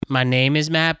My name is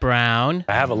Matt Brown.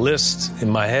 I have a list in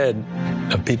my head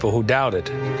of people who doubted.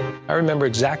 I remember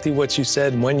exactly what you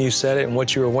said, when you said it, and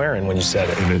what you were wearing when you said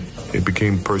it. And it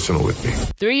became personal with me.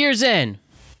 3 years in.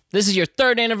 This is your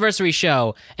third anniversary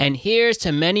show, and here's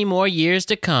to many more years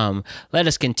to come. Let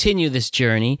us continue this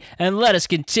journey, and let us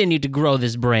continue to grow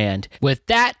this brand. With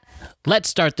that, let's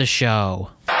start the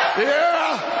show. Yeah!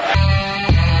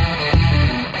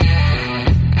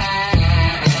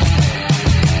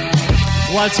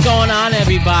 What's going on,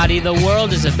 everybody? The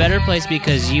world is a better place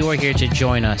because you are here to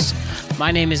join us. My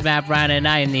name is Matt Brown, and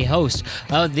I am the host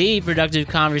of the Productive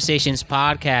Conversations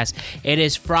podcast. It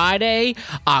is Friday,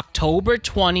 October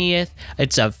 20th.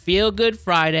 It's a feel-good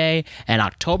Friday, and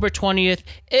October 20th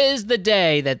is the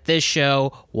day that this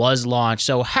show was launched.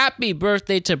 So happy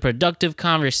birthday to Productive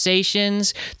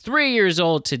Conversations. 3 years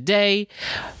old today.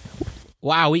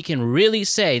 Wow, we can really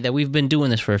say that we've been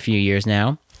doing this for a few years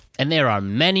now. And there are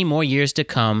many more years to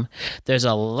come. There's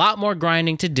a lot more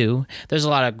grinding to do. There's a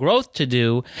lot of growth to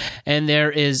do. And there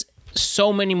is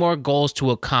so many more goals to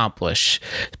accomplish.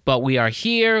 But we are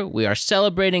here. We are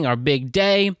celebrating our big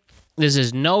day. This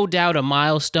is no doubt a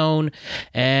milestone.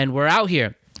 And we're out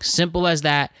here. Simple as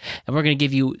that. And we're going to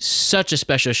give you such a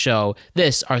special show.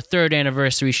 This, our third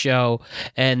anniversary show.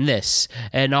 And this,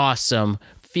 an awesome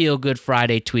Feel Good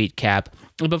Friday tweet cap.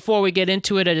 Before we get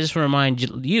into it, I just want to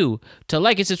remind you to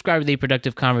like and subscribe to the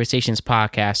Productive Conversations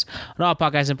podcast on all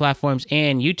podcasting platforms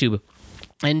and YouTube.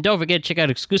 And don't forget to check out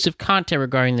exclusive content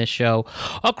regarding this show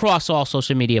across all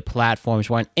social media platforms.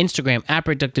 We're on Instagram at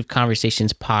Productive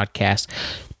Conversations Podcast,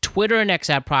 Twitter and X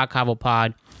at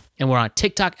ProdConvoPod, and we're on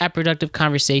TikTok at Productive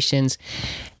Conversations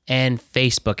and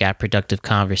Facebook at Productive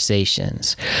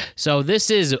Conversations. So this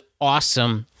is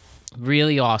awesome.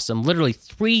 Really awesome. Literally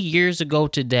 3 years ago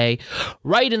today,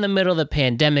 right in the middle of the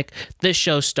pandemic, this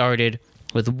show started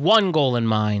with one goal in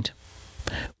mind.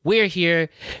 We're here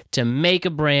to make a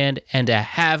brand and to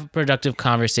have productive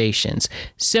conversations.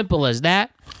 Simple as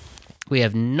that. We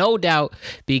have no doubt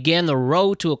began the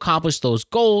road to accomplish those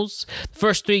goals. The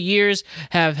first 3 years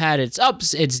have had its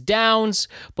ups, its downs,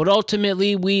 but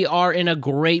ultimately we are in a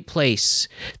great place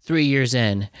 3 years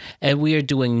in, and we are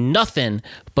doing nothing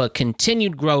but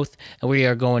continued growth, and we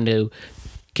are going to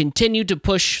continue to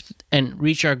push and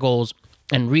reach our goals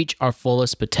and reach our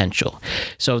fullest potential.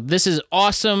 So this is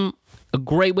awesome. A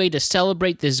great way to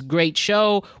celebrate this great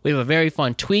show. We have a very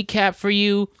fun tweet cap for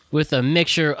you with a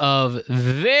mixture of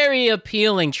very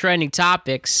appealing trending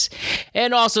topics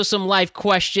and also some life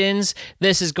questions.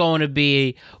 This is going to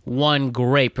be one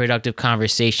great productive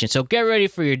conversation. So get ready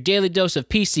for your daily dose of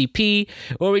PCP,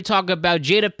 where we talk about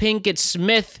Jada Pinkett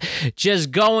Smith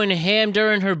just going ham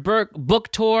during her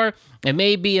book tour and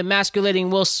maybe emasculating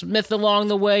Will Smith along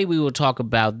the way. We will talk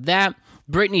about that.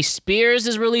 Britney Spears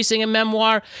is releasing a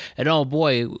memoir, and oh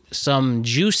boy, some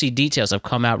juicy details have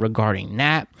come out regarding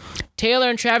that. Taylor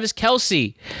and Travis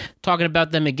Kelce, talking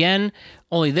about them again,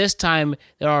 only this time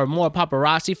there are more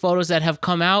paparazzi photos that have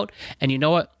come out, and you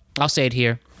know what? I'll say it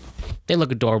here. They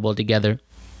look adorable together.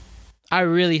 I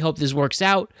really hope this works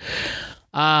out.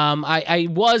 I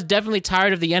was definitely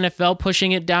tired of the NFL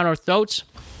pushing it down our throats.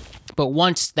 But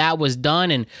once that was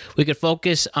done and we could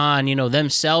focus on,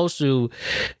 themselves through,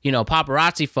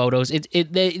 paparazzi photos,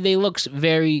 they look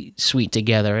very sweet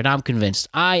together. And I'm convinced.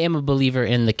 I am a believer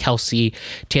in the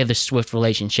Kelce-Taylor Swift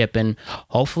relationship and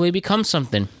hopefully become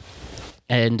something.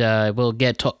 And we'll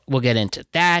get into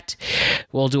that.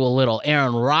 We'll do a little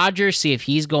Aaron Rodgers, see if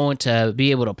he's going to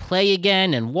be able to play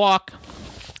again and walk.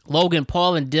 Logan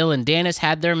Paul and Dylan Dennis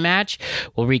had their match.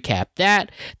 We'll recap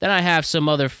that. Then I have some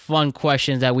other fun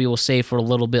questions that we will save for a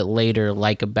little bit later,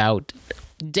 like about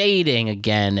dating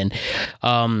again. And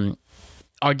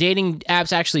are dating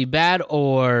apps actually bad,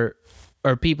 or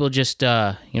are people just,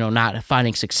 not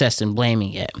finding success and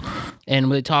blaming it? And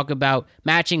we talk about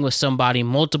matching with somebody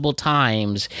multiple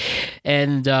times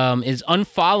and is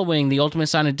unfollowing the ultimate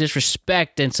sign of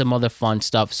disrespect and some other fun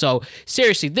stuff. So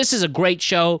seriously, this is a great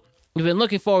show. We've been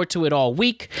looking forward to it all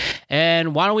week,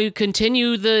 and why don't we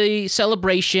continue the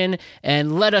celebration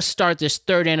and let us start this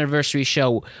third anniversary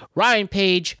show. Ryan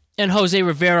Page and Jose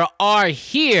Rivera are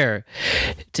here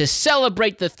to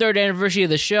celebrate the third anniversary of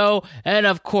the show and,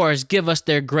 of course, give us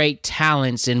their great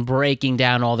talents in breaking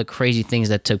down all the crazy things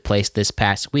that took place this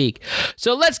past week.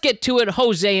 So let's get to it.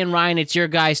 Jose and Ryan, it's your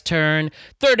guys' turn.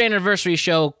 Third anniversary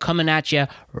show coming at you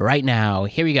right now.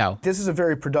 Here we go. This is a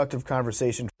very productive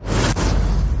conversation.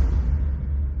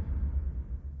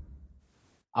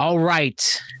 All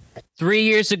right. 3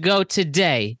 years ago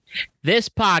today, this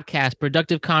podcast,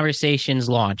 Productive Conversations,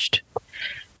 launched.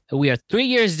 We are 3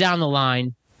 years down the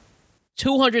line,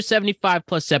 275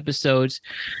 plus episodes,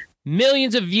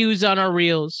 millions of views on our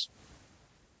reels,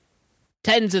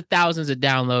 tens of thousands of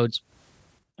downloads,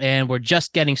 and we're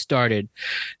just getting started.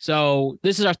 So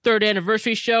this is our third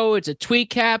anniversary show. It's a tweet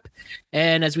cap.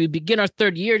 And as we begin our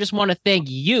third year, just want to thank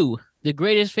you, the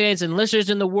greatest fans and listeners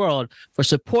in the world, for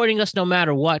supporting us no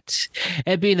matter what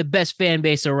and being the best fan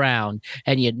base around.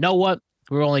 And you know what?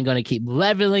 We're only going to keep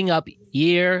leveling up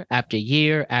year after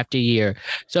year after year.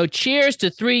 So cheers to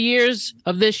 3 years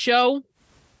of this show,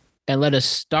 and let us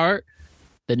start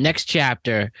the next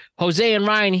chapter. Jose and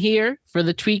Ryan here for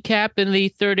the tweet cap and the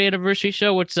third anniversary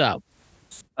show. What's up?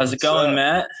 How's it going,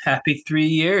 Matt? Happy 3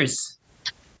 years.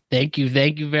 Thank you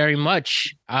very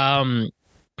much.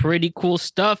 Pretty cool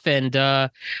stuff, and I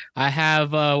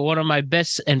have one of my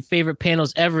best and favorite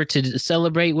panels ever to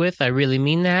celebrate with. I really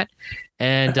mean that.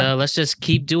 And let's just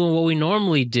keep doing what we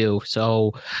normally do.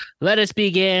 So let us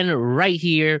begin right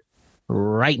here,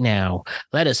 right now.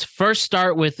 Let us first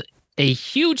start with a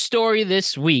huge story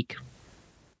this week.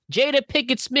 Jada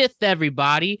Pinkett Smith,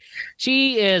 everybody.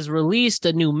 She has released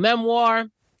a new memoir,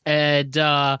 and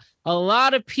a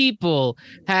lot of people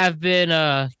have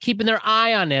been keeping their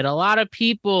eye on it. A lot of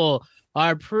people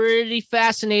are pretty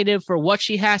fascinated for what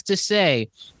she has to say.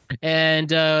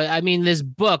 And I mean, this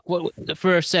book,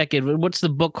 for a second, what's the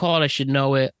book called? I should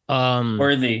know it.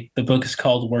 Worthy. The book is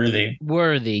called Worthy.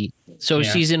 Worthy. So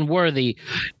yeah. She's in Worthy.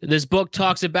 This book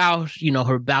talks about,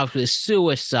 her bout with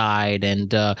suicide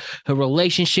and her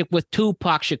relationship with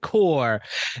Tupac Shakur.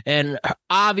 And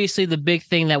obviously the big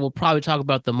thing that we'll probably talk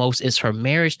about the most is her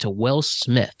marriage to Will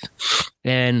Smith.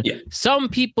 And some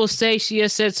people say she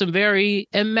has said some very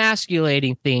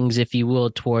emasculating things, if you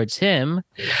will, towards him.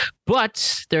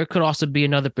 But there could also be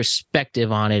another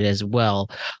perspective on it as well.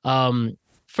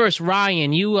 First,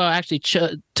 Ryan, you actually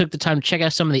took the time to check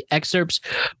out some of the excerpts.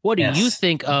 What do you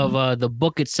think of the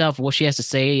book itself, what she has to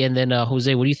say? And then,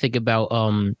 Jose, what do you think about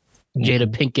Jada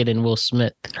Pinkett and Will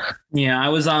Smith? Yeah, I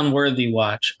was on Worthy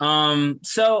Watch.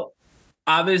 So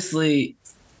obviously,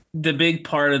 the big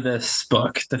part of this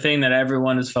book, the thing that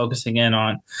everyone is focusing in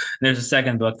on, there's a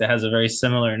second book that has a very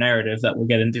similar narrative that we'll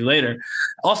get into later,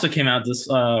 also came out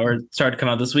or started to come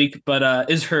out this week, but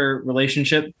is her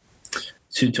relationship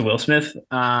to Will Smith.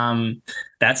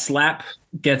 That slap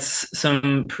gets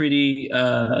some pretty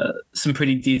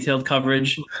detailed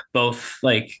coverage, both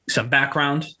like some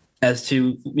background as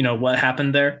to what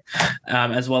happened there,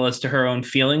 as well as to her own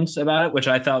feelings about it, which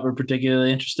I thought were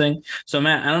particularly interesting. So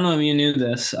Matt, I don't know if you knew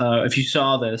this, if you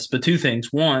saw this, but three things.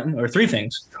 One,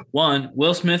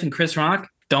 Will Smith and Chris Rock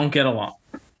don't get along.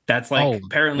 That's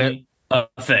apparently a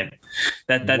thing.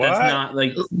 That's not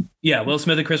like, Will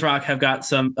Smith and Chris Rock have got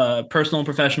some personal and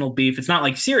professional beef. It's not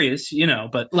like serious,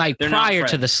 but like prior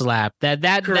to the slap, that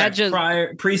just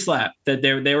pre-slap, that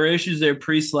there were issues there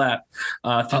pre-slap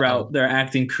throughout their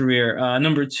acting career.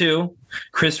 Number two,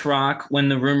 Chris Rock, when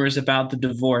the rumors about the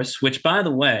divorce, which by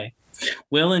the way,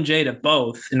 Will and Jada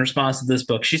both, in response to this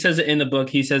book, she says it in the book,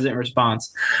 he says it in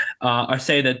response, are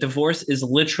say that divorce is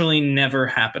literally never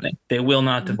happening. They will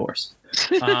not divorce.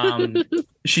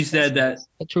 She said that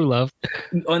true love.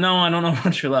 Oh no, I don't know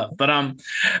about true love, but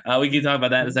we can talk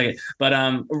about that in a second.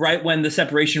 But right when the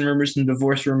separation rumors and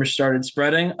divorce rumors started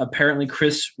spreading, apparently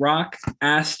Chris Rock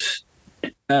asked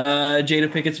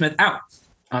Jada Pinkett Smith out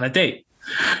on a date,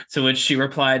 to which she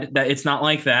replied that it's not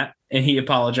like that, and he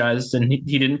apologized and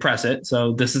he didn't press it.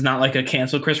 So this is not like a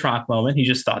cancel Chris Rock moment. He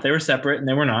just thought they were separate and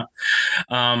they were not.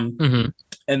 And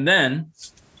then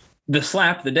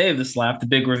the day of the slap, the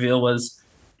big reveal was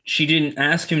she didn't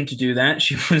ask him to do that.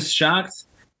 She was shocked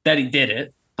that he did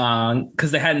it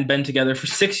because they hadn't been together for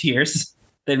 6 years.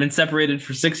 They'd been separated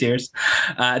for 6 years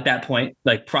at that point,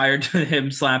 like prior to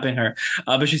him slapping her.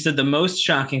 But she said the most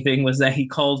shocking thing was that he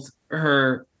called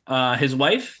her his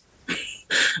wife.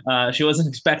 She wasn't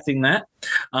expecting that,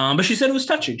 but she said it was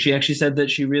touching. She actually said that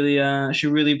she really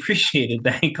appreciated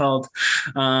that he called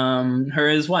her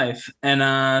his wife. And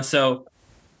I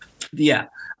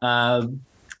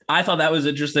thought that was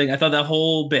interesting. I thought that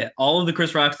whole bit, all of the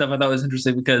Chris Rock stuff, I thought was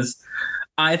interesting because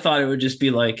I thought it would just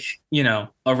be like, a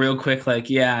real quick, like,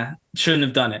 shouldn't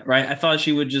have done it, right? I thought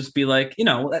she would just be like,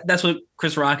 that's what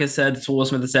Chris Rock has said, that's what Will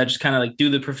Smith has said, just kind of like do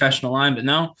the professional line. But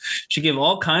no, she gave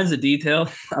all kinds of detail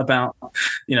about,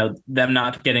 them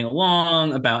not getting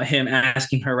along, about him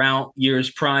asking her out years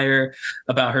prior,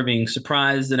 about her being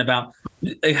surprised, and about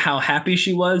how happy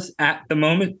she was at the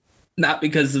moment. Not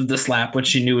because of the slap, which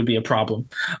she knew would be a problem,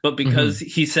 but because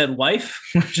he said wife,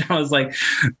 which I was like,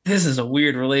 this is a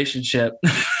weird relationship.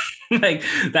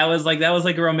 that was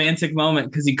like a romantic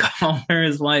moment because he called her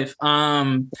his wife.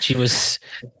 She was,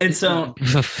 and so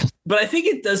But I think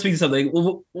it does speak to something.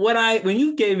 When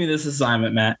you gave me this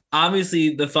assignment, Matt,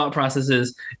 obviously the thought process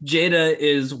is Jada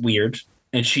is weird,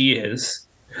 and she is,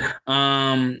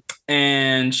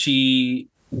 and she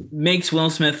makes Will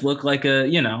Smith look like a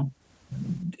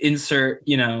insert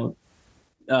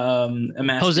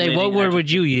Jose, what word would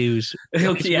you use?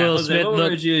 Okay, Will Jose, Smith what look-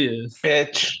 word would you use?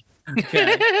 Bitch.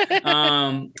 Okay.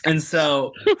 And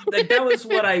so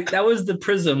that was the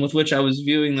prism with which I was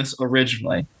viewing this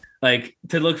originally, like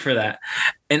to look for that.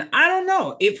 And I don't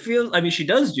know, it feels, I mean, she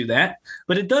does do that,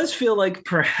 but it does feel like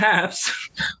perhaps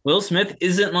Will Smith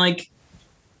isn't like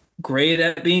great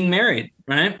at being married,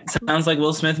 right? Sounds like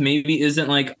Will Smith maybe isn't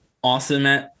like awesome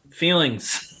at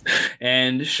feelings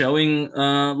and showing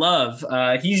love.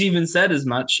 He's even said as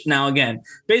much. Now, again,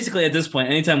 basically at this point,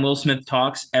 anytime Will Smith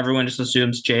talks, everyone just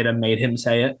assumes Jada made him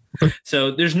say it. So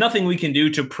there's nothing we can do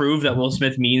to prove that Will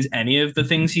Smith means any of the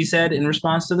things he said in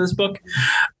response to this book.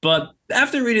 But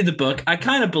after reading the book, I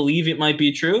kind of believe it might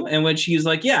be true. In which he's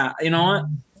like, yeah, you know what?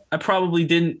 I probably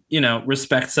didn't,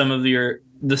 respect some of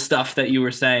the stuff that you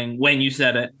were saying when you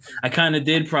said it. I kind of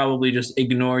did probably just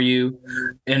ignore you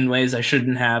in ways I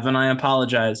shouldn't have, and I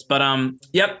apologize. But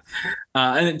yep.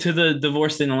 And to the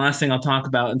divorce thing, the last thing I'll talk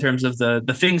about in terms of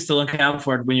the things to look out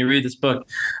for when you read this book.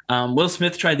 Will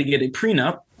Smith tried to get a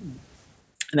prenup.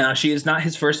 Now, she is not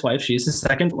his first wife; she is his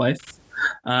second wife,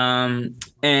 and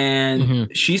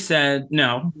she said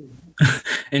no.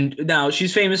 And now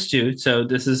she's famous too. So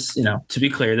this is, to be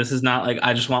clear, this is not like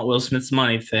I just want Will Smith's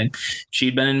money thing.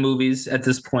 She'd been in movies at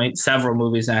this point, several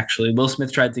movies actually. Will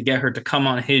Smith tried to get her to come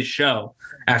on his show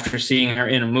after seeing her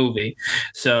in a movie.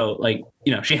 So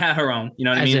she had her own, you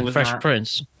know what I mean? As in Fresh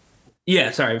Prince. Yeah,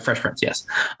 sorry, Fresh Prince, yes.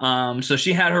 So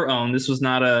she had her own. This was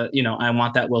not I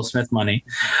want that Will Smith money.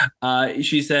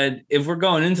 She said, if we're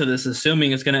going into this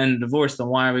assuming it's going to end in divorce, then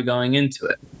why are we going into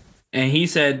it? And he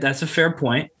said, that's a fair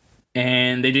point.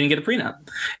 And they didn't get a prenup.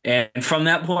 And from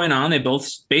that point on, they both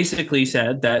basically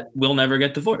said that we'll never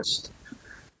get divorced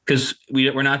because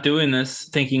we're not doing this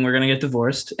thinking we're going to get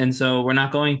divorced. And so we're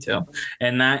not going to.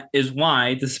 And that is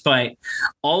why, despite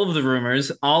all of the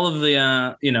rumors, all of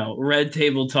the, red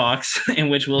table talks in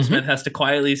which Will Smith has to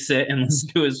quietly sit and listen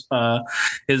to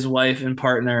his wife and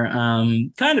partner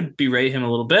kind of berate him a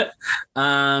little bit,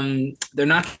 they're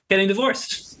not getting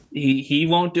divorced. He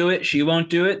won't do it. She won't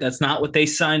do it. That's not what they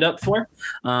signed up for.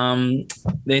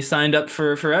 They signed up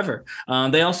for forever.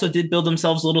 They also did build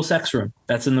themselves a little sex room.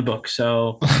 That's in the book.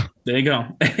 So there you go.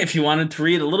 If you wanted to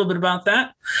read a little bit about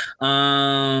that.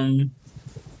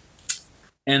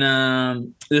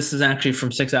 This is actually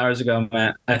from 6 hours ago,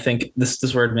 Matt. I think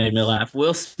this word made me laugh.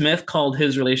 Will Smith called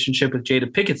his relationship with Jada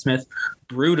Pinkett Smith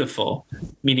brutal,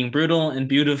 meaning brutal and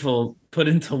beautiful put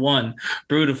into one.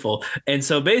 Brutal. And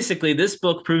so basically this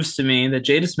book proves to me that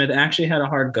Jada Smith actually had a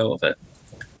hard go of it,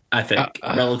 I think,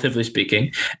 relatively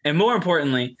speaking. And more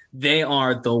importantly, they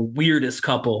are the weirdest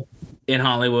couple in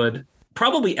Hollywood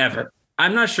probably ever.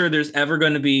 I'm not sure there's ever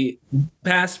going to be,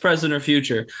 past, present, or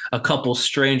future, a couple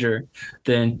stranger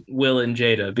than Will and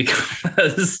Jada,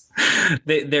 because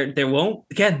they won't,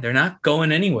 again, they're not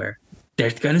going anywhere.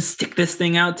 They're going to stick this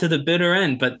thing out to the bitter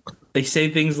end, but they say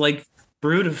things like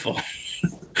brutal.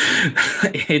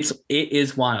 It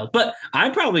is wild. But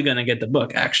I'm probably going to get the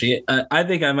book, actually. I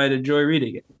think I might enjoy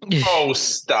reading it. Oh,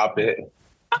 stop it.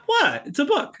 What? It's a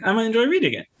book. I might enjoy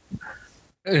reading it.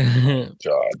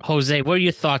 God. Jose, what are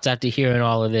your thoughts after hearing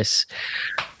all of this?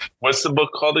 What's the book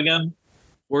called again?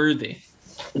 Worthy.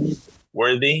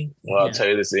 Worthy? Well, I'll tell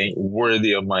you, this ain't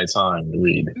worthy of my time to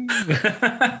read.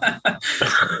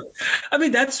 I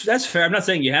mean, that's fair. I'm not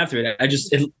saying you have to read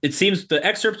it. It seems the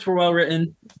excerpts were well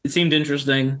written. It seemed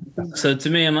interesting. So to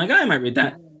me, I'm like, I might read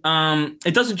that.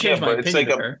 It doesn't change my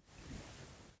opinion of her.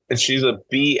 And she's a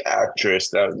B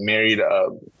actress that married a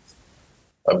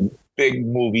big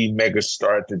movie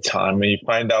megastar at the time. And you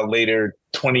find out later,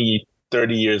 20,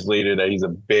 30 years later, that he's a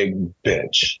big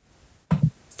bitch.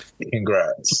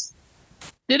 Congrats.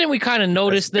 Didn't we kind of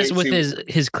notice this with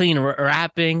his clean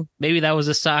rapping? Maybe that was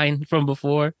a sign from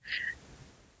before.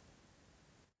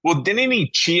 Well, didn't he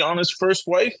cheat on his first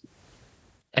wife?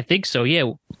 I think so,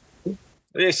 yeah.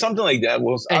 Yeah, something like that.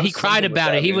 And he cried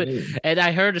about it. He would, and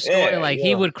I heard a story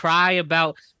he would cry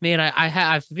about, man, I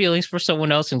have feelings for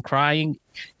someone else and crying.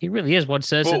 He really is one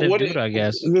sensitive dude, I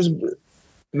guess.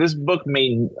 This book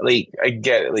made, I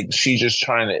get it. She's just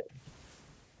trying to,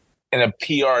 in a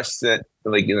PR set,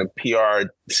 in a PR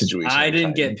situation. I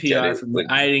didn't get PR from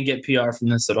I didn't get PR from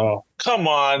this at all. Come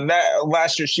on, that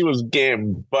last year she was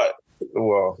getting, but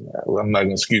well, I'm not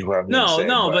gonna excuse what I'm saying.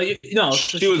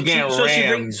 She was getting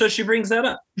rammed. So she brings that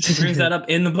up. She brings that up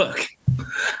in the book.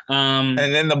 And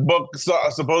then the book,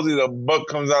 supposedly the book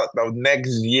comes out the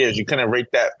next year. She couldn't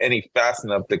rate that any fast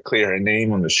enough to clear her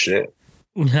name on the shit.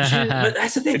 But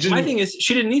that's the thing. My thing is,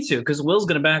 she didn't need to because Will's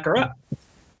going to back her up,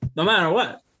 no matter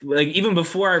what. Like even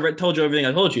before I told you everything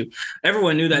I told you,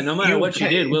 everyone knew that no matter what she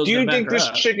did, Will's going to back her up. Do you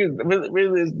think this chick is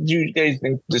really? Do you guys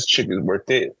think this chick is worth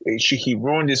it? He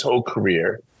ruined his whole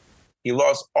career. He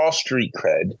lost all street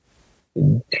cred.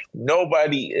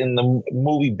 Nobody in the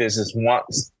movie business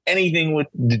wants anything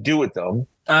to do with them.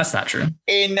 That's not true.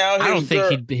 And now I don't think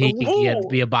he could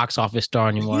be a box office star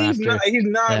anymore. He's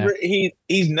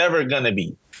never gonna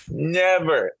be.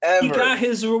 Never, ever. He got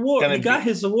his reward.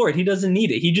 His award. He doesn't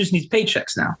need it. He just needs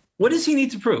paychecks now. What does he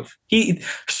need to prove?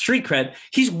 Street cred.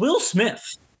 He's Will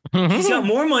Smith. He's got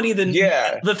more money than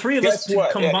the three of us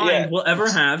combined will ever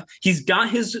have. He's got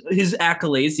his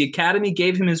accolades. The Academy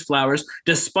gave him his flowers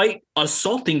despite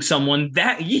assaulting someone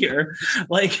that year.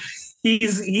 Like he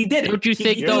did it. Don't you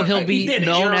think though he'll be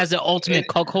known as the ultimate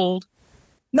cuckold?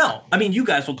 No, I mean you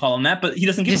guys will call him that, but he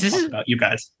doesn't give a fuck about you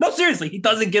guys. No, seriously, he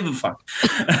doesn't give a fuck.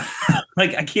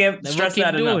 Like I can't stress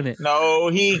that enough. No,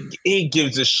 he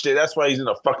gives a shit. That's why he's in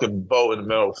a fucking boat in the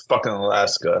middle of fucking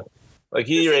Alaska. Like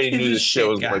he already knew this shit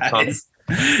was going to come.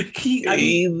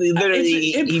 He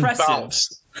literally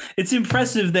bounced. It's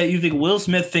impressive that you think Will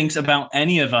Smith thinks about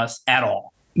any of us at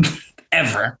all,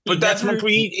 ever. But that's what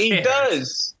he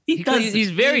does.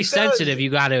 He's very sensitive. You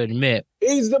got to admit.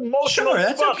 He's emotional. Sure,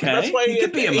 that's okay. That's why he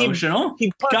could be emotional.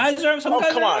 Guys are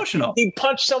emotional. He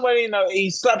punched somebody. He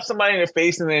slapped somebody in the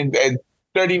face, and then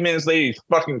 30 minutes later, he's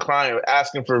fucking crying,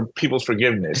 asking for people's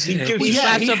forgiveness. He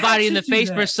slapped somebody in the face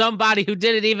for somebody who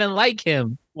didn't even like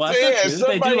him. Well, that's not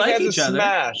true. They do like each other.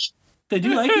 Smash. They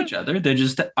do like each other. They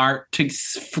just aren't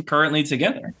currently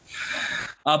together.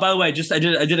 By the way,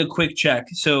 I did a quick check.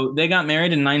 So they got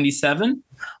married in '97.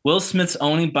 Will Smith's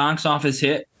only box office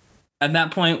hit at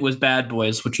that point was Bad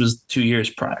Boys, which was 2 years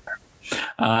prior.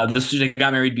 They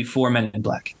got married before Men in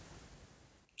Black.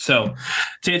 So,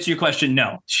 to answer your question,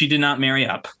 no, she did not marry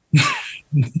up.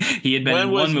 He had been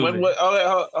in one movie.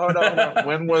 Hold on.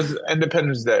 When was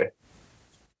Independence Day?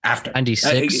 After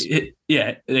 96.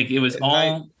 It was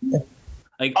all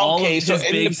like all of his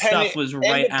big stuff was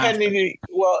right after.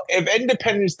 Well, if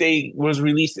Independence Day was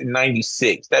released in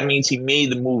 '96, that means he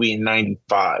made the movie in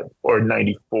 '95 or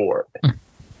 '94.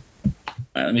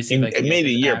 Let me see. It made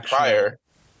a year prior.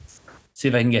 See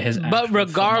if I can get his. But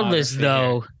regardless,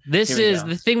 though, this is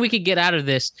the thing we could get out of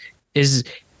this is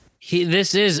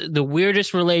this is the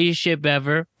weirdest relationship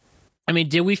ever. I mean,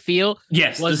 did we feel?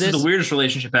 Yes, this is the weirdest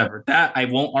relationship ever. That I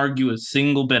won't argue a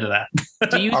single bit of that.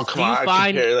 Do you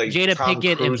find Jada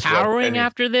Pinkett empowering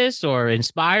after this or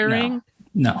inspiring?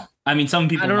 No. I mean, some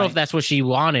people. I don't know if that's what she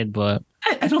wanted, but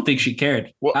I don't think she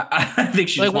cared. Well, I think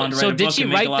she just wanted to write a book. So did she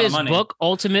write this book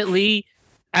ultimately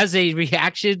as a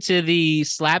reaction to the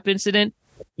slap incident?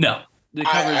 No, it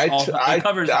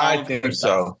covers all. I think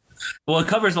so. Well, it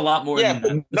covers a lot more.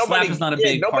 Than the slap is not a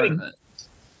big part of it.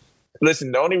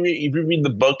 Listen, if you read the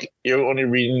book, you're only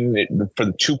reading it for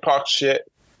the Tupac shit.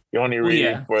 You're only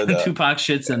reading for the Tupac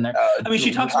shit's in there. I mean,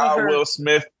 she talks about her Will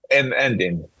Smith and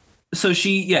ending. So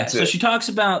she talks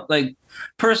about like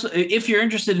if you're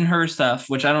interested in her stuff,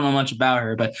 which I don't know much about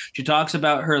her, but she talks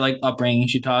about her like upbringing.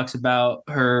 She talks about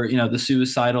her, the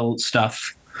suicidal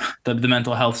stuff, the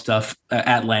mental health stuff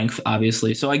at length,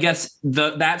 obviously. So I guess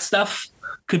that stuff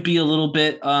could be a little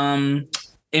bit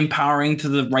empowering to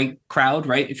the right crowd,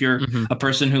 right? If you're a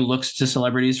person who looks to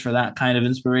celebrities for that kind of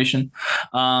inspiration.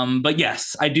 But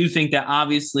yes, I do think that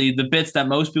obviously the bits that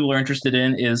most people are interested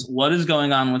in is what is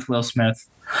going on with Will Smith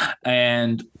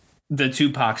and the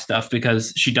Tupac stuff,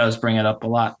 because she does bring it up a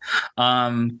lot.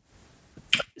 And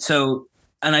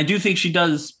I do think she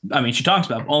does. I mean, she talks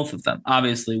about both of them.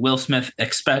 Obviously, Will Smith,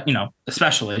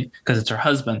 especially because it's her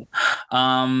husband.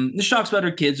 She talks about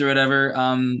her kids or whatever.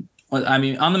 I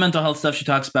mean, on the mental health stuff, she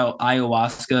talks about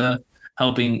ayahuasca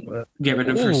helping get rid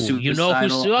of her suicidal You know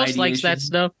who else likes that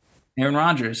stuff? Aaron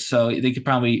Rodgers. So they could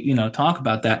probably, talk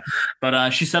about that. But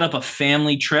she set up a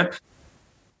family trip.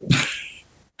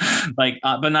 But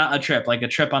not a trip, like a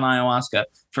trip on ayahuasca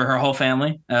for her whole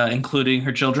family, including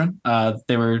her children.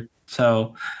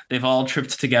 So they've all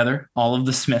tripped together. All of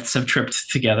the Smiths have tripped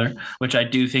together, which I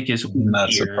do think is weird.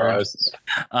 Not surprised.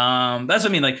 That's what I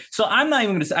mean. Like, so I'm not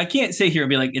even going to say, I can't sit here and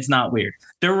be like, it's not weird.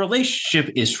 Their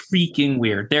relationship is freaking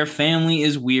weird. Their family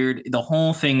is weird. The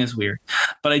whole thing is weird.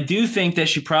 But I do think that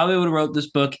she probably would have wrote this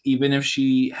book even if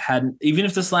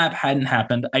the slap hadn't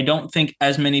happened. I don't think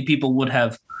as many people would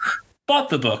have bought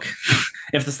the book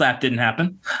if the slap didn't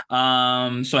happen.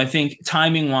 So I think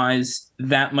timing wise,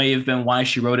 that may have been why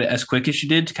she wrote it as quick as she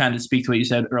did, to kind of speak to what you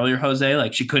said earlier, Jose,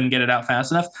 like she couldn't get it out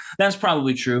fast enough. That's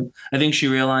probably true. I think she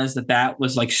realized that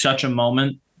was like such a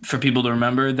moment for people to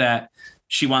remember, that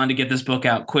she wanted to get this book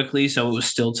out quickly, so it was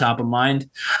still top of mind.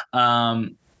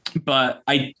 But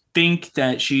I think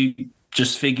that she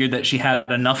just figured that she had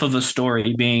enough of a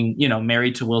story, being,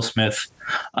 married to Will Smith,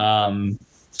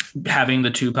 having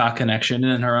the Tupac connection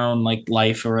in her own like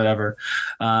life or whatever.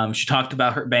 She talked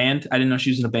about her band. I didn't know she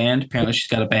was in a band. Apparently she's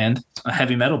got a band, a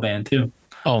heavy metal band too.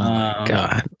 Oh my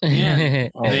God. Yeah.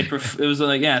 It was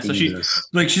like, yeah. So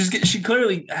she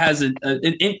clearly has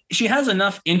she has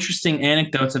enough interesting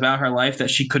anecdotes about her life that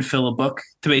she could fill a book,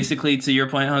 to your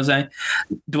point, Jose.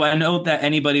 Do I think that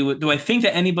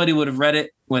anybody would have read it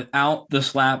without the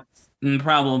slap?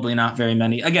 Probably not very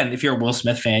many. Again, if you're a Will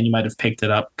Smith fan, you might have picked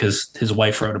it up because his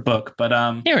wife wrote a book, but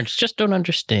parents just don't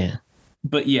understand.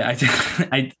 But yeah,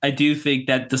 I do think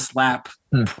that the slap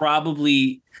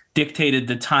probably dictated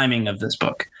the timing of this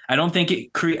book. I don't think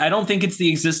it's the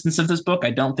existence of this book.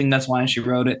 I don't think that's why she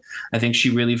wrote it. I think she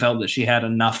really felt that she had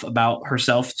enough about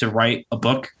herself to write a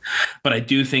book. But I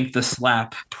do think the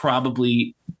slap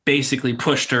probably basically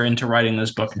pushed her into writing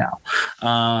this book now,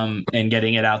 and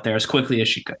getting it out there as quickly as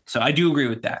she could. So I do agree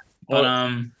with that. But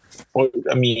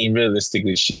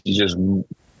realistically, she's just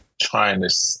trying to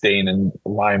stay in the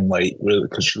limelight, really,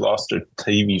 because she lost her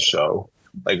TV show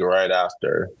like right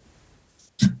after.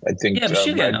 I think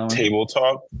Table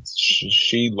Talk,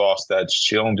 she lost that.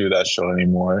 She don't do that show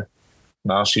anymore.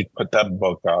 Now she put that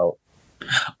book out.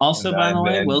 Also, by the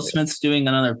way, Will Smith's doing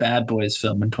another Bad Boys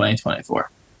film in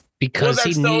 2024. Because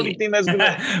that's the only thing that's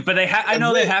gonna. But they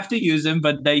have to use him.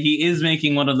 But he is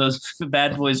making one of those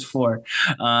Bad Boys 4 in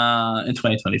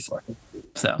 2024.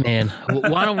 So, man,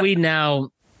 why don't we now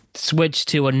switch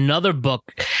to another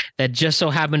book that just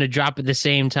so happened to drop at the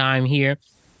same time here?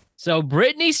 So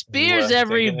Britney Spears,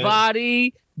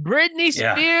 everybody. Britney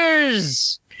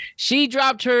Spears. She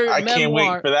dropped her memoir. I can't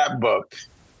wait for that book.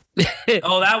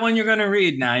 That one you're going to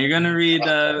read now. You're going to read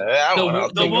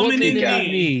the Woman in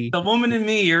Me. The Woman in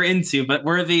Me you're into, but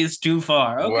Worthy is too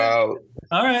far. Okay. Well,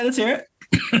 all right, let's hear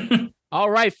it. All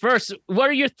right, first,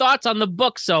 what are your thoughts on the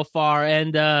book so far?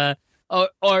 And the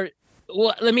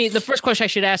first question I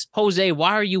should ask, Jose,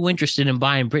 why are you interested in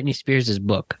buying Britney Spears'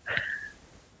 book?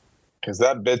 Because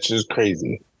that bitch is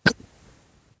crazy.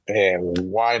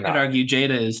 And why not? I'd argue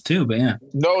Jada is too, but yeah.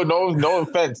 No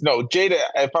offense. No, Jada,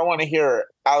 if I want to hear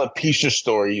alopecia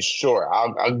stories, sure,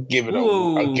 I'll give it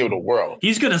I'll give it a whirl.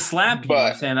 He's gonna slap you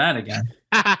and say that again.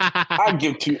 I'll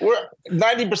give to you. We're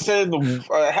 90% of the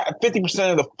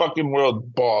 50% of the fucking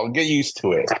world bald. Get used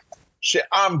to it. Shit,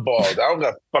 I'm bald. I don't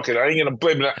got fucking. I ain't gonna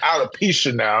blame it on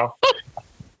alopecia now.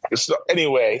 So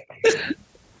anyway.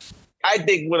 I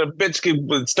think when a bitch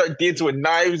can start dancing with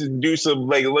knives and do some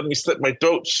like let me slit my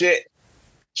throat shit,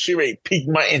 she already piqued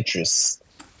my interest.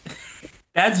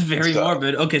 That's very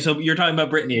morbid. Okay, so you're talking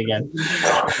about Britney again.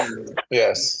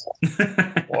 Yes.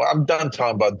 Well, I'm done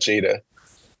talking about Jada.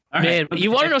 Man,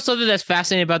 you want to know something that's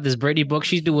fascinating about this Britney book?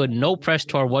 She's doing no press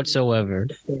tour whatsoever.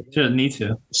 She doesn't need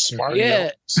to. Smart.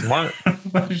 Yeah. Smart.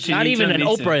 Not even an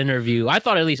Oprah interview. I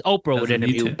thought at least Oprah would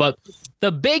interview. But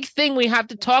the big thing we have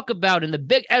to talk about, and the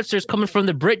big excerpts coming from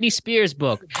the Britney Spears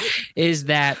book, is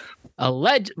that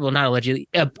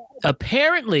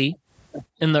apparently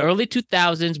in the early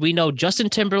 2000s, we know Justin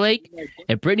Timberlake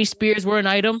and Britney Spears were an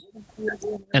item.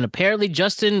 And apparently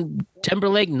Justin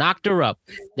Timberlake knocked her up.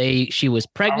 She was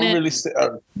pregnant.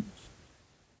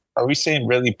 Are we saying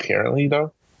really apparently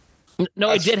though? No,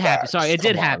 it did happen. Sorry, it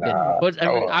did happen. But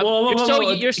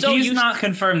he's not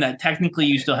confirmed that. Technically,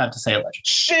 you still have to say alleged.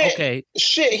 Shit. Okay.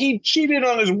 Shit. He cheated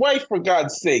on his wife for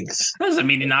God's sakes. Doesn't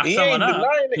mean he knocked someone up.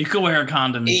 You could wear a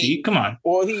condom and cheat. Come on.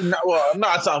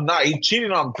 He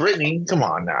cheated on Britney. Come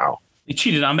on now. He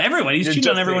cheated on everyone. He's cheated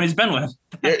on everyone he's been with.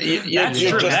 That's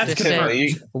true. That's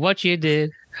confirmed. What you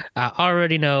did, I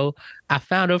already know. I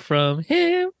found it from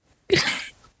him.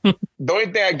 The only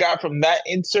thing I got from that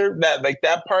insert,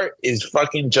 that part, is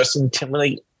fucking Justin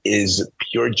Timberlake is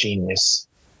pure genius.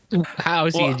 How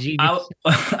is he a genius?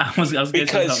 I was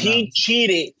because he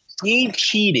cheated. He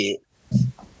cheated,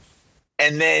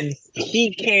 and then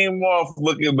he came off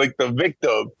looking like the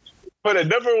victim. Put a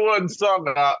 #1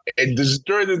 song out and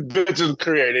destroyed this bitch's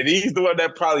career, and he's the one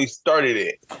that probably started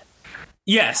it.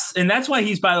 Yes, and that's why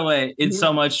he's, by the way, in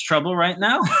so much trouble right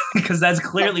now, because that's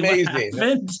clearly what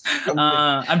happened.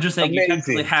 I'm just saying you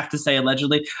technically have to say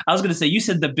allegedly. I was going to say, you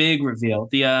said the big reveal.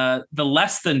 The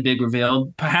less than big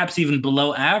reveal, perhaps even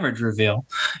below average reveal,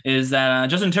 is that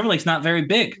Justin Timberlake's not very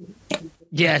big.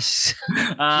 Yes. She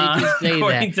did say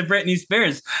according that. to Britney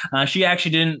Spears. She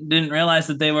actually didn't realize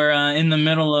that they were in the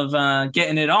middle of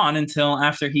getting it on until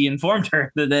after he informed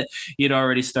her that he had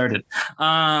already started. So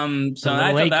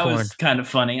I thought that was kind of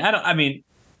funny. I mean,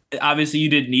 obviously you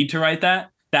didn't need to write that.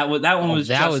 That one was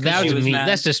just because she was mean. mad.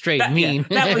 That's just straight mean.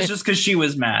 That was just because she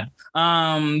was mad.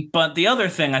 But the other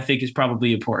thing I think is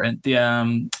probably important.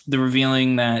 The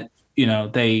revealing that, you know,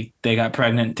 they got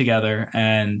pregnant together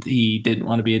and he didn't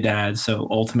want to be a dad. So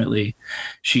ultimately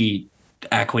she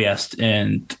acquiesced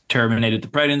and terminated the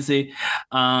pregnancy.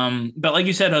 But like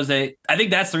you said, Jose, I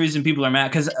think that's the reason people are mad.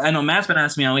 Because I know Matt's been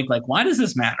asking me all week, like, why does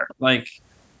this matter? Like,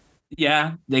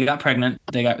 yeah, they got pregnant.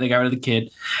 They got rid of the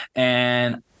kid.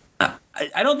 And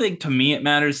I don't think, to me, it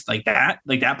matters like that.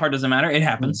 Like, that part doesn't matter. It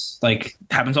happens. Like,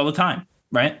 it happens all the time.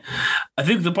 Right. I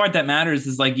think the part that matters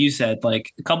is, like you said,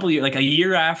 like a couple years, like a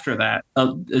year after that,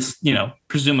 is, you know,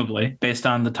 presumably based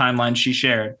on the timeline she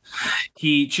shared,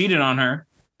 he cheated on her,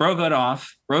 broke it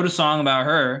off, wrote a song about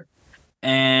her,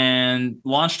 and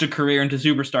launched a career into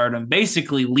superstardom,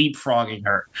 basically leapfrogging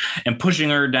her and pushing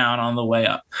her down on the way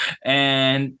up.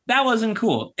 And that wasn't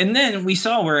cool. And then we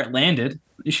saw where it landed.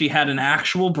 She had an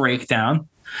actual breakdown,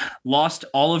 lost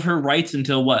all of her rights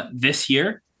until this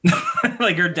year?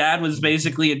 Like, her dad was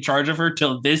basically in charge of her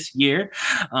till this year,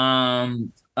 with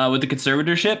the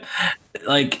conservatorship.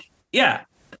 Like, yeah,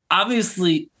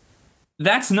 obviously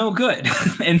that's no good.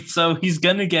 And so he's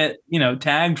gonna get, you know,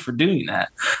 tagged for doing that.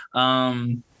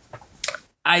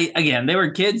 Again, they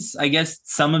were kids. I guess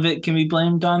some of it can be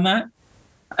blamed on that.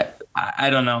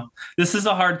 I don't know. This is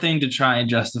a hard thing to try and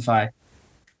justify.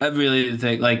 I really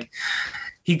think, like,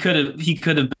 he could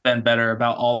have been better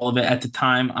about all of it at the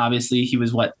time. Obviously, he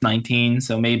was 19,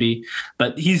 so maybe.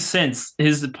 But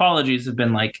his apologies have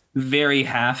been like very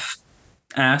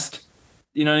half-assed.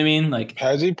 You know what I mean? Like,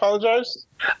 has he apologized?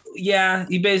 Yeah,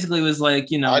 he basically was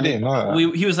like, you know, I didn't know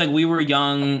that. He was like, we were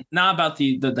young, not about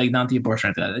the not the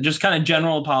abortion, just kind of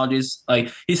general apologies.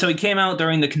 Like, he came out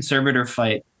during the conservator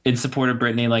fight in support of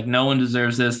Britney, like, no one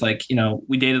deserves this. Like, you know,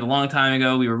 we dated a long time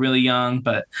ago. We were really young,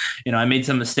 but, you know, I made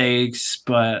some mistakes,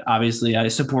 but obviously I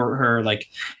support her. Like,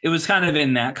 it was kind of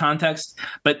in that context,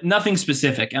 but nothing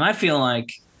specific. And I feel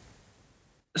like,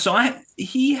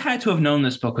 he had to have known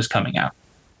this book was coming out.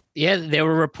 Yeah, there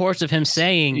were reports of him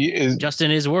saying Justin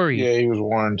is worried. Yeah, he was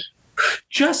warned.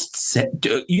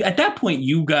 At that point,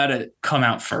 you gotta come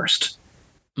out first.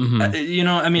 Mm-hmm. You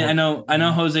know, I mean, I know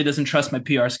Jose doesn't trust my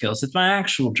PR skills. It's my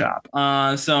actual job.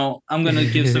 So I'm gonna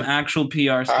give some actual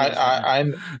PR skills.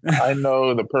 I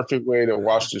know the perfect way to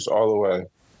watch this all the way.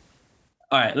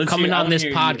 All right, let's coming on this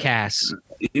podcast.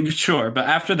 Sure, but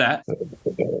after that,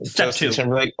 step Justin 2.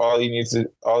 Timberlake, all he needs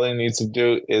to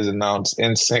do is announce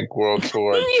NSYNC World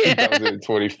Tour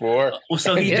 2024. Well,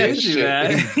 so he did do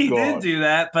that. He did do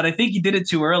that, but I think he did it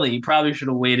too early. He probably should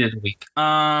have waited a week. Or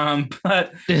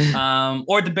at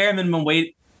the bare minimum,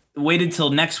 waited till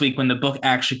next week when the book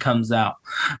actually comes out.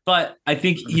 But I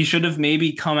think he should have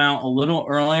maybe come out a little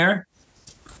earlier.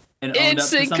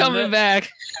 NSYNC coming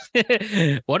back.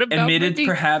 What about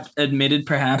admitted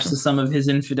perhaps to some of his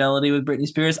infidelity with Britney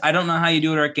Spears? I don't know how you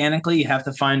do it organically. You have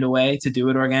to find a way to do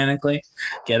it organically.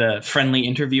 Get a friendly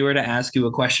interviewer to ask you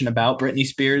a question about Britney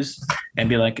Spears and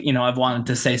be like, you know, I've wanted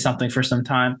to say something for some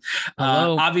time.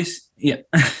 Obviously,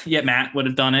 yeah, Matt would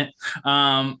have done it.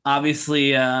 Obviously,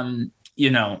 you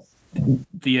know,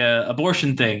 the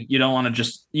abortion thing. You don't want to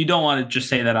just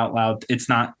say that out loud. It's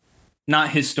not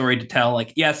his story to tell.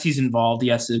 Like, yes, he's involved.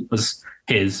 Yes, it was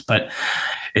his, but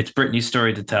it's Britney's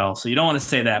story to tell. So you don't want to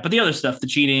say that. But the other stuff, the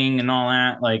cheating and all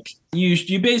that, like,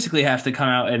 you basically have to come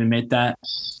out and admit that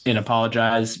and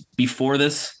apologize before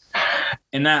this.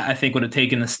 And that, I think, would have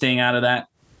taken the sting out of that.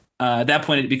 At that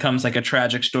point, it becomes like a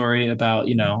tragic story about,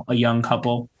 you know, a young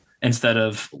couple instead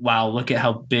of, wow, look at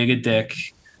how big a dick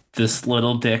this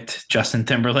little dicked Justin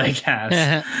Timberlake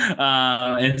has.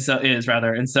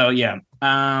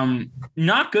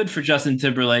 Not good for Justin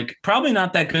Timberlake. Probably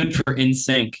not that good for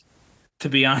NSYNC, to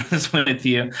be honest with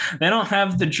you. They don't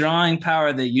have the drawing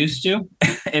power they used to.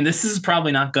 And this is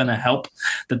probably not going to help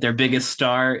that their biggest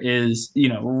star is, you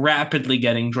know, rapidly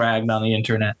getting dragged on the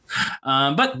internet.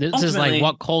 But this is like,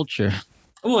 what culture?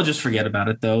 We'll just forget about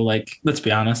it, though. Like, let's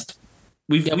be honest.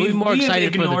 We're more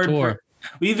excited for the tour.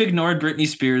 We've ignored Britney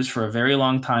Spears for a very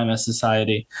long time as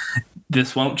society.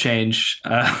 This won't change.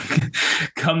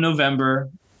 Come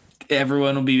November,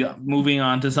 everyone will be moving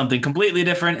on to something completely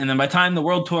different. And then by the time the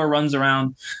world tour runs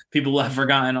around, people will have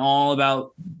forgotten all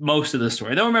about most of the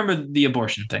story. They'll remember the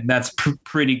abortion thing. That's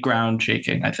pretty ground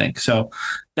shaking, I think. So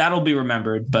that'll be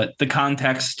remembered. But the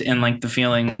context and like the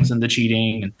feelings and the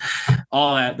cheating and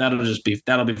all that,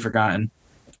 that'll be forgotten.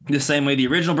 The same way the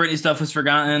original Britney stuff was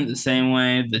forgotten, the same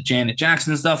way the Janet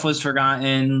Jackson stuff was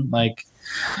forgotten. Like,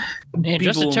 Man,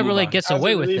 Justin Timberlake gets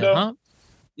away with it, huh?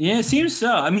 Yeah, it seems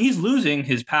so. I mean, he's losing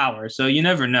his power, so you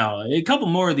never know. A couple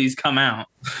more of these come out,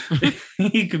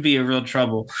 he could be in real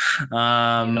trouble. You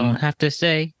don't have to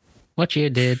say what you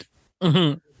did.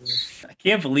 I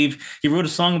can't believe he wrote a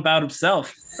song about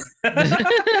himself.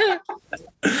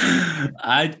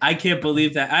 I can't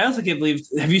believe that. I also can't believe.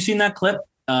 Have you seen that clip?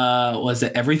 Was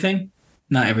it Everything?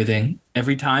 Not Everything.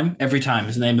 Every Time. Every Time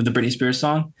is the name of the Britney Spears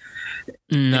song.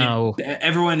 No.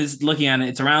 Everyone is looking at it.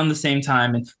 It's around the same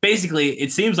time. And basically,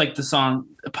 it seems like the song,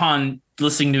 upon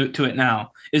listening to it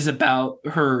now, is about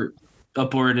her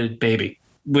aborted baby,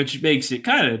 which makes it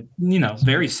kind of,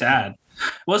 very sad.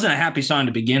 It wasn't a happy song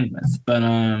to begin with, but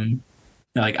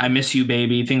like "I Miss You,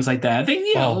 Baby," things like that. I think,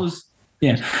 it was.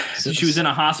 Yeah. So she was in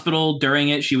a hospital during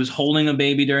it. She was holding a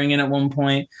baby during it at one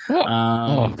point.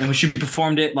 And when she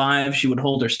performed it live, she would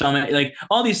hold her stomach. Like,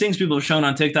 all these things people have shown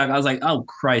on TikTok. I was like, oh,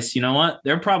 Christ, you know what?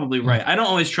 They're probably right. I don't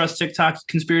always trust TikTok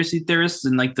conspiracy theorists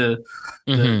and like the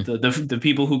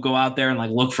people who go out there and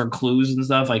like look for clues and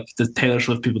stuff. Like the Taylor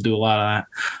Swift people do a lot of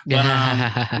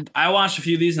that. But I watched a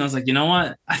few of these and I was like, you know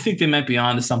what? I think they might be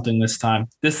on to something this time.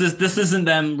 This isn't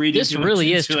them reading. This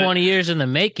really is 20 years in the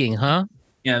making, huh?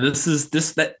 Yeah, that's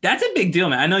a big deal,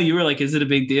 man. I know you were like, is it a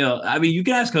big deal? I mean, you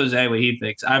can ask Jose what he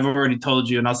thinks. I've already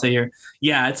told you, and I'll say here,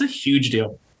 yeah, it's a huge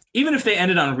deal. Even if they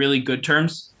ended on really good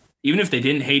terms, even if they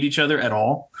didn't hate each other at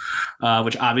all,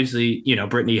 which obviously,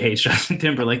 Britney hates Justin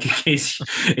Timberlake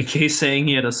in case saying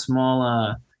he had a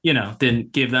small,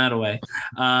 didn't give that away.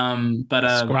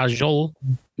 Scrajol.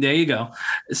 There you go.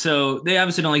 So they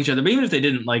obviously don't like each other, but even if they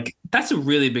didn't, like, that's a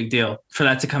really big deal for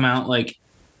that to come out. Like,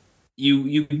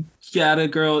 you got a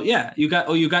girl, you got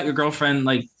your girlfriend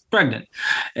like pregnant,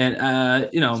 and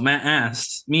Matt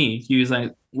asked me, he was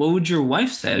like, what would your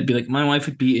wife say? I'd be like, my wife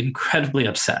would be incredibly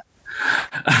upset.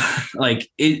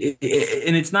 Like it,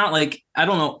 and it's not like, I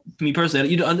don't know, me personally,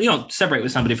 you don't separate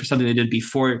with somebody for something they did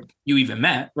before you even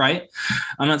met, right?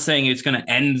 I'm not saying it's going to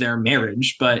end their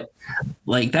marriage, but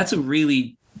like that's a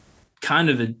really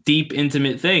kind of a deep,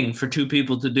 intimate thing for two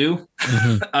people to do.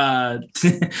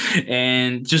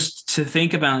 And just to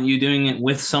think about you doing it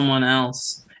with someone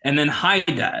else and then hide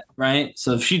that, right?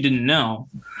 So if she didn't know,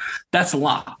 that's a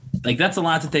lot. Like, that's a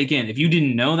lot to take in. If you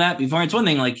didn't know that before, it's one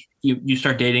thing, like you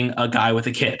start dating a guy with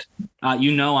a kid.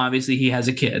 Obviously he has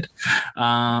a kid,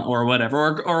 or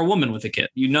whatever, or a woman with a kid.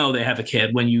 They have a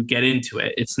kid when you get into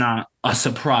it. It's not a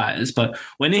surprise. But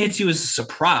when it hits you as a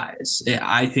surprise,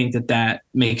 I think that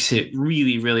makes it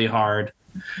really, really hard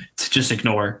to just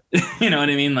ignore. You know what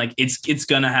I mean? Like, it's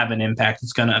going to have an impact.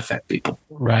 It's going to affect people.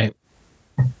 Right.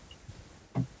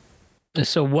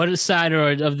 So what side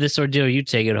of this ordeal you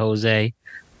take it, Jose?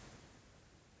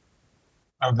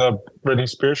 Of the Britney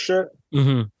Spears shit?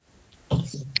 Mm-hmm.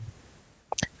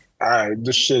 All right,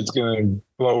 this shit's gonna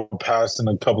blow past in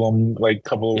a couple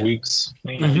of weeks.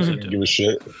 I don't give a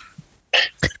shit.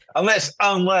 Unless,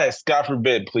 God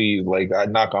forbid, please, like, I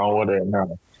knock on wood right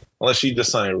now. Unless she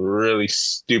does something really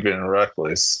stupid and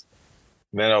reckless,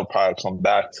 then it'll probably come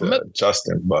back to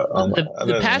Justin. But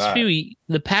the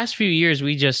past few years,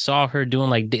 we just saw her doing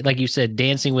like you said,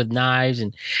 dancing with knives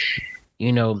and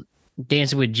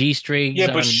dancing with G-strings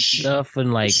and stuff,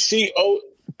 and like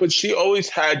but she always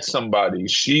had somebody.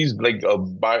 She's like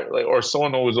or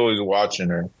someone who was always watching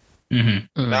her.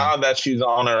 Mm-hmm. Now that she's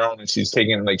on her own and she's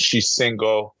taking, like, she's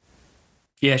single.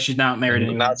 Yeah, she's not married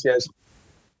anymore. Now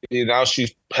she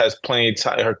has plenty of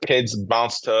time. Her kids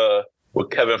bounced with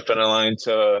Kevin Federline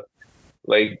to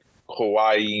like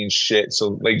Hawaii and shit.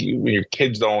 So like your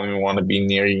kids don't even want to be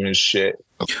near you and shit.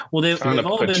 Well, they've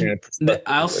all been.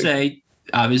 I'll say,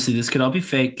 obviously, this could all be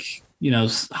fake.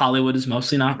 Hollywood is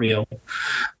mostly not real,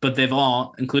 but they've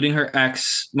all, including her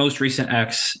most recent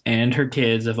ex, and her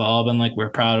kids, have all been like, we're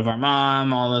proud of our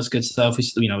mom, all this good stuff.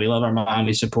 We love our mom,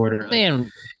 we support her.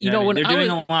 Man, when they're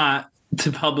doing a lot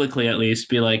to publicly at least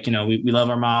be like, we love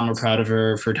our mom, we're proud of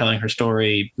her for telling her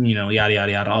story, yada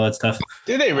yada yada, all that stuff.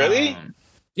 Did they really?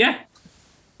 Yeah.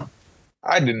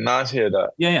 I did not hear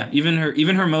that. Yeah. Even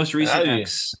her most recent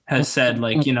ex has said,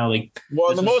 like,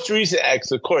 Well, the most recent ex,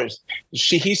 of course,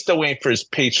 he's still waiting for his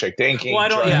paycheck. They ain't getting. Well, I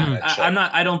don't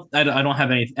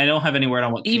have any. I don't have any word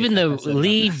on what. Even the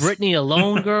leave Britney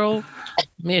alone, girl.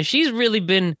 Man, she's really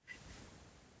been.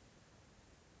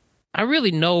 I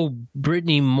really know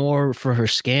Britney more for her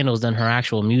scandals than her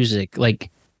actual music,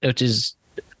 like, which is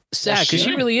sad because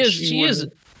she really is. She is.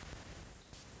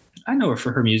 I know her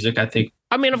for her music, I think.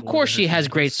 I mean, of course, she has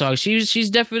great songs. She's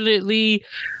definitely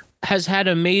has had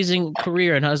an amazing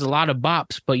career and has a lot of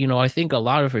bops, but I think a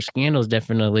lot of her scandals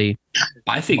definitely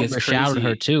I think it's overshadowed crazy.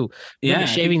 her too. Yeah,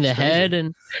 shaving the head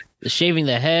and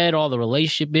all the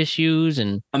relationship issues,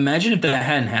 and imagine if that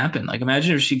hadn't happened. Like,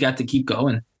 imagine if she got to keep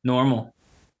going normal.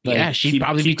 Like, she'd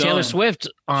probably be Taylor Swift.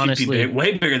 Honestly, she'd be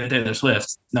way bigger than Taylor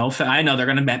Swift. No, I know they're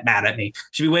gonna be mad at me.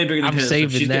 She'd be way bigger than I'm Taylor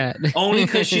saving Swift. that Only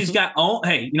because she's got. Oh,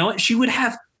 hey, you know what? She would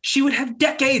have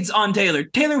decades on Taylor.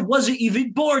 Taylor wasn't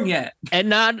even born yet, and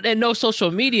no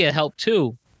social media helped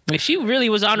too. Like, she really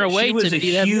was on her way. She was a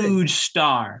huge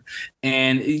star,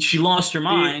 and she lost her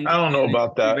mind. I don't know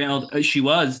about that. She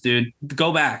was, dude.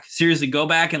 Go back, seriously, go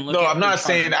back and look. No, I'm not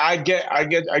saying. I get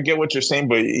what you're saying,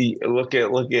 but look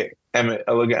at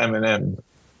Eminem.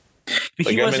 But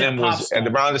like Eminem was at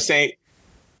around the same.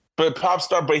 But pop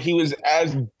star, but he was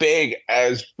as big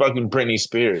as fucking Britney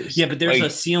Spears. Yeah, but there's a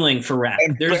ceiling for rap.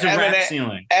 There's a rap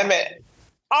ceiling. It's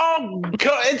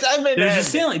Eminem. There's a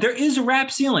ceiling. There is a rap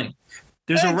ceiling.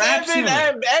 There's a rap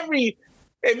ceiling.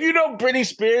 If you know Britney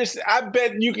Spears, I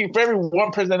bet you can, for every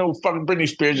one person that knows fucking Britney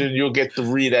Spears, and you'll get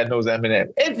 3 that knows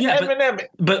Eminem. It's Eminem.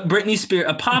 But Britney Spears,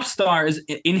 a pop star is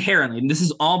inherently, and this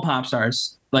is all pop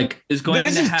stars, like, is going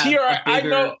to have a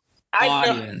bigger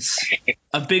audience.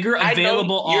 A bigger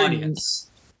available audience.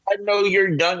 I know you're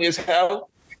young as hell,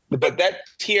 but that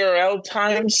TRL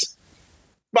times,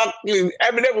 fucking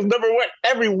Eminem was number 1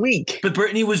 every week. But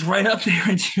Britney was right up there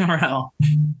in TRL.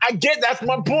 I get that's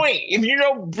my point. If you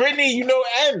know Britney, you know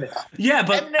M. Yeah,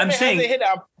 but Eminem I'm saying hit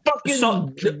a fucking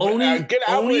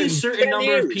only a certain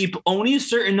number of people. Only a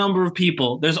certain number of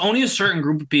people. There's only a certain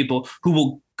group of people who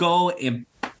will go and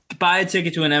buy a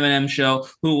ticket to an Eminem show,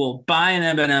 who will buy an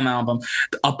Eminem album.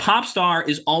 A pop star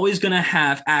is always going to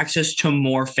have access to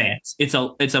more fans. It's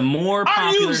a more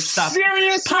popular stuff. Are you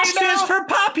serious? Pop stands for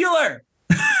popular.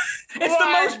 It's the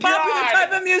most popular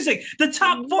type of music. The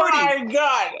top 40. My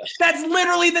God. That's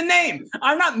literally the name.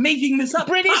 I'm not making this up.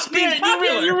 Britney Spears.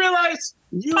 You realize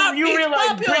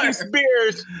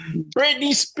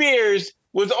Britney Spears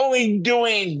was only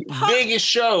doing biggest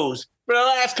shows for the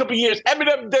last couple of years.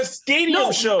 Eminem does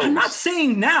stadium shows. I'm not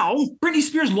saying now. Britney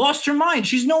Spears lost her mind.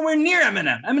 She's nowhere near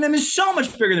Eminem. Eminem is so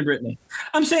much bigger than Britney.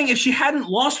 I'm saying if she hadn't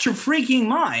lost her freaking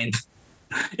mind,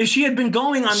 if she had been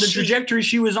going on the trajectory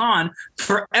she was on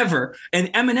forever,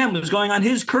 and Eminem was going on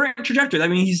his current trajectory, I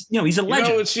mean, he's a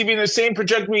legend. She'd be in the same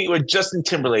trajectory with Justin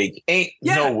Timberlake.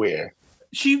 Nowhere.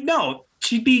 She'd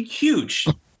be huge.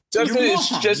 Justin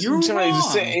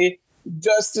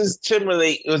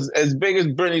Timberlake was as big as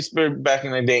Britney Spears back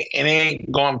in the day, and it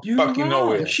ain't going fucking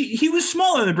nowhere. He was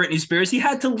smaller than Britney Spears. He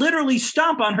had to literally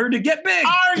stomp on her to get big.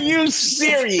 Are you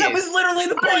serious? That was literally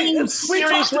the point. We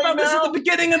talked about this at the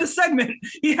beginning of the segment.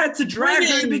 He had to drag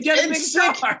her to get a big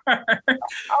star.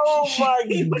 Oh my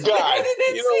God! You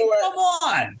know what? Come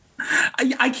on.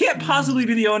 I can't possibly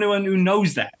be the only one who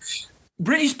knows that.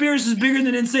 Britney Spears is bigger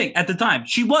than NSYNC at the time.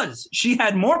 She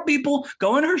had more people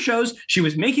going to her shows. She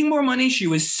was making more money. She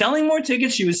was selling more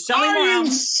tickets. She was selling more albums.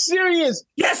 Are you serious?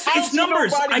 Yes, it's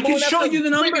numbers. I can show you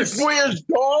the numbers. Britney Spears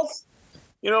golf.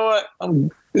 You know what?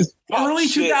 Early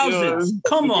 2000s.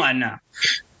 Come on now.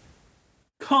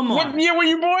 Come on. What year were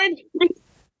you born?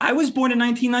 I was born in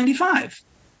 1995.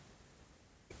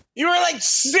 You were like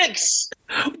 6.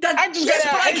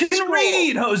 I can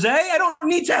read, Jose. I don't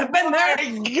need to have been there. Oh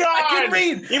my God. I can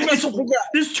read.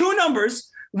 There's 2 numbers.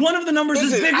 One of the numbers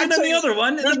is bigger than the other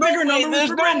one. The bigger number was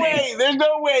for Britney. There's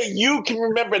no way you can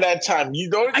remember that time. I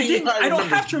don't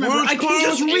have to remember. I can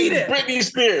just read it. Britney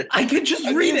Spears. I can just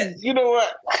read it. You know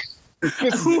what?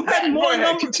 Who had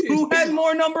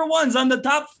more number ones on the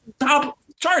top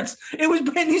charts? It was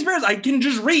Britney Spears. I can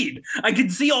just read. I can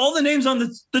see all the names on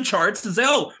the charts and say,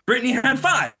 oh, Britney had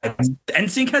 5.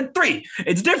 NSYNC had 3.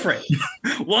 It's different.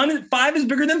 5 is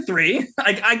bigger than 3.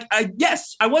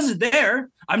 Yes, I wasn't there.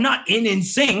 I'm not in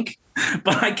NSYNC,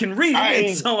 but I can read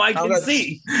it so I can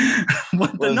see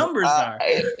what the numbers are.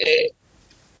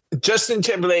 Justin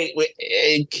Timberlake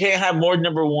can't have more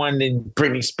number 1 than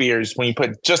Britney Spears when you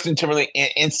put Justin Timberlake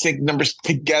and NSYNC numbers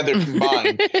together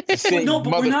combined. But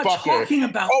we're not talking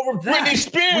about over that. Britney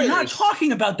Spears. We're not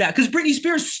talking about that because Britney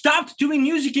Spears stopped doing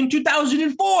music in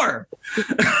 2004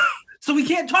 so we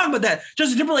can't talk about that.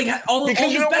 Justin Timberlake had all his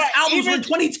best albums were in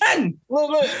 2010.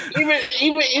 Look,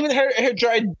 even her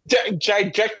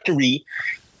trajectory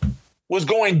was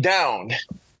going down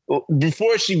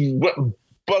before she went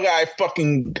bug-eyed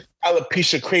fucking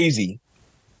alopecia crazy.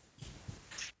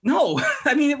 No,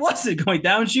 I mean, it wasn't going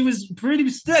down. She was pretty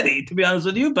steady, to be honest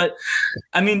with you. But,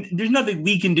 I mean, there's nothing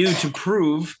we can do to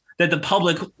prove that the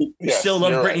public still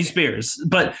loved Britney Spears.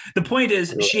 But the point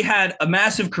is, she had a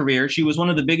massive career. She was one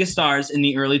of the biggest stars in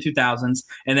the early 2000s.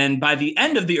 And then by the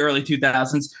end of the early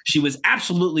 2000s, she was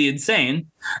absolutely insane.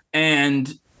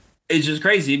 And it's just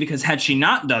crazy because had she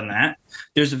not done that,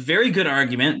 there's a very good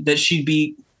argument that she'd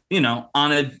be,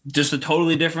 on just a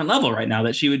totally different level right now,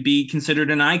 that she would be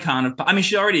considered an icon of, I mean,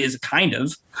 she already is kind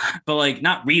of, but like,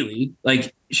 not really.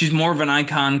 Like, she's more of an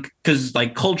icon because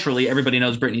like culturally everybody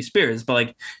knows Britney Spears, but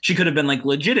like she could have been like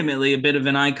legitimately a bit of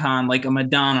an icon, like a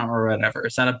Madonna or whatever.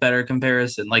 Is that a better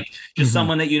comparison? Like just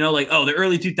someone that, like, oh, the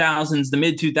early 2000s, the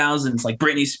mid 2000s, like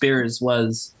Britney Spears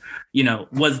was,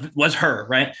 was her,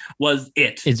 right? Was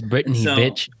it. It's Britney,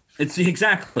 bitch. It's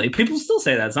exactly. People still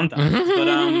say that sometimes,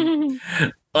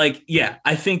 but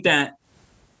I think that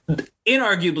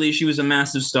inarguably she was a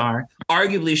massive star.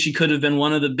 Arguably she could have been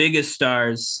one of the biggest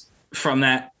stars from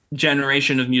that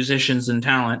generation of musicians and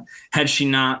talent had she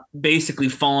not basically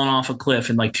fallen off a cliff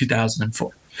in like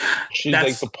 2004. She's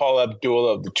like the Paula Abdul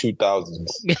of the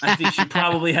 2000s. I think she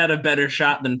probably had a better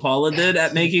shot than Paula did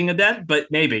at making a dent,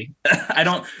 but maybe. I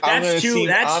don't. That's too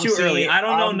early. I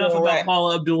don't know enough about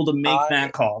Paula Abdul to make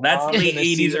that call. That's late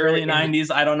 80s, early 90s.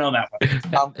 I don't know that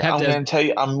one. I'm going to tell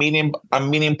you, I'm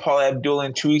meeting Paula Abdul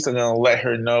in 2 weeks. I'm going to let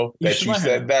her know that you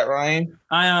said that, Ryan.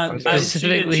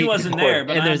 She wasn't there,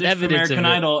 but there's evidence American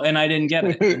Idol, and I didn't get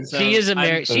it. So she is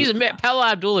American.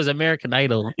 Paula Abdul is American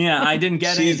Idol. Yeah, I didn't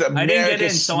get it. I didn't get in,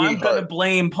 so I'm gonna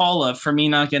blame Paula for me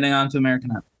not getting onto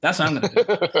American Idol. That's what I'm gonna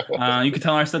do. You can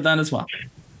tell her I said that as well.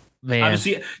 Man.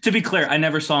 Obviously, to be clear, I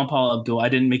never saw Paula Abdul. I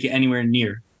didn't make it anywhere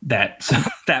near that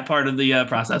part of the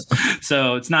process.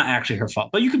 So it's not actually her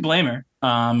fault. But you could blame her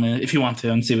if you want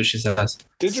to and see what she says.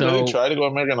 Did you really try to go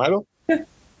American Idol? Yeah.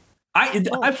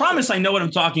 I promise I know what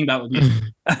I'm talking about with you.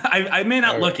 I may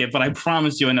not look it, but I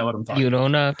promise you I know what I'm talking about. You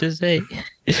don't have to say.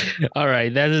 All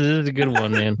right. This is a good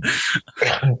one, man.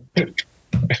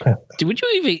 Would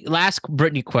you even, last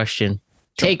Britney question,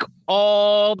 take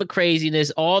all the craziness,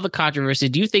 all the controversy.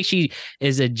 Do you think she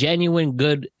is a genuine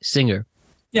good singer?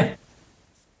 Yeah.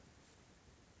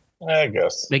 I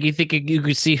guess. Like you think you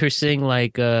could see her sing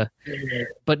like, but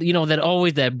that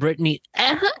Britney,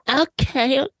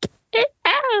 okay.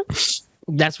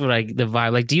 That's what the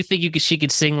vibe. Like, do you think she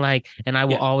could sing like "And I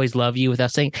Will Always Love You"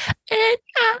 without saying? I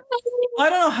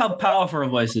don't know how powerful her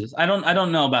voice is. I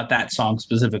don't know about that song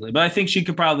specifically, but I think she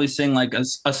could probably sing like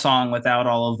a song without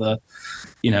all of the,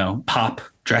 pop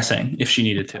dressing if she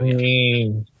needed to. I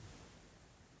mean,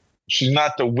 she's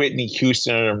not the Whitney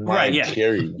Houston or Mariah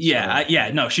Carey.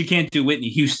 Yeah. No, she can't do Whitney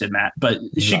Houston, Matt, but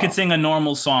she could sing a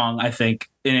normal song, I think,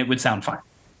 and it would sound fine.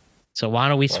 So why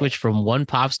don't we switch from one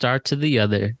pop star to the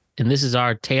other? And this is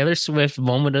our Taylor Swift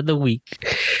moment of the week.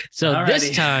 So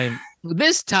Alrighty.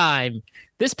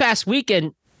 this past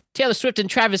weekend, Taylor Swift and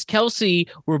Travis Kelce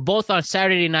were both on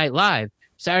Saturday Night Live.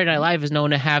 Saturday Night Live is known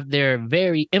to have their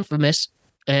very infamous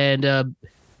and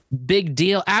big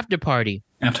deal after party.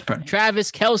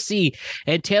 Travis Kelce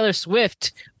and Taylor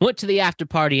Swift went to the after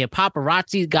party, and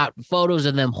paparazzi got photos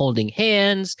of them holding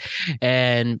hands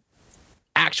and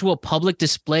actual public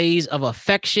displays of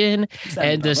affection,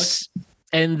 and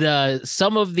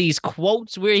some of these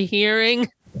quotes we're hearing.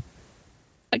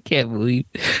 I can't believe.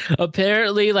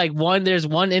 Apparently, there's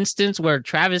one instance where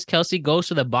Travis Kelce goes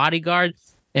to the bodyguard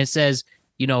and says,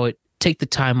 take the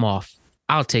time off.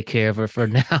 I'll take care of her for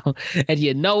now. And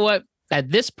you know what?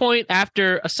 At this point,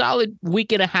 after a solid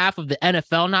week and a half of the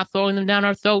NFL not throwing them down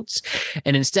our throats,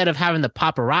 and instead of having the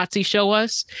paparazzi show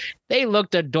us, they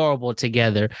looked adorable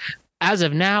together. As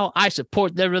of now, I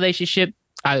support their relationship.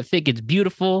 I think it's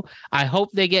beautiful. I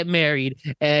hope they get married.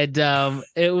 And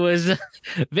it was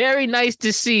very nice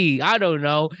to see. I don't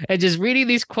know. And just reading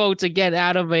these quotes again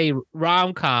out of a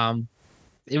rom-com,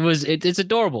 it's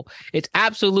adorable. It's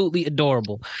absolutely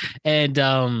adorable.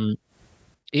 And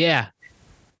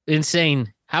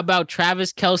insane. How about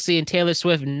Travis Kelce and Taylor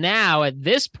Swift now at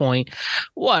this point?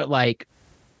 What, like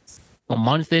a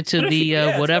month into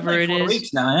the whatever it is?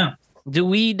 Weeks now, yeah. Do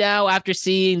we now, after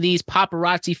seeing these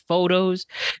paparazzi photos,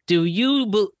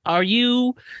 are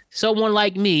you someone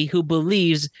like me who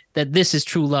believes that this is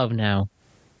true love now?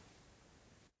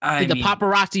 Did the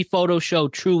paparazzi photos show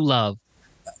true love?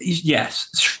 Yes,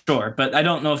 sure. But I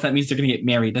don't know if that means they're going to get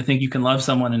married. I think you can love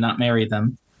someone and not marry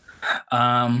them.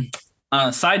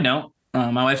 Side note,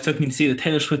 my wife took me to see the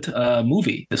Taylor Swift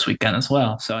movie this weekend as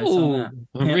well. So I saw that.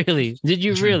 Yeah. Really? Did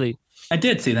you really? I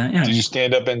did see that, yeah. Did you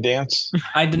stand up and dance?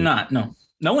 I did not, no.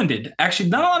 No one did. Actually,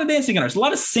 not a lot of dancing. There's a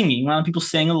lot of singing. A lot of people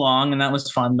sang along, and that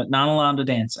was fun, but not a lot of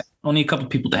dancing. Only a couple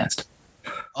people danced.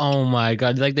 Oh, my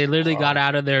God. Like, they literally got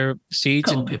out of their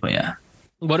seats. A couple people, yeah.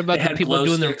 What about the people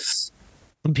doing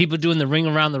People doing the ring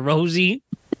around the rosy.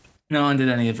 No one did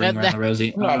any of Ring Around the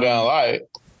Rosie. I'm not gonna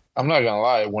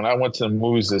lie. When I went to the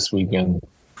movies this weekend,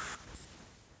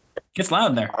 Gets loud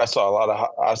in there. I saw a lot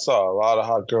of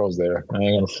hot girls there. I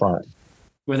ain't gonna front.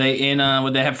 Were they in?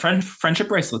 Would they have friendship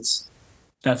bracelets?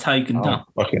 That's how you can tell.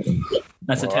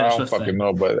 That's a Taylor Swift I don't fucking thing.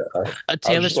 know, but I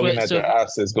was just looking at their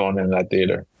asses going in that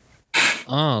theater.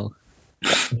 Oh.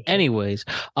 Anyways,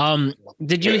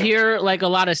 did you hear like a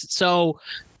lot of? So,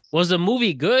 was the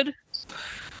movie good?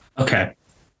 Okay,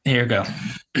 here you go.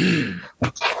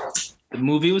 The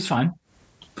movie was fine.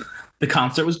 The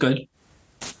concert was good.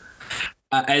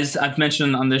 As I've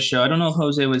mentioned on this show, I don't know if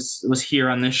Jose was here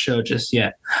on this show just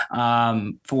yet.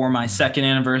 For my second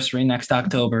anniversary next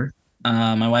October,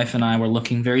 my wife and I were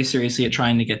looking very seriously at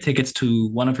trying to get tickets to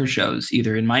one of her shows,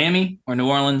 either in Miami or New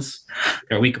Orleans.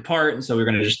 They're a week apart, and so we're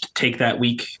going to just take that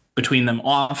week between them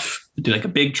off, do like a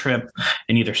big trip,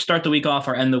 and either start the week off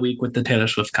or end the week with the Taylor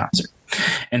Swift concert.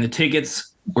 And the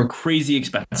tickets were crazy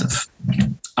expensive,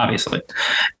 obviously.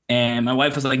 And my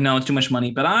wife was like, no, it's too much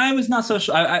money. But I was not so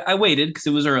sure. I waited because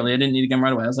it was early. I didn't need to get them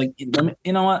right away. I was like, you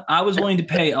know what? I was willing to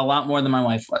pay a lot more than my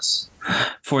wife was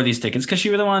for these tickets because she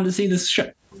really wanted to see this show.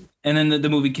 And then the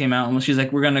movie came out and she's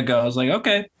like, we're going to go. I was like,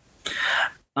 okay.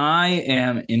 I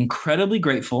am incredibly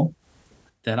grateful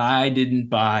that I didn't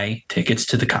buy tickets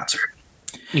to the concert.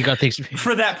 You got things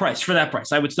for that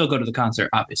price. I would still go to the concert,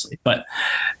 obviously. But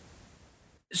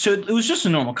so it was just a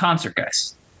normal concert,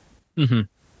 guys. Mm-hmm.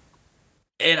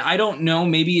 And I don't know,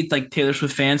 maybe it's like Taylor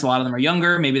Swift fans, a lot of them are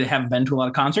younger. Maybe they haven't been to a lot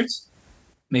of concerts.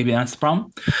 Maybe that's the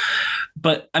problem.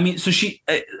 But I mean, so she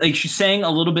sang a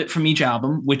little bit from each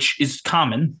album, which is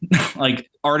common.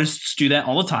 Like artists do that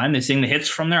all the time. They sing the hits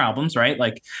from their albums, right?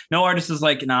 Like no artist is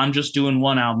like, nah, I'm just doing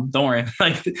one album. Don't worry.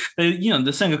 Like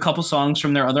they'll sing a couple songs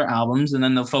from their other albums and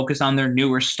then they'll focus on their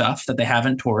newer stuff that they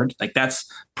haven't toured. Like that's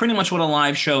pretty much what a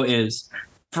live show is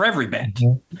for every band.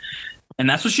 Mm-hmm. And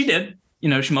that's what she did.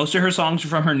 Most of her songs are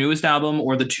from her newest album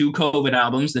or the 2 COVID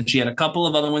albums. Then she had a couple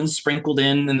of other ones sprinkled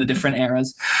in the different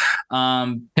eras.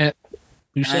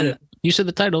 You said it. You said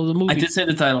the title of the movie. I did say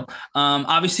the title.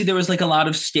 Obviously, there was like a lot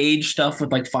of stage stuff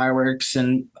with like fireworks,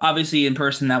 and obviously in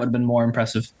person that would have been more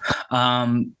impressive.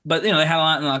 But they had a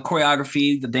lot of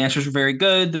choreography. The dancers were very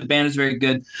good. The band is very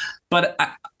good. But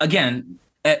again,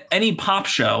 at any pop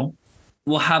show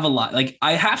will have a lot. Like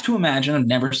I have to imagine. I've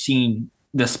never seen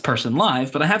this person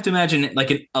live, but I have to imagine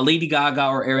like a Lady Gaga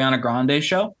or Ariana Grande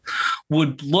show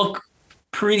would look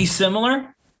pretty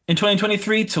similar in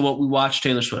 2023 to what we watched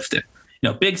Taylor Swift do.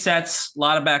 Big sets, a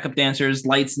lot of backup dancers,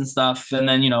 lights and stuff. And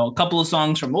then, a couple of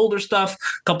songs from older stuff,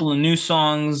 a couple of new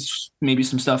songs, maybe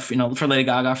some stuff, for Lady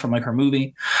Gaga from like her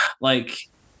movie. Like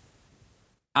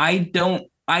I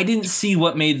didn't see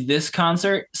what made this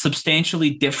concert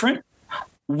substantially different,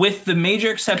 with the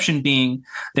major exception being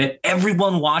that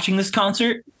everyone watching this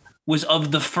concert was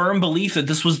of the firm belief that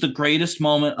this was the greatest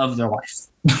moment of their life.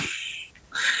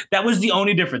 That was the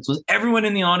only difference, was everyone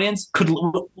in the audience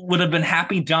would have been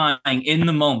happy dying in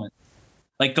the moment.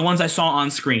 Like the ones I saw on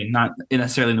screen, not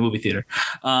necessarily in the movie theater.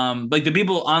 Like the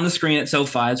people on the screen at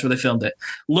SoFi, that's where they filmed it,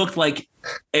 looked like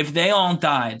if they all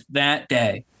died that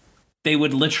day, they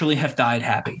would literally have died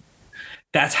happy.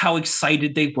 That's how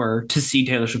excited they were to see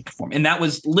Taylor Swift perform. And that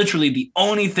was literally the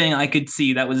only thing I could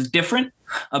see that was different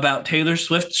about Taylor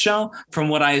Swift's show from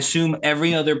what I assume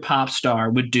every other pop star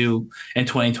would do in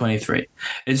 2023.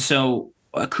 And so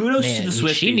kudos to the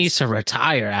Swifties. She needs to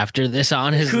retire after this,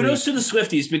 honestly. Kudos to the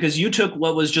Swifties, because you took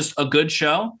what was just a good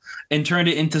show and turned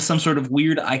it into some sort of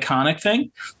weird iconic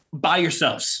thing by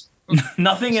yourselves.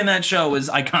 Nothing in that show was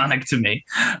iconic to me,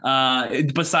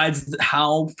 besides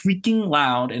how freaking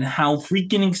loud and how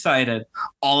freaking excited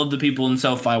all of the people in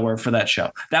SoFi were for that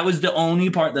show. That was the only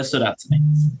part that stood out to me.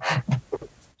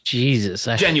 Jesus,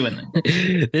 genuinely.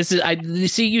 You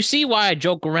see why I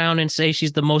joke around and say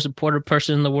she's the most important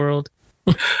person in the world?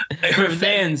 Her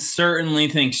fans certainly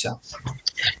think so.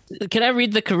 Can I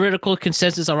read the critical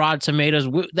consensus on Rotten Tomatoes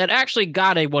that actually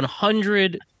got a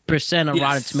 100% of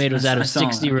Rotten Tomatoes out of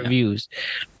 60 reviews,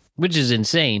 which is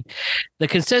insane. The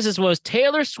consensus was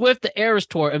Taylor Swift, the Eras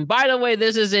Tour. And by the way,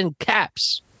 this is in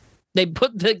caps. They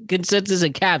put the consensus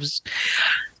in caps.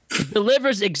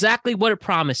 Delivers exactly what it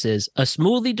promises. A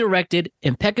smoothly directed,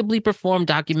 impeccably performed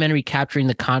documentary capturing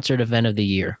the concert event of the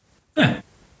year.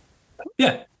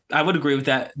 Yeah. I would agree with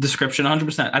that description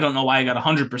 100%. I don't know why I got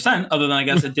 100%, other than I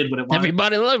guess it did what it wanted.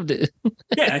 Everybody loved it.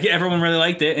 Yeah, everyone really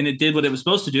liked it, and it did what it was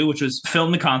supposed to do, which was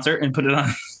film the concert and put it on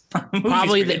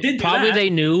Probably they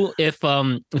knew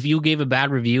if you gave a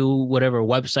bad review, whatever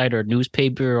website or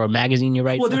newspaper or magazine you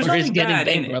write. Well, there's for nothing bad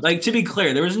in it. Like, to be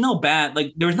clear, there was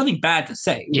nothing bad to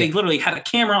say. Yeah. They literally had a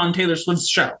camera on Taylor Swift's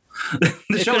show.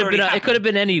 It could have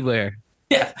been anywhere.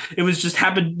 Yeah, it was just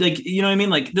happened. Like, you know what I mean?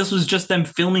 Like, this was just them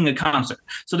filming a concert,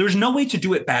 so there was no way to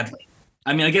do it badly.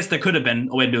 I mean, I guess there could have been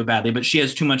a way to do it badly, but she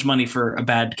has too much money for a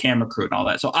bad camera crew and all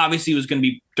that. So obviously it was going to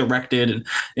be directed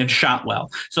and shot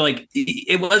well. So like,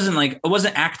 it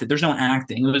wasn't acted. There's no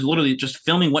acting. It was literally just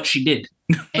filming what she did.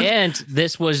 And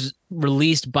this was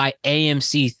released by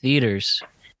AMC Theaters,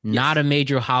 not a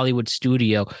major Hollywood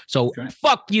studio. So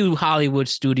fuck you, Hollywood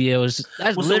studios.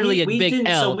 That's literally a big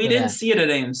L. So we didn't see it at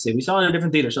AMC. We saw it at a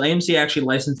different theater. So AMC actually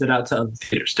licensed it out to other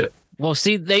theaters too. Well,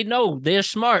 see, they know, they're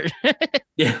smart.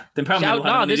 Yeah, they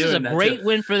probably this is a great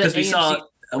win for the AMC.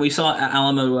 We saw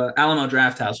Alamo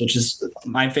Drafthouse, which is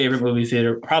my favorite movie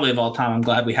theater probably of all time. I'm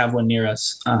glad we have one near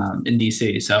us in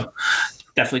DC. So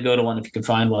definitely go to one if you can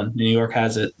find one. New York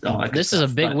has it. This is a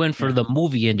big win for the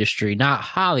movie industry, not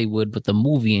Hollywood, but the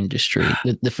movie industry.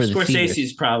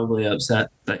 Scorsese's probably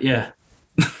upset, but yeah.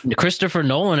 Christopher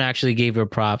Nolan actually gave her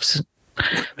props.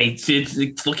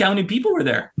 Look how many people were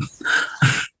there.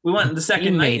 We went the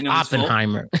second night.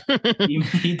 Oppenheimer.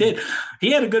 He did.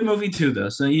 He had a good movie too, though.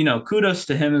 So, kudos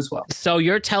to him as well. So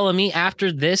you're telling me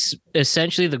after this,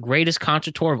 essentially the greatest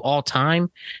concert tour of all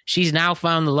time, she's now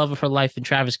found the love of her life in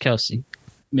Travis Kelce?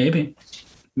 Maybe,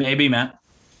 Matt.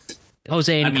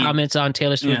 Jose, any comments on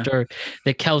Taylor Swift or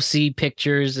the Kelce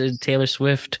pictures and Taylor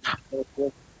Swift?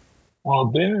 Well,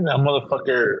 didn't that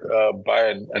motherfucker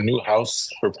buy a new house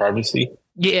for privacy?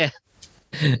 Yeah.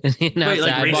 Wait,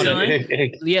 like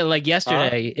recently? Like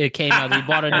yesterday it came out. He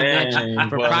bought a new mansion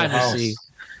for privacy.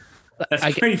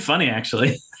 That's pretty funny,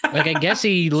 actually. Like, I guess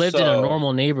he lived in a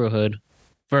normal neighborhood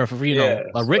for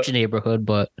a rich neighborhood,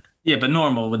 but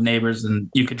normal with neighbors, and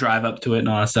you could drive up to it and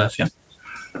all that stuff. Yeah.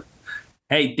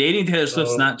 Hey, dating Taylor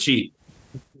Swift's not cheap.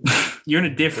 You're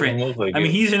in a different.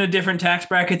 He's in a different tax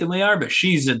bracket than we are, but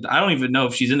I don't even know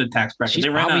if she's in a tax bracket. She's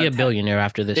probably a billionaire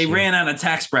after this. They ran out of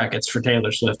tax brackets for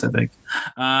Taylor Swift, I think.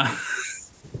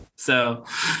 So,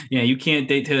 you can't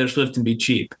date Taylor Swift and be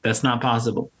cheap. That's not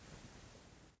possible.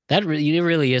 That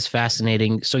really is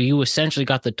fascinating. So you essentially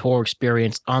got the tour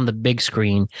experience on the big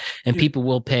screen, and people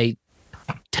will pay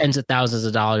tens of thousands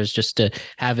of dollars just to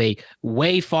have a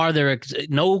way farther,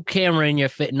 no camera in your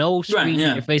face, no screen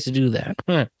in your face to do that.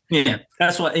 Yeah,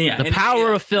 that's what. Yeah, the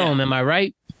power of film. Am I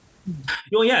right?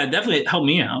 Well, yeah, it definitely helped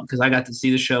me out because I got to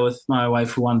see the show with my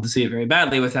wife, who wanted to see it very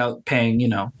badly without paying,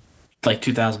 like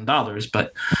 $2,000.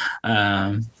 But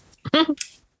I'm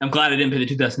glad I didn't pay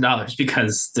the $2,000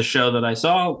 because the show that I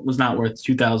saw was not worth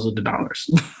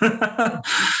 $2,000.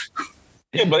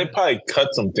 Yeah, but they probably cut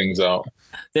some things out.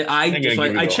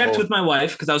 I checked with my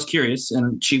wife because I was curious,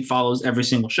 and she follows every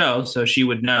single show, so she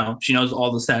would know. She knows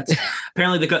all the sets.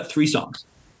 Apparently, they cut 3 songs.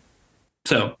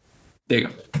 So there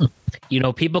you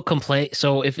go. People complain.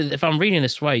 So if I'm reading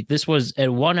this right, this was a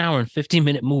 1 hour and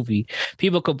 15-minute movie.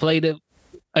 People complained.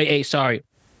 3 hour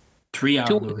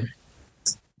movie.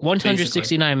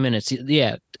 169 minutes.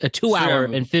 Yeah, a 2 hour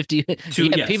and 50.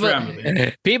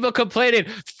 People complaining.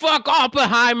 Fuck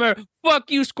Oppenheimer.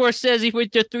 Fuck you, Scorsese,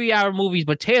 with your 3 hour movies.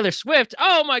 But Taylor Swift.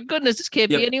 Oh my goodness, this can't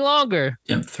be any longer.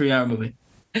 Yep, 3 hour movie.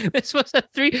 This was a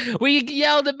 3. We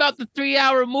yelled about the 3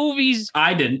 hour movies.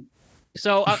 I didn't.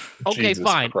 So okay,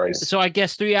 fine. Christ. So I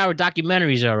guess 3 hour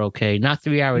documentaries are okay, not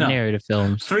 3 hour narrative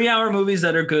films. 3 hour movies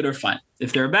that are good are fine.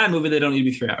 If they're a bad movie, they don't need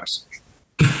to be 3 hours.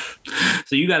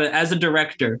 So you got to, as a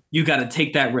director, you got to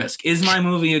take that risk. Is my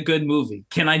movie a good movie?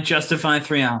 Can I justify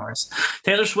 3 hours?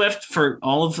 Taylor Swift, for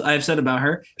all of I've said about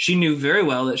her, she knew very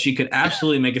well that she could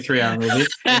absolutely make a 3 hour movie,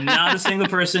 and not a single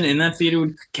person in that theater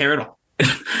would care at all.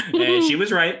 And she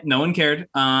was right. No one cared.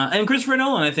 And Christopher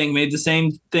Nolan, I think, made the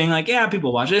same thing. Like, yeah,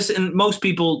 people watch this, and most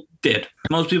people did.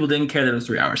 Most people didn't care that it was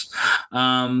 3 hours.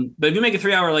 But if you make a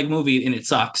 3 hour movie and it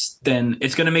sucks, then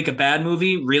it's going to make a bad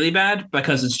movie really bad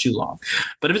because it's too long.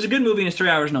 But if it's a good movie and it's 3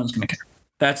 hours, no one's going to care.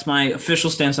 That's my official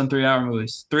stance on 3 hour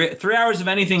movies. 3 hours of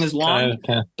anything is long,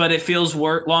 but it feels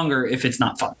longer if it's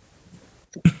not fun.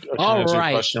 All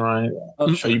right. Question, Ryan. Are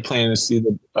you planning to see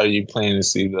the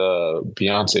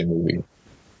Beyonce movie?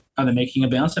 Are they making a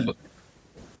Beyonce movie?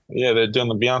 Yeah, they're doing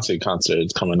the Beyonce concert.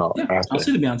 It's coming up. Yeah, I'll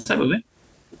see the Beyonce movie.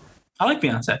 I like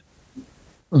Beyonce.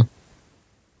 I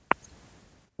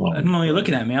don't know why you're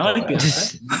looking at me. I like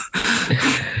Beyonce.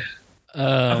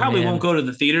 I probably won't go to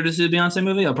the theater to see the Beyonce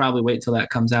movie. I'll probably wait till that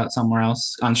comes out somewhere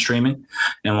else on streaming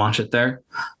and watch it there.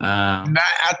 Not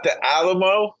at the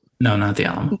Alamo? No, not the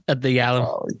Alamo. At the Alamo.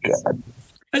 Oh, God.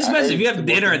 It's expensive. If you have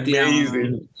dinner at the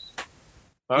Alamo.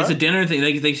 It's a dinner thing.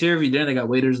 They serve you dinner. They got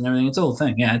waiters and everything. It's a whole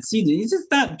thing. Yeah, it's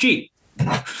just not cheap.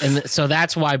 And so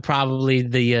that's why probably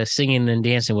the singing and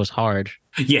dancing was hard.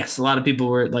 Yes, a lot of people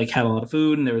were like had a lot of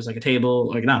food, and there was like a table,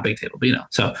 like not a big table, but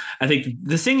So I think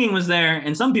the singing was there,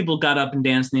 and some people got up and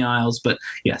danced in the aisles. But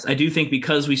yes, I do think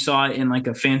because we saw it in like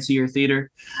a fancier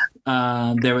theater,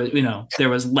 there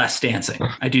was less dancing.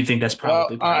 I do think that's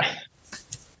probably.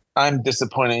 I'm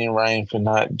disappointed in Ryan for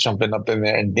not jumping up in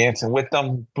there and dancing with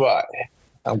them, but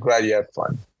I'm glad you had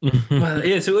fun. Well,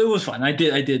 yeah, so it was fun. I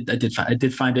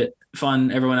did find it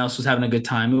fun. Everyone else was having a good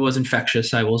time. It was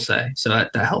infectious, I will say. So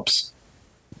that helps.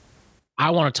 I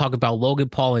want to talk about Logan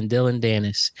Paul and Dylan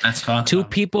Dennis. That's fun. Two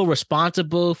people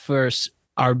responsible for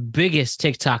our biggest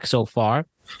TikTok so far.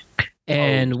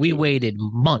 And we waited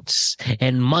months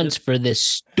and months for this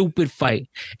stupid fight.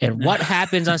 And what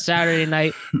happens on Saturday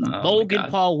night? Logan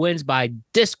Paul wins by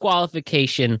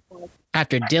disqualification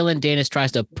after Dylan Dennis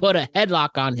tries to put a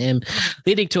headlock on him,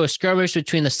 leading to a skirmish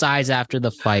between the sides after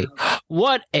the fight.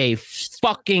 What a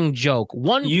fucking joke.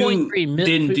 1.3 million. You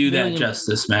didn't do that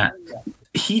justice, Matt.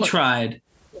 He tried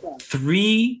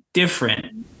 3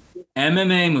 different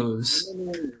MMA moves,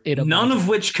 none of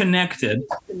which connected,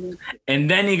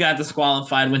 and then he got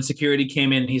disqualified when security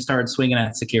came in and he started swinging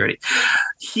at security.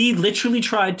 He literally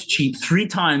tried to cheat 3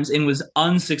 times and was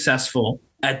unsuccessful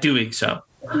at doing so.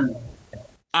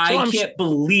 I can't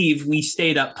believe we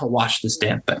stayed up to watch this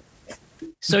damn thing.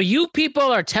 So you people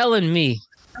are telling me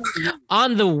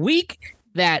on the week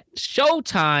that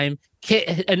Showtime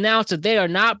announced that they are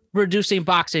not producing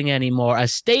boxing anymore, a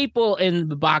staple in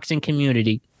the boxing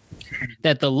community,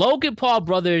 that the Logan Paul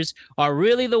brothers are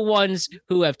really the ones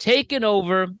who have taken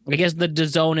over, I guess, the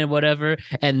DAZN and whatever,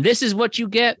 and this is what you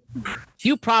get?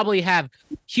 You probably have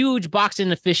huge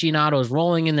boxing aficionados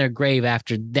rolling in their grave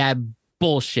after that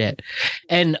bullshit.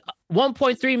 And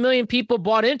 1.3 million people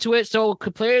bought into it, so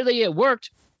clearly it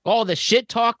worked. All the shit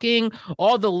talking,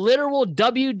 all the literal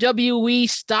WWE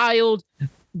styled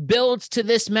builds to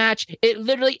this match, it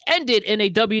literally ended in a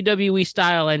WWE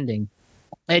style ending.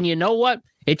 And you know what?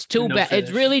 It's too bad. Finish.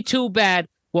 It's really too bad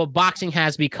what boxing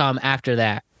has become after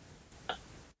that.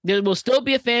 There will still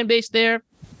be a fan base there,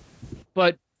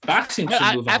 but boxing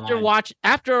should move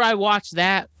after I watched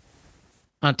that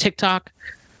on TikTok,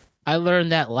 I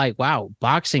learned that, like, wow,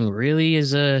 boxing really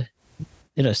is in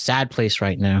a sad place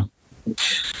right now.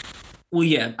 Well,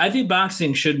 yeah, I think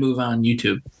boxing should move on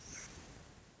YouTube.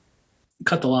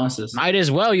 Cut the losses. Might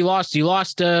as well. You lost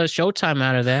Showtime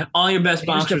out of that. All your best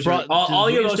boxers,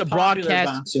 all your most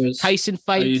broadcast boxers, Tyson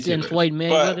fights and Floyd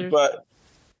Mayweather.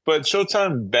 But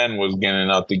Showtime Ben was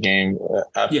getting out the game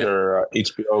after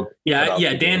HBO.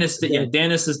 Yeah.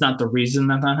 Dennis is not the reason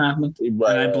that happened.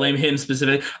 Right. And I blame him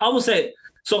specifically. I will say.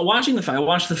 So watching the fight, I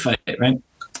watched the fight, right?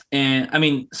 And I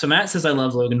mean, so Matt says I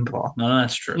love Logan Paul. No,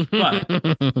 that's true. But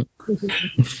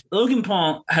Logan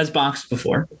Paul has boxed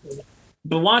before.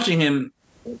 But watching him,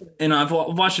 and I've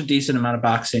watched a decent amount of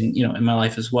boxing, in my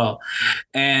life as well.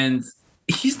 And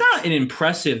he's not an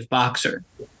impressive boxer.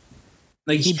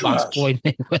 Like he boxed Floyd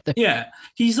Mayweather. Yeah.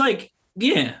 He's like,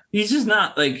 he's just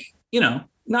not like,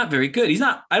 not very good. He's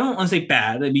not, I don't want to say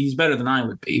bad. I mean, he's better than I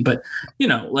would be, but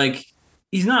like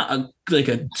he's not a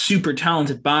super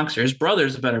talented boxer. His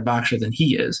brother's a better boxer than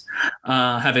he is,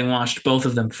 having watched both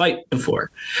of them fight before.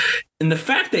 And the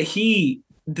fact that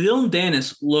Dylan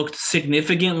Dennis looked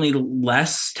significantly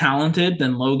less talented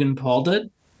than Logan Paul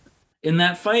did in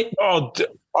that fight. All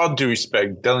due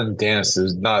respect, Dylan Dennis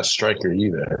is not a striker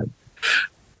either.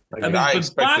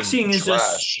 But boxing is a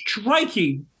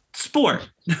striking sport.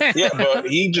 Yeah, but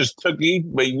but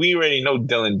we already know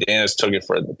Dylan Dennis took it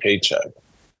for the paycheck.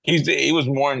 He was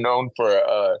more known for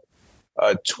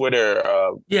a Twitter.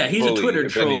 He's a Twitter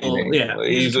troll. Yeah,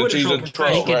 he's a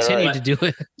troll. He continued to do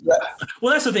it. Yeah.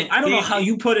 Well, that's the thing. I don't know how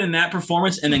you put in that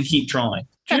performance and then keep trolling.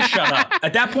 Just shut up.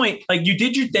 At that point, like, you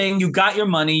did your thing, you got your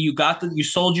money, you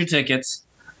sold your tickets.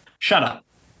 Shut up.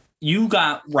 You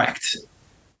got wrecked.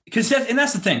 And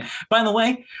that's the thing. By the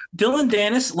way, Dylan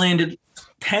Dennis landed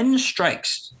 10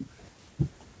 strikes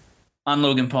on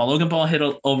Logan Paul. Logan Paul hit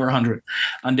over 100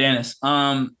 on Dennis.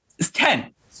 It's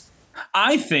 10.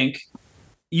 I think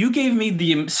you gave me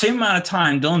the same amount of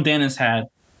time Dylan Dennis had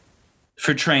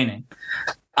for training.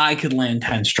 I could land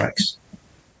 10 strikes.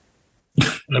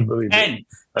 I believe 10.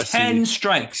 10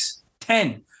 strikes.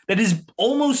 10. That is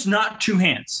almost not 2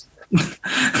 hands.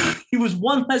 He was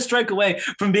one less strike away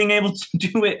from being able to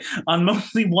do it on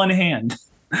mostly one hand.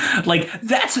 Like,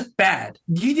 that's bad.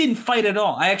 You didn't fight at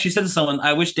all. I actually said to someone,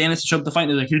 I wish Dennis showed up to fight.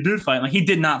 And they're like, he did fight. Like, he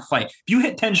did not fight. If you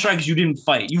hit 10 strikes, you didn't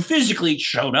fight. You physically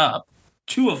showed up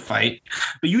to a fight,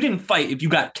 but you didn't fight if you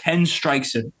got 10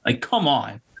 strikes in. Like, come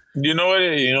on. You know what?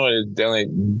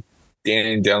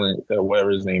 Danny Dillon, whatever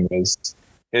his name is.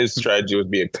 His strategy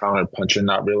would be a counter puncher,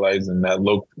 not realizing that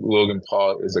Logan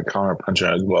Paul is a counter puncher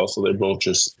as well. So they're both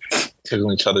just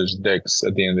tickling each other's dicks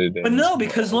at the end of the day. But no,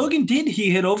 because Logan he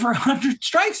hit over 100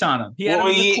 strikes on him. He had him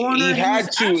in the corner. He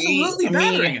had to. Absolutely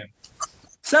battering him.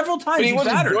 Several times he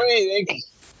battered him.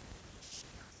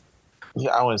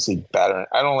 Yeah, I wouldn't say battering.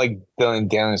 I don't like Dylan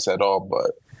Dennis at all,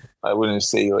 but I wouldn't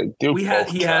say like he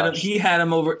had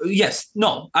him over. Yes,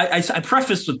 no. I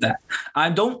prefaced with that. I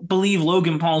don't believe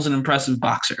Logan Paul's an impressive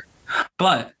boxer,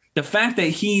 but the fact that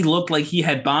he looked like he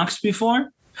had boxed before,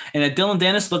 and that Dylan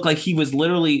Dennis looked like he was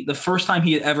literally the first time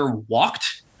he had ever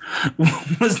walked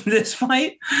was this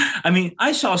fight. I mean,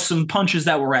 I saw some punches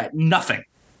that were at nothing.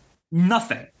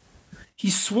 He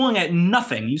swung at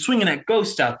nothing. He's swinging at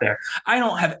ghosts out there. I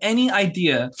don't have any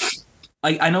idea.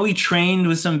 I know he trained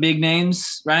with some big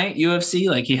names, right? UFC,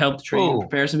 like he helped train and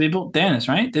prepare some people. Dennis,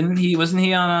 right? Didn't he? Wasn't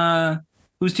he on?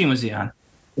 Whose team was he on?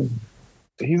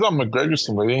 He's on McGregor's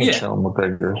team, but he didn't train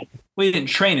McGregor. Well, he didn't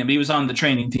train him. He was on the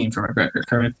training team for McGregor,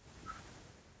 correct?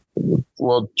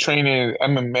 Well, training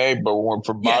MMA, but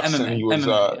for boxing, MMA, he was.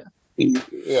 MMA,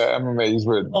 MMA. He's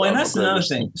with. Oh, and that's another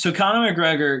thing. So Conor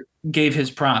McGregor gave his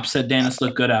props, said Dennis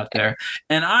looked good out there.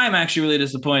 And I'm actually really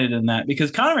disappointed in that because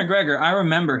Conor McGregor, I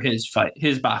remember his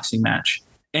boxing match.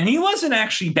 And he wasn't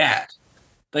actually bad.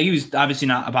 Like he was obviously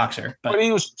not a boxer. But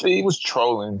he was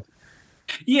trolling.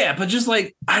 Yeah, but just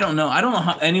like, I don't know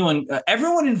how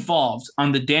everyone involved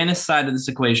on the Dennis side of this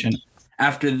equation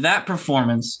after that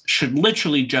performance should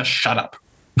literally just shut up.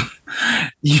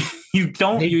 You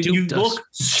look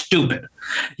stupid.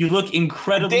 You look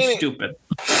incredibly stupid.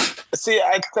 See,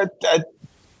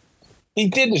 he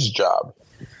did his job.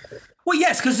 Well,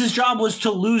 yes, because his job was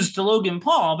to lose to Logan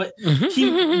Paul, but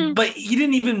he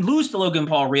didn't even lose to Logan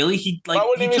Paul. Really, he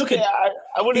took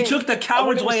the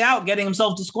coward's way out, getting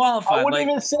himself disqualified. I wouldn't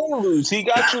even say lose. He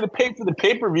got you to pay for the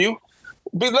pay-per-view.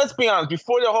 But let's be honest.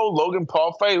 Before the whole Logan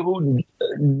Paul fight, you couldn't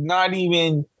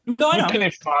go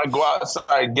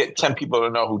outside and get 10 people to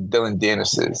know who Dylan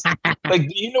Dennis is. Like,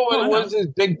 you know what was his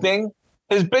big thing?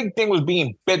 His big thing was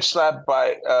being bitch slapped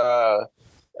by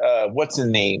what's his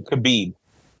name? Khabib.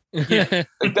 Yeah.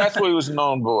 Like, that's what he was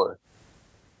known for.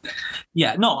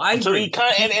 Yeah, no, I agree. So he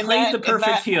played the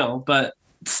perfect heel, but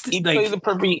he played the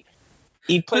perfect.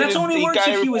 But that's only works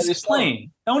if he was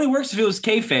playing. It only works if it was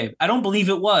kayfabe. I don't believe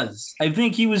it was. I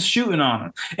think he was shooting on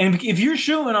him. And if you're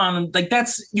shooting on him, like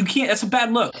that's a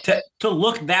bad look to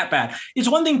look that bad. It's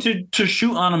one thing to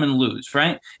shoot on him and lose,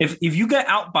 right? If you get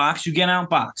outboxed, you get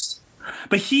outboxed.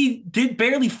 But he did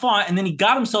barely fought, and then he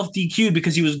got himself DQ'd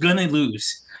because he was gonna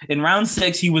lose. In round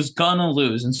 6, he was gonna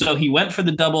lose, and so he went for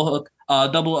the double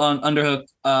underhook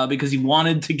because he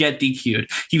wanted to get DQ'd.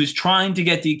 He was trying to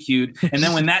get DQ'd, and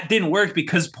then when that didn't work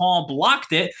because Paul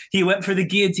blocked it, he went for the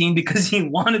guillotine because he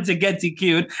wanted to get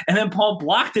DQ'd, and then Paul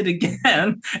blocked it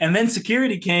again, and then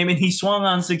security came and he swung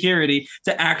on security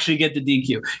to actually get the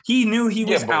DQ. He knew he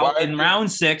was out in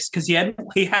round 6 because he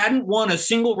hadn't won a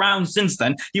single round since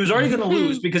then. He was already going to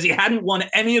lose because he hadn't won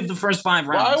any of the first 5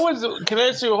 rounds. Can I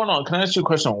ask you a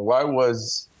question? Why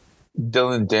was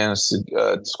Dylan Dennis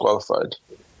disqualified?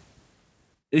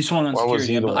 He swung on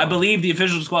security. I believe the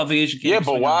official disqualification came. Yeah,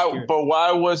 but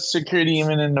why was security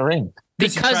even in the ring?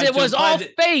 Because it was all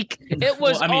fake. It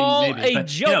was a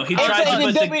joke. He tried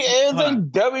to put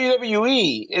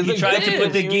WWE.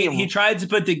 He tried to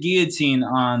put the guillotine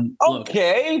on.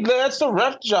 Okay, that's the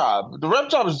ref job. The ref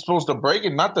job is supposed to break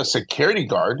it, not the security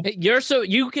guard.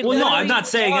 I'm not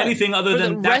saying anything other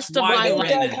than that's why they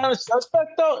ran it. Kind of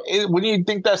suspect though. When you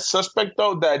think that's suspect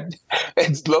though, that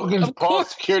it's Logan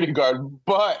Paul's security guard,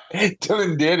 but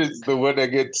Dylan Dennis is the one that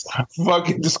gets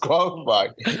fucking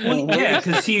disqualified. Well, yeah,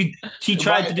 because he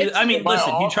tried to do. I mean,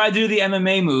 listen, he tried to do the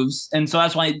MMA moves, and so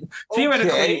that's why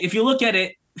theoretically, if you look at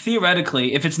it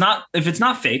theoretically, if it's not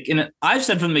fake, and I've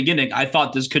said from the beginning, I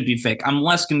thought this could be fake. I'm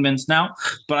less convinced now,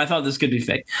 but I thought this could be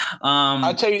fake.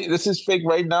 I'll tell you, this is fake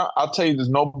right now. I'll tell you, there's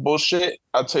no bullshit.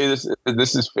 I'll tell you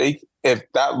this is fake. If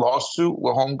that lawsuit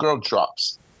with Homegirl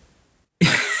drops.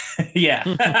 Yeah.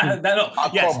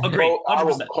 Yes, agree.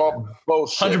 100%.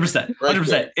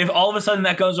 100%. If all of a sudden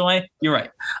that goes away, you're right.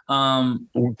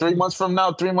 3 months from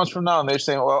now, and they're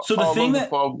saying, well, so the thing that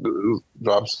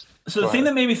drops. So the thing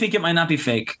that made me think it might not be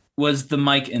fake was the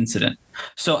mic incident.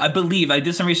 So I believe I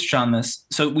did some research on this.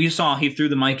 So we saw he threw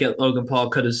the mic at Logan Paul,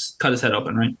 cut his head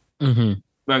open, right? Mm-hmm.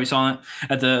 Right, we saw it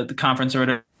at the conference or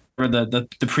whatever, or the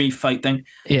pre-fight thing.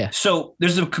 Yeah. So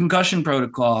there's a concussion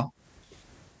protocol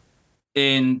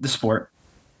in the sport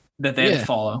that they had to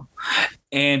follow.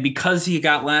 And because he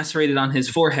got lacerated on his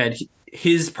forehead,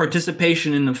 his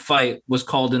participation in the fight was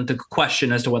called into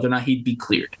question as to whether or not he'd be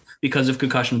cleared because of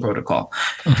concussion protocol.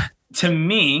 To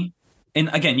me, and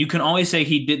again, you can always say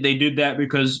they did that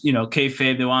because,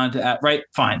 kayfabe, they wanted to act, right?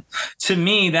 Fine. To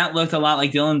me, that looked a lot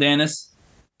like Dylan Dennis.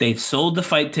 They'd sold the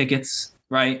fight tickets,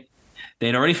 right?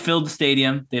 They'd already filled the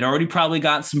stadium. They'd already probably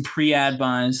got some pre-ad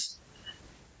buys.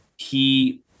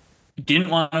 He didn't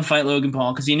want to fight Logan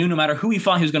Paul because he knew no matter who he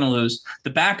fought, he was going to lose. The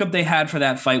backup they had for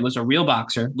that fight was a real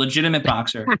boxer, legitimate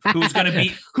boxer, who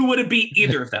would have beat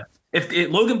either of them. If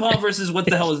Logan Paul versus what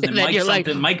the hell is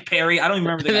it? Mike Perry. I don't even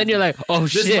remember the And then you're like, oh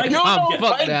shit, I'm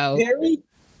fucked now. Perry?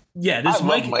 Yeah, this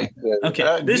Mike.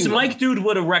 Okay, this Mike dude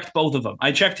would have wrecked both of them.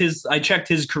 I checked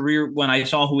his career when I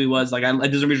saw who he was. Like I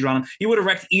did some research on him. He would have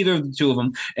wrecked either of the two of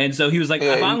them. And so he was like,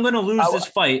 if I'm going to lose this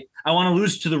fight, I want to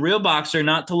lose to the real boxer,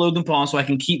 not to Logan Paul, so I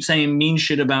can keep saying mean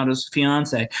shit about his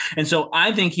fiance. And so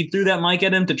I think he threw that mic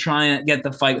at him to try and get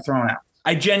the fight thrown out.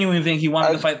 I genuinely think he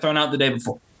wanted the fight thrown out the day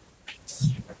before.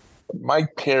 Mike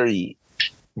Perry,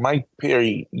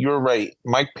 you're right.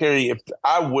 Mike Perry,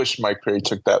 I wish Mike Perry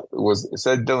took that. It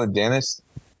said Dylan Dennis.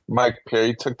 Mike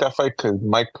Perry took that fight because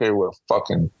Mike Perry would have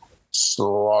fucking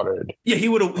slaughtered. Yeah, he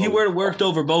would have worked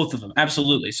over both of them.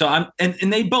 Absolutely. So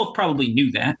and they both probably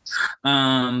knew that.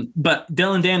 But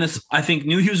Dylan Dennis, I think,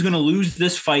 knew he was going to lose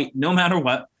this fight no matter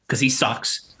what because he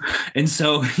sucks. And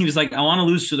so he was like, I want to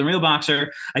lose to the real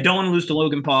boxer. I don't want to lose to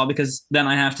Logan Paul because then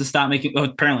I have to stop making. Well,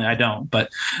 apparently I don't.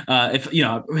 But if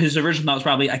his original thought was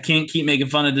probably, I can't keep making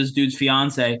fun of this dude's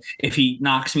fiance if he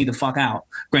knocks me the fuck out.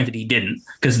 Granted, he didn't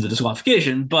because of the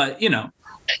disqualification. But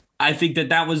I think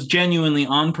that was genuinely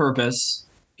on purpose.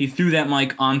 He threw that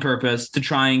mic on purpose to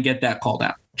try and get that called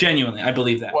out. Genuinely, I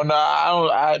believe that. Well, no,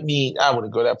 I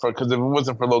wouldn't go that far because if it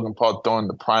wasn't for Logan Paul throwing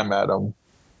the prime at him.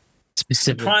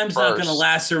 The prime's not going to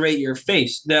lacerate your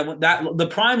face. The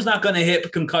prime's not going to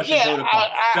hit concussion protocol.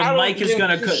 The mic is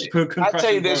going to concussion I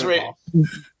tell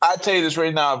you this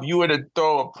right now. If you were to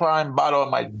throw a prime bottle at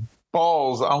my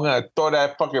balls, I'm going to throw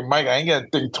that fucking mic. I ain't going to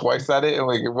think twice at it. And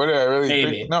like, what did I really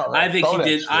think? No, I think he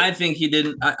did. I think he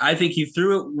didn't. I think he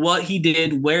threw it what he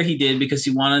did, where he did, because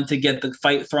he wanted to get the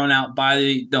fight thrown out by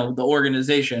the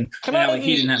organization. He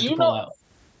didn't have to pull out.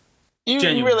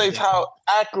 You realize how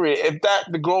accurate, if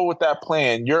the goal with that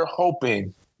plan, you're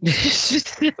hoping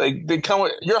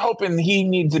you're hoping he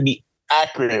needs to be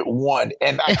accurate one.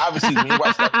 And obviously when you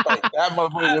watch that fight, that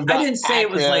motherfucker was not. I didn't say it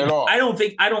was like I don't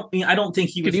think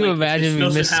he was. Can you imagine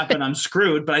if this doesn't happen, I'm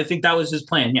screwed. But I think that was his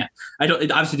plan. Yeah.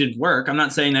 It obviously didn't work. I'm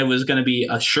not saying that it was going to be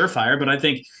a surefire, but I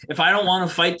think if I don't want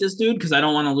to fight this dude because I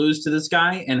don't want to lose to this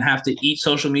guy and have to eat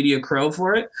social media crow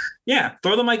for it, yeah,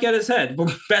 throw the mic at his head.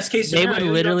 Best case scenario. They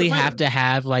would literally have to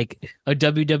have like a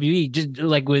WWE, just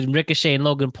like when Ricochet and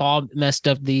Logan Paul messed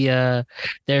up their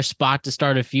spot to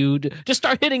start a feud. Just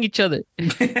start hitting each other.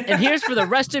 And here's for the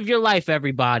rest of your life,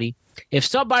 everybody. If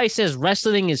somebody says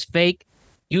wrestling is fake,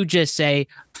 you just say,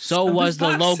 so was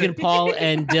the Logan Paul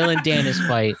and Dylan Dennis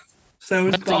fight. So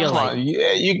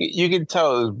yeah, you can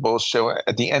tell it was bullshit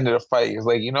at the end of the fight. He's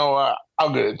like, you know what?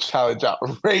 I'm gonna challenge out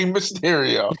Rey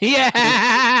Mysterio. Yeah,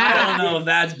 I don't know if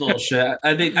that's bullshit.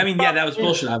 That was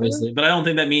bullshit, obviously, but I don't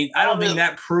think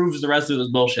that proves the rest of it was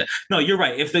bullshit. No, you're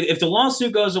right. If the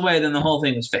lawsuit goes away, then the whole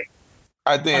thing is fake.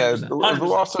 I think the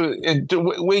lawsuit.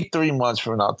 Wait 3 months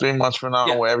from now. 3 months from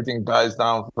now, where everything dies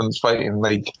down from this fight, and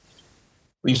like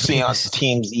we've seen on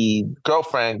TMZ,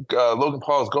 Logan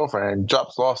Paul's girlfriend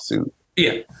drops lawsuit.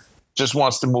 Yeah, just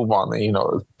wants to move on.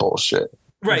 It's bullshit.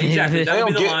 Right, exactly. That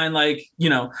would be the line, like,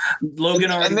 Logan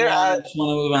already wants to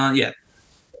move on. Yeah.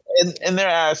 And their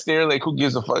ass, they're like, who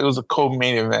gives a fuck? It was a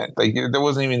co-main event. Like, there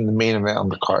wasn't even the main event on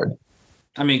the card.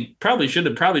 I mean, probably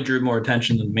drew more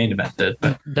attention than the main event did.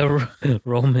 But. The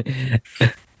Roman.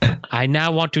 I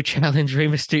now want to challenge Rey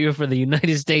Mysterio for the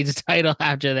United States title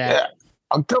after that. Yeah.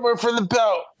 I'm coming for the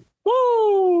belt.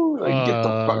 Woo! Like, get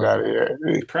the fuck out of here.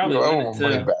 Probably win it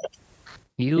too.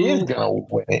 He is gonna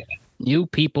win it. You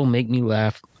people make me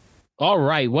laugh. All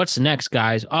right, what's next,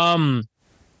 guys? Aaron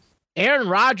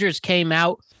Rodgers came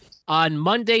out on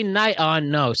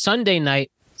Sunday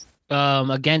night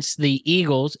against the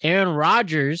Eagles. Aaron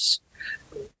Rodgers,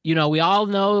 we all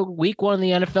know week 1 of the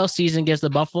NFL season against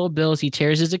the Buffalo Bills, he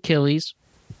tears his Achilles.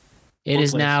 It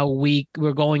is now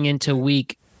we're going into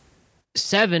week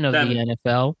 7 of the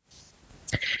NFL.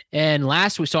 And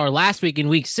last week in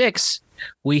week 6,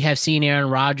 we have seen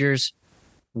Aaron Rodgers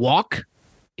walk.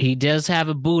 He does have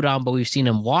a boot on, but we've seen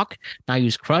him walk, now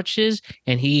use crutches,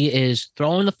 and he is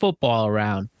throwing the football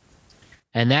around.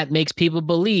 And that makes people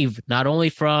believe, not only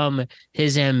from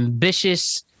his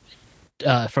ambitious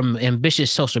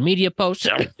social media posts,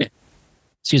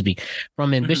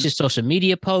 from ambitious social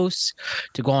media posts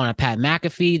to go on a Pat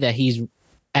McAfee that he's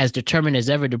as determined as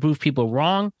ever to prove people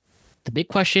wrong. The big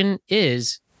question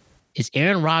is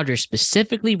Aaron Rodgers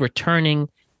specifically returning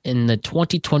in the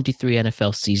 2023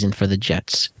 NFL season for the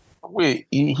Jets? Wait,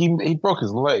 he broke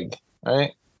his leg,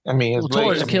 right? I mean, his leg.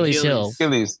 Towards Achilles heel.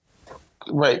 Achilles.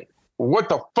 Right. What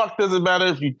the fuck does it matter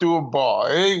if you threw a ball?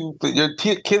 Your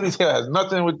Achilles heel has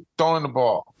nothing with throwing the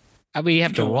ball. I mean, you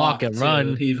have to walk and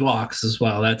run. He walks as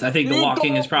well. I think the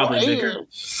walking is probably bigger.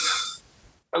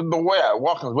 The way I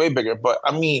walk is way bigger, but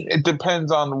I mean, it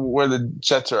depends on where the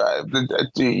Jets are at.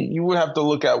 You would have to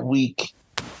look at week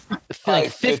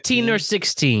like 15 or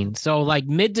 16, so like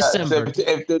mid-December.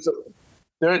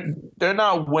 They're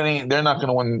not winning. They're not going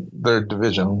to win their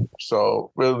division.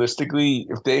 So realistically,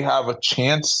 if they have a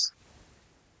chance,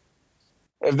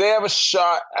 if they have a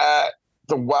shot at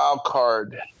the wild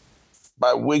card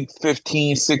by week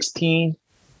 15, 16,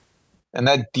 and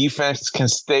that defense can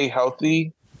stay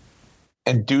healthy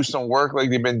and do some work like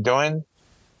they've been doing,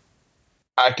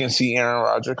 I can see Aaron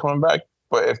Rodgers coming back.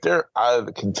 But if they're out of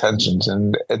the contentions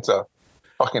and it's a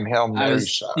fucking Hail Mary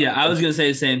shot. Yeah, I was going to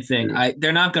say the same thing.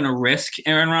 They're not going to risk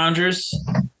Aaron Rodgers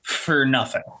for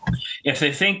nothing. If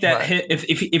they think that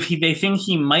they think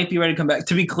he might be ready to come back,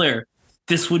 to be clear,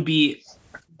 this would be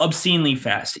obscenely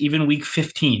fast. Even week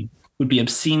 15 would be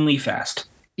obscenely fast.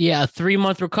 Yeah, a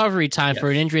 3-month recovery time for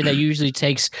an injury that usually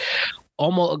takes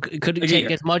could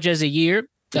take as much as a year.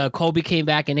 Kobe came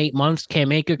back in 8 months.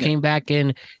 Cam Akers came back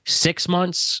in 6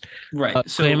 months. Right.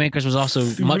 So Cam Akers was also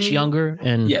much younger.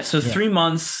 And 3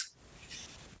 months.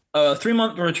 A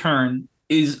 3-month return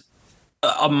is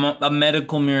a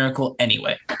medical miracle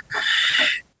anyway.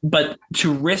 But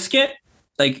to risk it,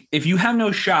 like if you have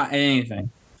no shot at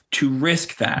anything, to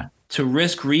risk that. To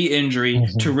risk re-injury,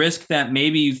 to risk that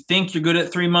maybe you think you're good at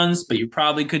 3 months, but you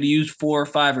probably could use 4 or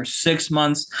 5 or 6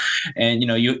 months, and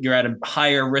you're at a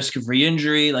higher risk of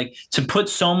re-injury. Like to put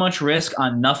so much risk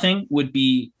on nothing would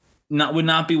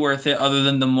not be worth it, other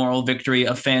than the moral victory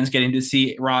of fans getting to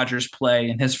see Rodgers play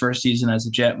in his first season as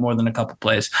a Jet more than a couple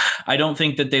plays. I don't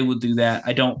think that they would do that.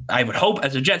 I would hope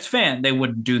as a Jets fan they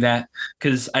wouldn't do that,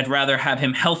 because I'd rather have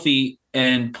him healthy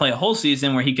and play a whole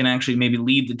season where he can actually maybe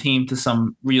lead the team to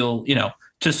some real,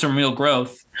 real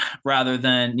growth, rather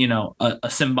than, a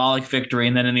symbolic victory.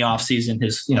 And then in the offseason,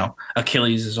 his,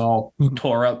 Achilles is all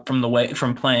tore up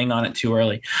from playing on it too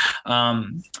early. I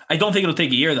don't think it'll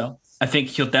take a year though. I think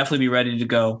he'll definitely be ready to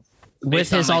go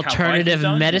with his alternative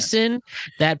medicine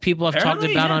that people have talked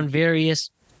about on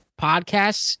various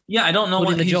podcasts. Yeah, I don't know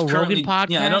what the Joe Rogan podcast.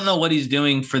 Yeah, I don't know what he's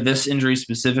doing for this injury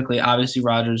specifically. Obviously,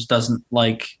 Rodgers doesn't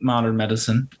like modern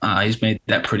medicine. He's made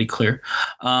that pretty clear.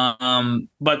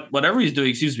 But whatever he's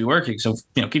doing seems to be working. So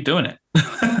keep doing it.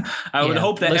 I would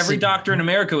hope that every doctor in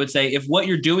America would say, if what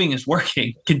you're doing is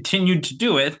working, continue to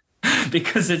do it,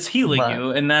 because it's healing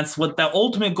you. And that's what the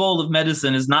ultimate goal of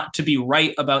medicine is, not to be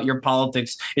right about your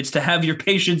politics. It's to have your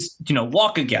patients,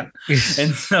 walk again.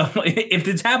 And so if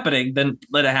it's happening, then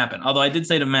let it happen. Although I did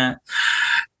say to Matt,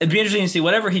 it'd be interesting to see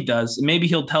whatever he does. Maybe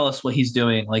he'll tell us what he's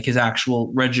doing, like his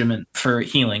actual regimen for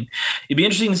healing. It'd be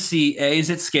interesting to see,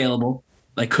 is it scalable?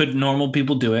 Like, could normal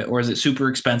people do it? Or is it super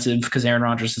expensive because Aaron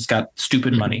Rodgers has got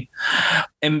stupid money?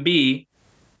 And B,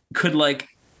 could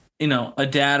a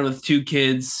dad with 2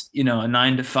 kids, a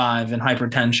 9-to-5 and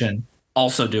hypertension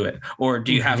also do it? Or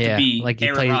do you have to be like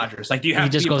Aaron Rodgers? Like, do you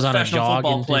have to be a professional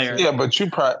football player? Yeah, but you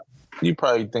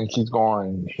probably think he's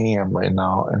going ham right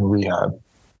now in rehab,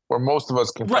 where most of us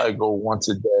can probably go once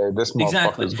a day. This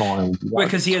motherfucker's going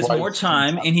because he has more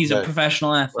time and he's a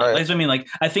professional athlete. Right. That's what I mean.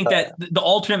 I think that the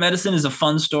alternate medicine is a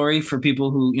fun story for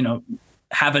people who,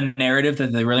 have a narrative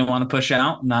that they really want to push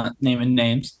out, not naming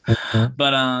names.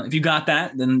 But if you got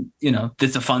that, then,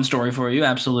 it's a fun story for you.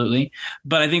 Absolutely.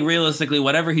 But I think realistically,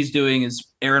 whatever he's doing is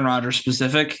Aaron Rodgers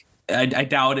specific. I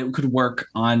doubt it could work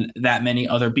on that many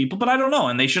other people, but I don't know.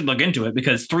 And they should look into it,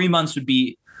 because 3 months would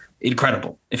be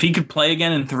incredible. If he could play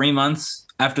again in 3 months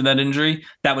after that injury,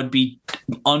 that would be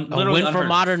literally a win for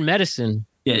modern medicine.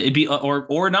 Yeah, it'd be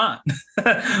or not,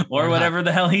 or whatever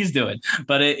the hell he's doing.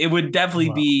 But it would definitely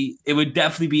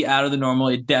be out of the normal.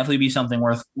 It'd definitely be something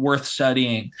worth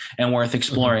studying and worth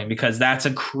exploring, because that's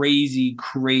a crazy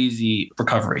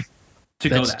recovery.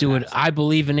 Let's do it. I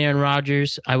believe in Aaron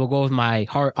Rodgers. I will go with my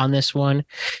heart on this one,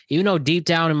 even though deep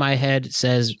down in my head it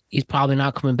says he's probably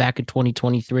not coming back in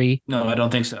 2023. No, I don't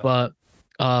think so. But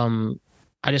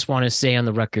I just want to say on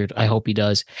the record, I hope he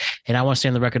does, and I want to say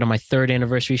on the record on my 3rd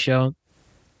anniversary show.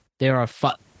 There are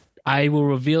I will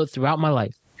reveal it throughout my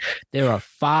life. There are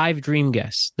 5 dream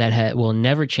guests that will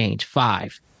never change.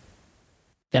 5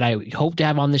 that I hope to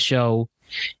have on the show,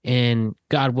 and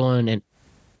God willing, and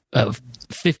a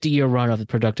 50-year run of the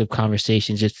Productive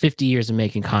Conversations, just 50 years of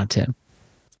making content.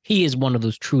 He is one of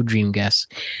those true dream guests.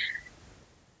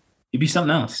 You'd be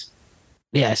something else.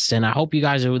 Yes, and I hope you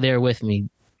guys are there with me.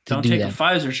 Don't take a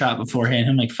Pfizer shot beforehand.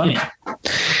 He'll make fun of you.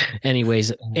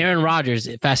 Anyways, Aaron Rodgers,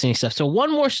 fascinating stuff. So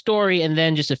one more story and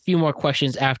then just a few more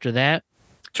questions after that.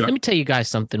 Sure. Let me tell you guys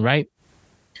something, right?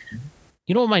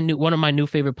 You know what one of my new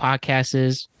favorite podcasts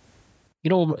is? You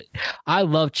know, I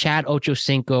love Chad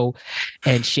Ochocinco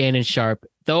and Shannon Sharp.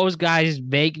 Those guys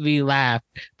make me laugh.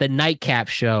 The Nightcap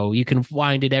Show. You can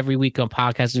find it every week on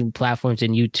podcasting platforms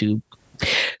and YouTube.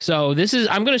 So this is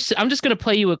I'm just gonna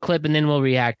play you a clip and then we'll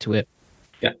react to it.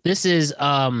 Yeah. This is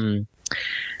Chad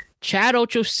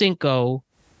Ochocinco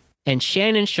and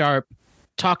Shannon Sharp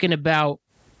talking about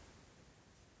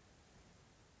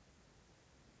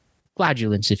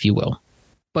flatulence, if you will.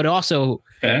 But also,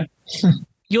 okay.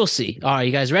 You'll see. All right,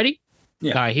 you guys ready?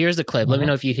 Yeah. All right, here's the clip. Let me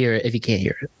know if you hear it, if you can't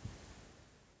hear it.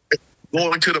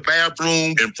 Going to the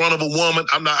bathroom in front of a woman,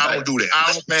 I don't do that.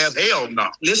 I don't pass, hell no.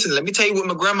 Listen, let me tell you what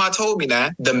my grandma told me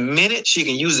now. The minute she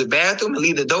can use the bathroom and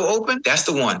leave the door open, that's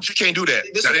the one. She can't do that.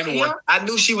 That ain't the one. I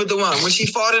knew she was the one. When she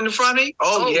fought in the front of you,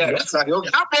 yeah. That's not,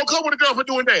 I broke up with a girl for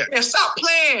doing that. Man, stop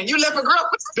playing. You left a girl.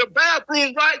 The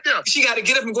bathroom right there. She got to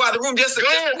get up and go out the room just to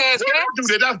pass gas. Do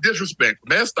that. That's disrespectful,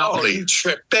 man. Stop playing. You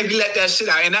trip. Baby, let that shit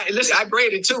out. And listen, I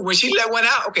graded too. When she let one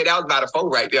out, okay, that was about a 4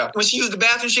 right there. When she used the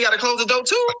bathroom, she got to close the door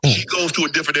too. She goes to a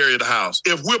different area of the house.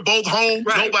 If we're both home,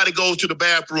 nobody goes to the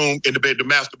bathroom in the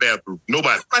master bathroom.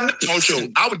 Nobody.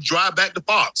 I would drive back to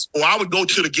Fox, or I would go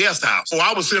to the guest house, or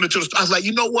I would send her to the store. I was like,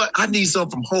 you know what? I need something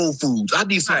from Whole Foods. I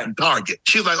need something from Target.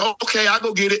 She was like, oh, okay, I'll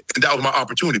go get it. And that was my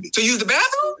opportunity. To use the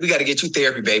bathroom? We got to get you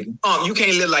therapy, baby. You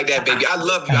can't live like that, baby. I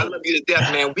love you. I love you to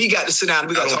death, man. We got to sit down.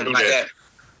 We got to talk about that.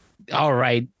 All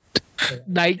right.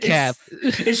 Nightcap.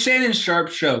 It's Shannon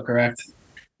Sharp's show, correct?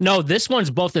 No, this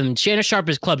one's both of them. Shannon Sharp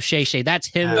is Club Shay Shay. That's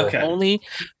him only.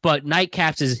 But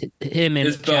Nightcaps is him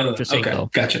and Chad Ochocinco.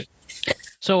 Okay, gotcha.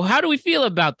 So how do we feel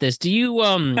about this? Do you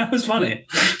That was funny.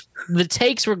 The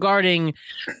takes regarding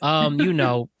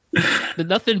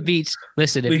nothing beats.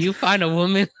 Listen, if you find a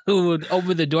woman who would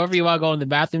open the door for you while going to the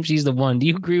bathroom, she's the one. Do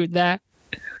you agree with that?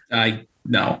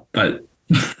 No, but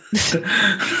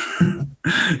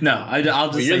no, I'll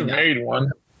just say you're married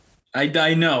one.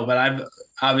 I know, but I'm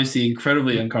obviously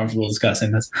incredibly uncomfortable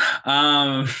discussing this.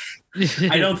 I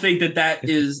don't think that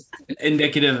is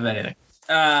indicative of anything.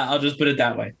 I'll just put it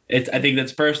that way. I think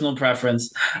that's personal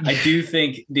preference. I do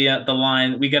think the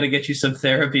line "we got to get you some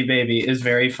therapy, baby" is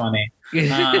very funny,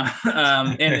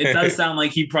 and it does sound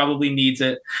like he probably needs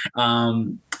it.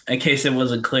 In case it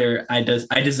wasn't clear, I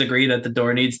disagree that the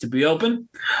door needs to be open,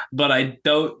 but I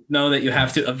don't know that you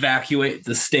have to evacuate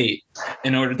the state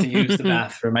in order to use the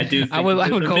bathroom. I do think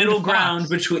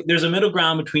there's a middle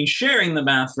ground between sharing the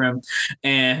bathroom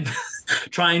and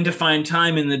trying to find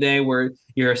time in the day where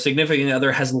your significant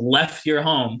other has left your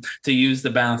home to use the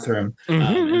bathroom.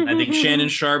 And I think Shannon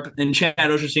Sharp and Chad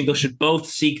Ochocinco should both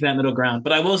seek that middle ground.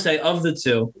 But I will say, of the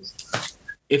two,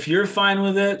 if you're fine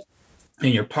with it,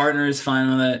 and your partner is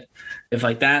fine with it,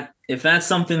 if that's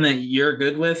something that you're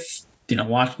good with,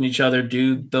 watching each other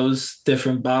do those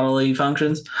different bodily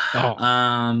functions,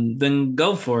 then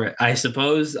go for it. I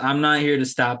suppose I'm not here to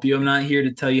stop you. I'm not here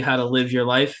to tell you how to live your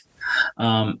life.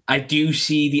 I do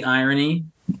see the irony.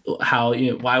 How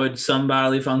why would some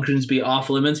bodily functions be off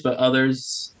limits, but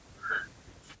others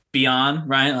beyond,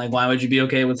 right? Like, why would you be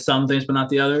okay with some things but not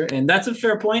the other? And that's a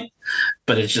fair point,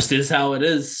 but it just is how it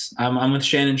is. I'm with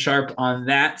Shannon Sharp on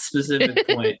that specific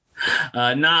point.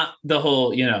 Not the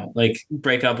whole,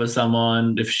 break up with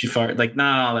someone if she fart,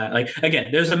 not all that. Again,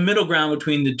 there's a middle ground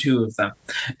between the two of them.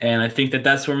 And I think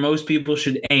that's where most people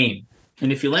should aim.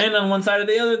 And if you land on one side or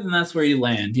the other, then that's where you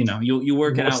land. You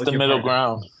work it out with your middle partner.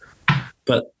 ground?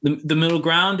 But the middle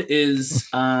ground is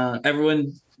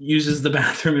everyone uses the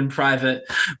bathroom in private,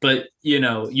 but you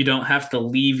don't have to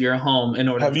leave your home in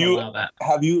order to allow that.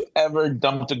 Have you ever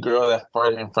dumped a girl that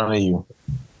farted in front of you?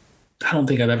 I don't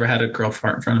think I've ever had a girl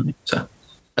fart in front of me. So,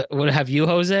 what have you,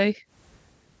 Jose?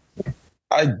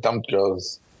 I dumped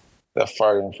girls that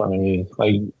farted in front of me.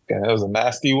 And it was a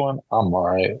nasty one. I'm all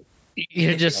right.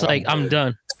 You're just I'm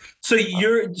done. So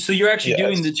you're actually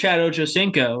doing the Chad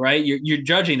Ochocinco, right? You're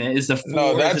judging it. Is the 4?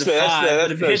 No, that's is it a 5?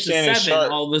 But if it hits a 7,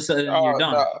 Sharp. all of a sudden you're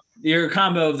done. No. You're a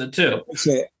combo of the two.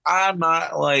 I'm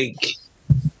not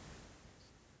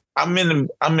I'm in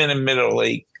the middle.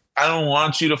 I don't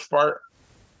want you to fart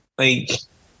in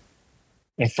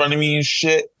front of me and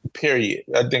shit. Period.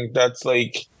 I think that's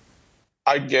I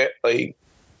get let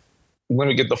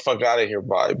me get the fuck out of here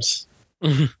vibes.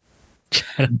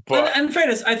 But in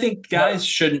fairness, I think guys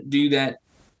shouldn't do that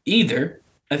either.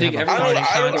 I think Yeah, but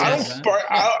everyone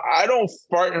I don't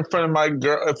fart in front of my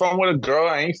girl. If I'm with a girl,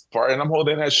 I ain't farting. I'm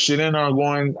holding that shit in, or I'm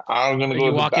gonna go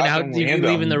to the walking out, bathroom. you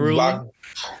leaving the room.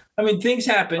 I mean, things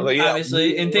happen, Like, yeah,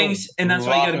 obviously, and that's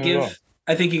why you got to give.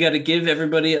 I think you got to give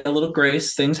everybody a little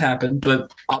grace. Things happen,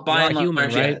 but by and human,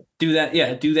 large, right? do that.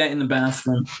 Yeah, do that in the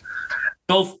bathroom.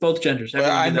 Both genders.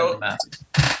 Everyone do that in the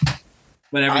bathroom.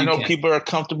 Whenever I know you can. people are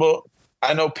comfortable.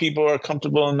 I know people are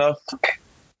comfortable enough to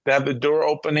have the door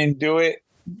open and do it,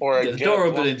 or The door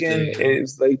open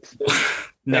is like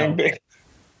no.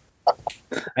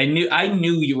 I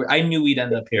knew we'd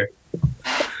end up here.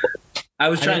 I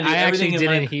was trying to do everything in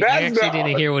my. I actually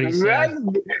didn't hear what he said.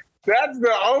 That's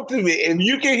the ultimate. If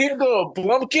you can handle a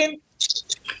blumpkin,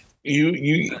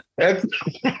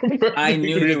 I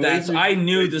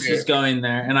knew this was going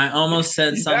there, and I almost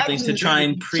said something to try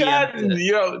and preempt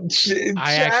it.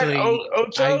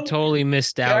 I totally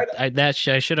missed out. I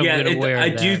should have been aware of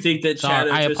that. I do think that Chad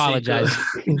Ochocinco, I apologize.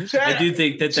 I do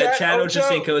think that Chad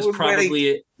Ochocinco is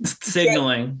probably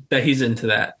signaling that he's into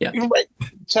that. Yeah.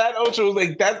 Chad Ocho was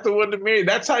like, that's the one to marry.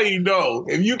 That's how you know.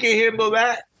 If you can handle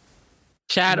that.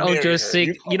 Chad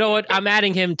Ochocinco. You know what? I'm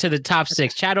adding him to the top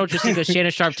 6. Chad Ochocinco,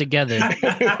 Shannon Sharp together.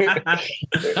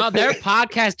 No, their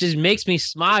podcast just makes me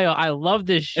smile. I love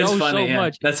this show so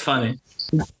much. That's funny.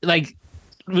 Like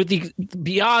with the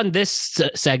beyond this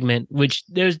segment, which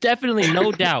there's definitely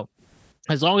no doubt.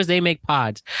 As long as they make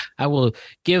pods, I will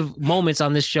give moments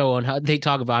on this show on how they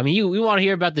talk about. I mean, we want to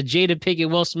hear about the Jada Pinkett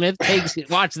Will Smith takes.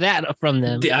 Watch that from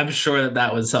them. Yeah, I'm sure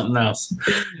that was something else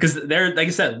because they're, like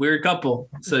I said, we're a couple,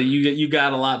 so you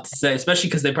got a lot to say, especially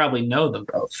because they probably know them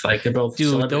both. Like they're both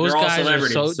those guys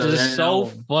are so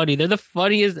funny. They're the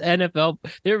funniest NFL.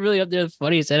 They're really up there, the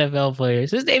funniest NFL players.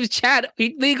 His name's Chad.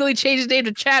 He legally changed his name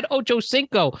to Chad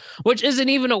Ochocinco, which isn't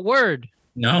even a word.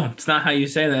 No, it's not how you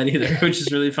say that either, which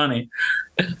is really funny.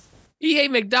 He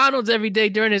ate McDonald's every day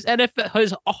during his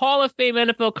Hall of Fame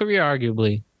NFL career,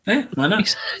 arguably. Hey, why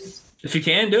not? If you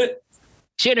can, do it.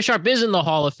 Shannon Sharp is in the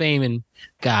Hall of Fame, and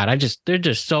God, they're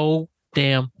just so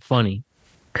damn funny.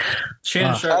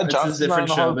 Shannon Sharp, it's a different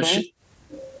show, but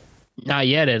not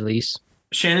yet, at least.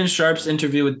 Shannon Sharp's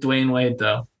interview with Dwayne Wade,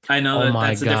 though. I know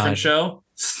that's a different show.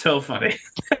 So funny.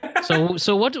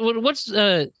 So what's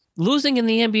losing in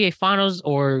the NBA Finals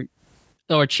or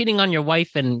cheating on your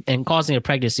wife and causing a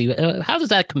pregnancy? How does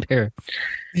that compare?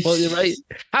 Well, right?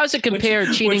 How does it compare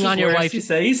cheating on your wife? He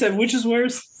said, which is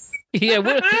worse?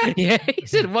 Yeah, he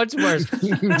said, what's worse?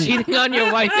 Cheating on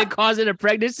your wife and causing a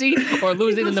pregnancy or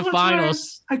losing in the finals?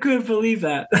 Worse? I couldn't believe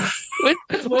that.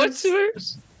 What's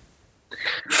worse?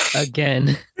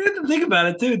 Again. You have to think about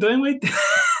it, too. Dwayne Wade.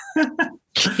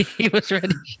 He was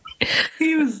ready.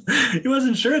 He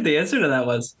wasn't sure what the answer to that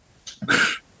was.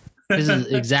 This is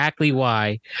exactly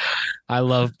why I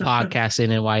love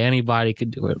podcasting and why anybody could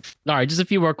do it. All right, just a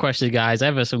few more questions, guys. I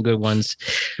have some good ones.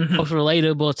 Both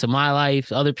relatable to my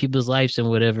life, other people's lives, and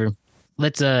whatever.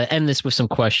 Let's end this with some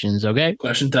questions, okay?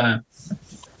 Question time.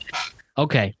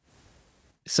 Okay.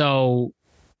 So,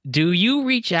 do you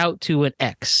reach out to an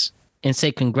ex and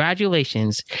say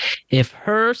congratulations if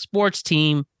her sports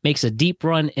team makes a deep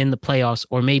run in the playoffs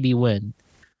or maybe win?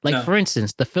 Like, for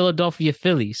instance, the Philadelphia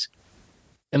Phillies.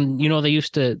 And, they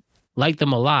used to like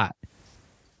them a lot.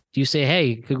 Do you say,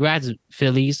 hey, congrats,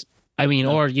 Phillies? I mean,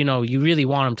 or, you really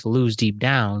want them to lose deep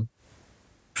down.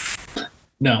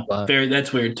 No,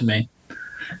 that's weird to me.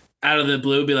 Out of the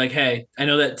blue, be like, hey, I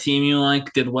know that team you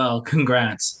like did well.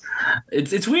 Congrats.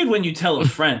 It's weird when you tell a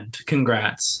friend,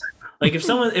 congrats. Like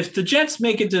if the Jets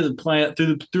make it to the play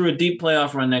through a deep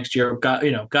playoff run next year,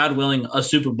 God willing, a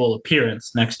Super Bowl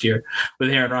appearance next year with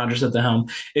Aaron Rodgers at the helm.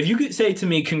 If you could say to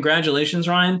me, congratulations,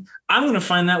 Ryan, I'm going to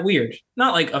find that weird.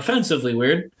 Not like offensively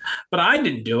weird, but I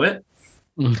didn't do it.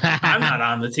 I'm not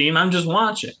on the team. I'm just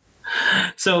watching.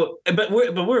 So, but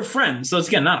we're friends. So it's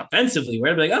again, not offensively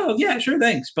weird. I'd be like, oh yeah, sure.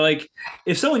 Thanks. But like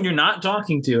if someone you're not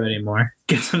talking to anymore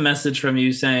gets a message from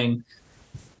you saying,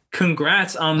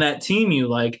 congrats on that team you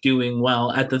like doing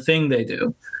well at the thing they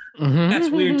do. Mm-hmm. That's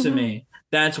weird to me.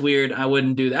 That's weird. I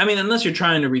wouldn't do that. I mean, unless you're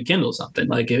trying to rekindle something.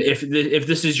 Like if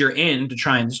this is your end to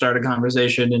try and start a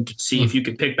conversation and to see if you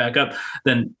can pick back up,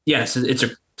 then yes, it's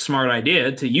a smart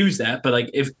idea to use that. But like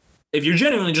if you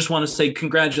genuinely just want to say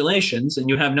congratulations and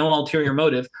you have no ulterior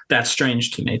motive, that's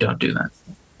strange to me. Don't do that.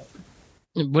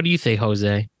 What do you think,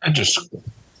 Jose? That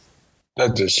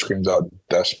just screams out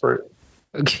desperate.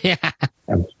 Yeah.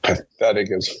 And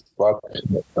pathetic as fuck.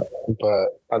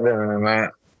 But other than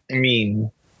that, I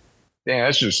mean, damn,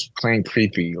 that's just plain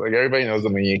creepy. Like everybody knows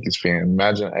I'm a Yankees fan.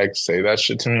 Imagine X say that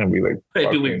shit to me and be like,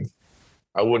 it'd be weird.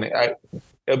 I wouldn't.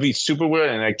 It'd be super weird,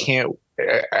 and I can't.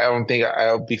 I don't think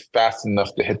I'll be fast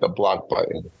enough to hit the block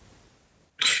button.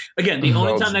 Again, the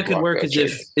only time that could work is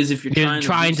if you're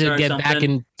trying to get back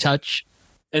in touch.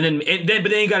 But then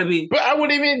you got to be. But I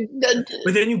wouldn't even.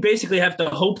 But then you basically have to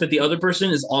hope that the other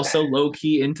person is also low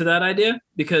key into that idea,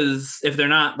 because if they're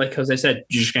not, like Jose said,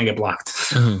 you're just gonna get blocked.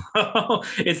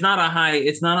 Mm-hmm. It's not a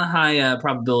high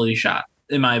probability shot,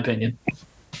 in my opinion.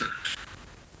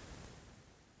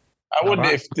 I would,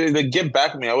 if they get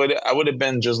back to me, I would have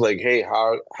been just like, hey,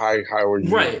 how are you?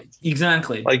 Right,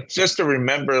 exactly. Like, just to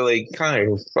remember, like, kind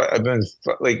of, I've been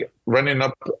like running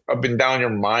up and down your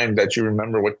mind that you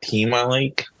remember what team I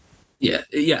like. Yeah,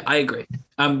 I agree.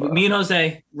 Me and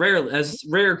Jose, as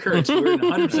rare occurrence, we're in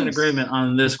 100% agreement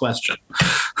on this question.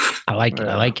 I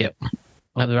like it.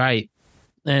 All right.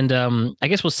 And I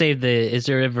guess we'll save is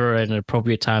there ever an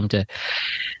appropriate time to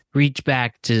reach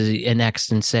back to an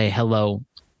ex and say hello?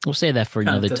 We'll say that for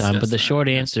another time. But the short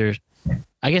answer,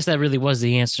 I guess that really was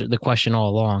the answer, the question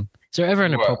all along. Is there ever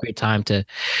an appropriate time to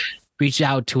reach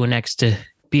out to an ex to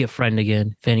be a friend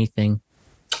again, if anything?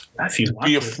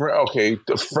 Be a friend. Okay,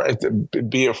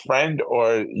 be a friend,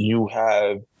 or you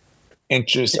have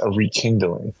interest of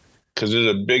rekindling. Because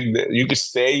there's a big. You could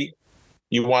say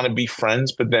you want to be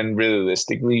friends, but then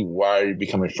realistically, why are you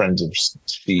becoming friends if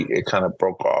it kind of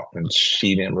broke off and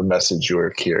she didn't message you or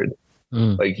cared?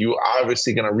 Like, you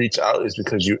obviously going to reach out is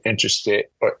because you're interested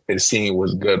in seeing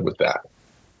what's good with that.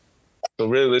 So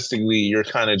realistically, you're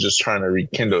kind of just trying to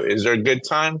rekindle. Is there a good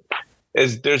time?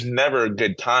 There's never a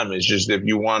good time. It's just if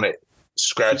you want to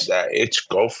scratch that itch,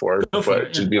 go for it.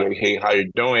 But just be like, hey, how you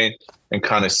doing? And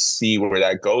kind of see where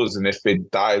that goes. And if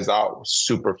it dies out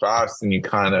super fast, then you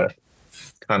kind of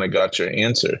got your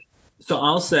answer. So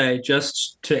I'll say,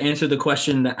 just to answer the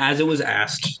question as it was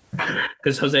asked,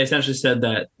 because Jose essentially said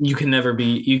that you can never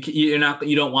be,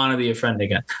 you don't want to be a friend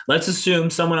again. Let's assume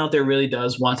someone out there really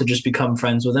does want to just become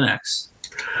friends with an ex.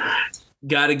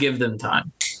 Got to give them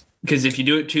time, because if you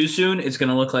do it too soon, it's going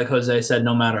to look like Jose said,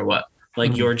 no matter what.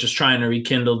 Like, you're just trying to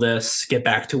rekindle this, get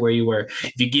back to where you were.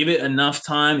 If you give it enough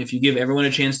time, if you give everyone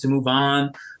a chance to move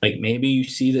on, like, maybe you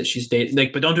see that she's dating,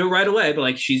 like, but don't do it right away. But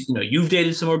like, she's, you've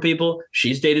dated some more people,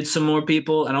 she's dated some more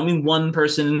people. I don't mean one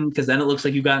person, because then it looks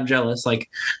like you've gotten jealous. Like,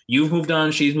 you've moved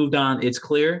on, she's moved on. It's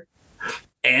clear.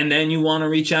 And then you want to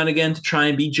reach out again to try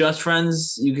and be just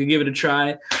friends. You could give it a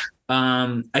try.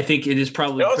 I think it is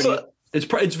probably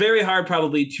It's very hard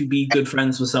probably to be good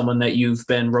friends with someone that you've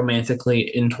been romantically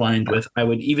entwined with. I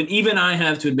would even I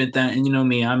have to admit that. And you know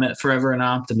me, I'm forever an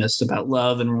optimist about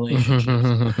love and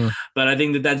relationships. But I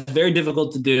think that that's very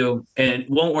difficult to do, and it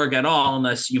won't work at all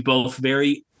unless you both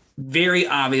very, very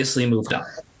obviously moved on.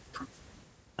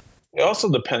 It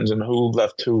also depends on who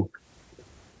left who.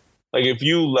 Like, if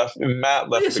Matt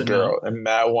left the girl and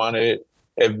Matt wanted,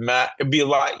 it'd be a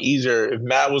lot easier if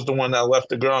Matt was the one that left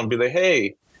the girl and be like,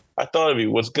 hey, I thought of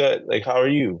you. What's good? Like, how are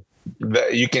you?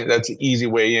 That's an easy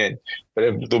way in. But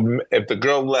if the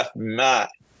girl left Matt,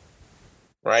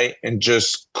 right, and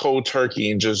just cold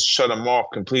turkey and just shut him off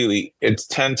completely, it's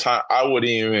 10 times. I wouldn't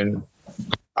even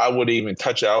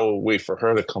touch it. I would wait for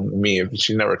her to come to me. If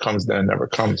she never comes, then it never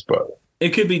comes. But it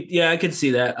could be. Yeah, I could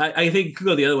see that. I think it could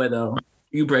go the other way though.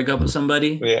 You break up with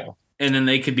somebody. Yeah. And then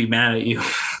they could be mad at you.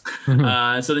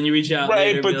 So then you reach out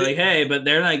later and be like, hey, but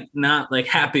they're like not like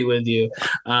happy with you.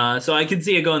 So I can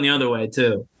see it going the other way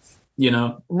too,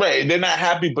 Right. They're not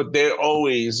happy, but they're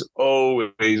always,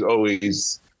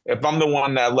 if I'm the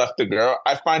one that left the girl,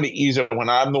 I find it easier when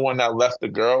I'm the one that left the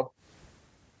girl.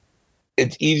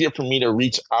 It's easier for me to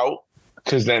reach out,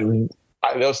 because then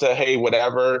they'll say, hey,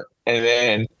 whatever. And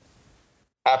then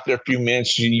after a few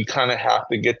minutes, you kind of have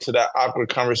to get to that awkward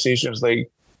conversation. It's like,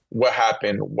 what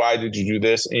happened? Why did you do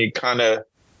this? And you kind of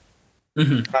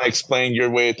explain your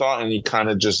way of thought, and you kind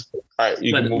of just, all right,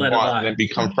 you can move on and then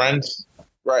become friends.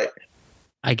 Right.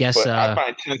 I guess. But I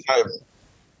find 10 times,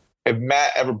 if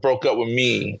Matt ever broke up with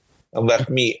me and left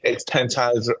me, it's 10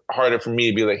 times harder for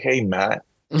me to be like, hey, Matt.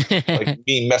 Like,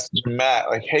 me messaging Matt,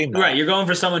 like, hey, Matt. Right. You're going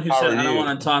for someone who said, I don't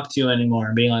want to talk to you anymore,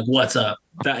 and being like, what's up?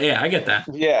 I get that.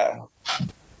 Yeah.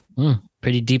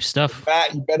 Pretty deep stuff.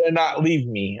 Matt, you better not leave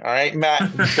me. All right, Matt?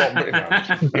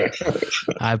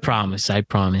 I promise.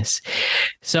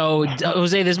 So,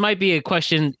 Jose, this might be a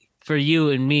question for you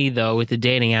and me, though, with the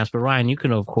dating apps. But Ryan, you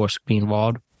can, of course, be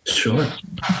involved. Sure.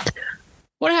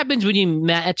 What happens when you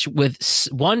match with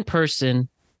one person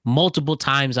multiple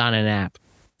times on an app?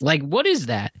 Like, what is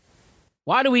that?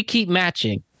 Why do we keep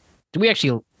matching? Do we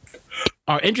actually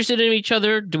are interested in each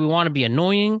other? Do we want to be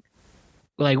annoying?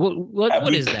 Like,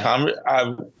 what is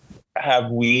that?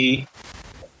 Have we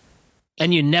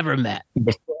And you never met.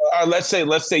 Let's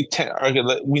say 10.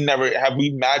 Okay, we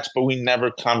matched, but we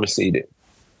never conversated.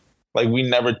 Like we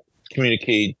never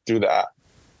communicated through the app.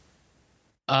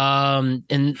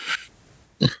 And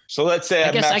so let's say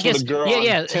I matched with a girl.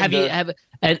 Yeah. On Tinder.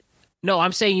 No,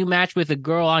 I'm saying you match with a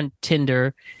girl on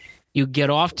Tinder. You get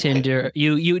off Tinder.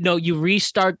 You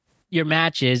restart your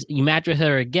matches. You match with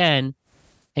her again,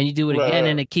 and you do it again,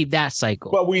 and it keep that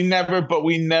cycle. But I never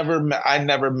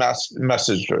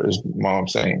messaged her. Is what I'm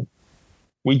saying.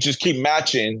 We just keep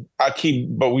matching.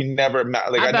 But we never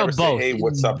like. I never say, hey,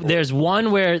 what's up? There's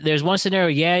one scenario.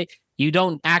 Yeah, you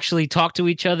don't actually talk to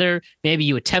each other. Maybe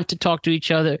you attempt to talk to each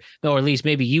other, or at least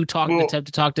maybe you attempt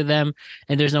to talk to them,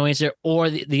 and there's no answer. Or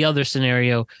the other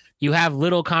scenario, you have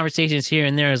little conversations here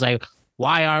and there. It's like,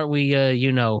 why aren't we,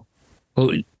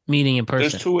 meeting in person?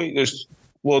 There's two ways.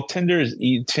 Tinder.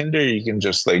 You can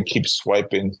just like keep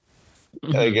swiping.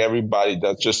 Like everybody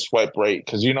does, just swipe right,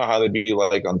 because you know how they be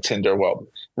like on Tinder. Well,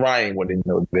 Ryan wouldn't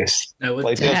know this.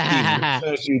 Like as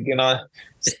soon as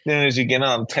you get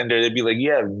on Tinder, they'd be like,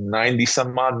 "Yeah, 90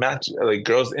 some odd match, like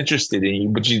girls interested in you,"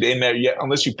 but they never yet,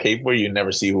 unless you pay for it, you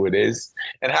never see who it is,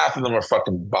 and half of them are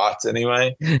fucking bots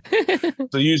anyway.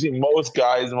 So usually most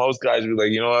guys be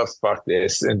like, you know what, fuck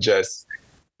this, and just.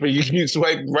 But you can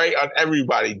swipe right on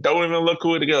everybody. Don't even look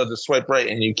who it is. Just swipe right,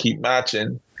 and you keep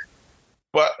matching.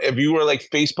 But if you were like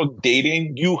Facebook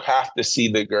dating, you have to see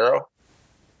the girl.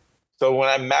 So when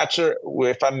I match her,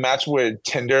 if I match with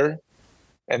Tinder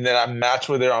and then I match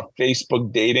with her on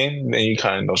Facebook dating, then you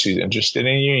kind of know she's interested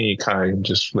in you. And you kind of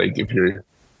just like, if you're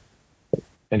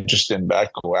interested in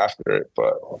back, go after it.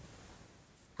 But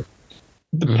it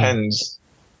depends.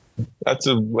 That's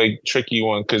a like tricky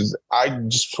one because I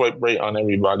just swipe right on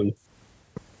everybody.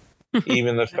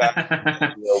 Even the fact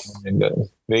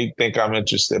they think I'm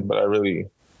interested, but I'm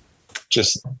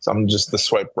just the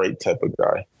swipe right type of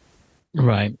guy.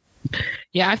 Right.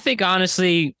 Yeah, I think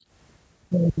honestly,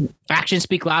 actions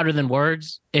speak louder than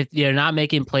words. If you're not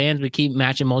making plans, we keep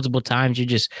matching multiple times.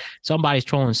 Somebody's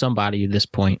trolling somebody at this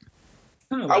point.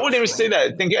 I wouldn't even say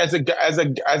that. I think as a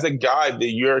guy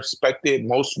that you're expected,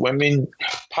 most women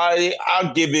probably,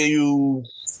 I'll give you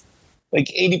like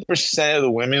 80% of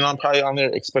the women I'm probably on there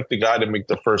expect the guy to make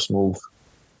the first move.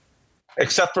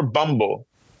 Except for Bumble.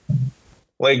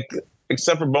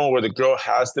 Except for Bumble where the girl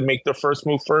has to make the first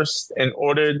move first. In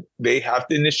order, they have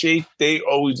to initiate. They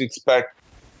always expect,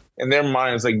 in their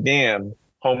minds, like, damn,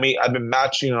 homie, I've been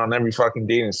matching on every fucking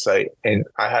dating site and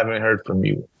I haven't heard from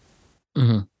you.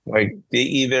 Mm-hmm. Like,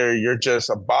 you're just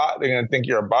a bot, they're going to think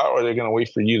you're a bot, or they're going to wait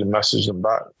for you to message them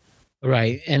back.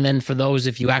 Right. And then for those,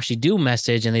 if you actually do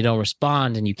message and they don't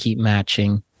respond and you keep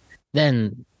matching,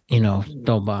 then,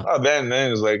 don't bother. Oh, then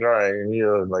it's like, all right.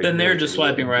 You're like, then they're just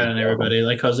swiping right on everybody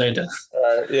like Jose does.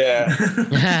 Yeah.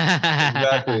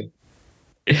 Exactly.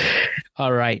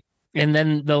 All right. And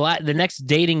then the next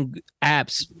dating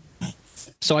apps.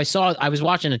 So I was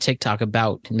watching a TikTok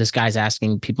about this guy's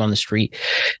asking people on the street,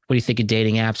 what do you think of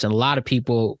dating apps? And a lot of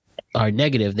people are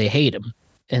negative. They hate them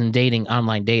and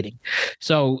online dating.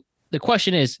 So the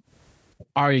question is,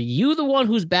 are you the one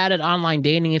who's bad at online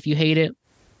dating if you hate it?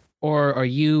 Or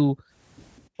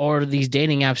are these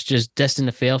dating apps just destined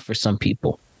to fail for some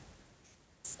people?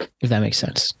 If that makes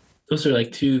sense. Those are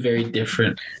like two very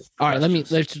different. All right,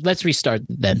 let's restart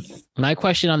then. My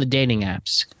question on the dating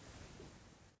apps.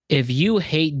 If you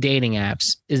hate dating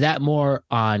apps, is that more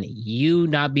on you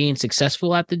not being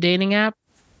successful at the dating app,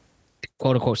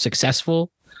 quote unquote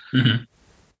successful? Mm-hmm.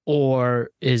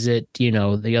 Or is it,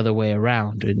 the other way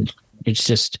around and it's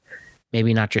just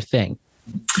maybe not your thing?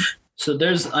 So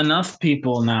there's enough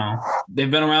people now.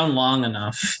 They've been around long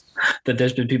enough that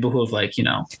there's been people who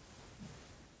have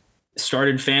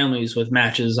started families with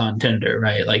matches on Tinder,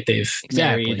 right? Like they've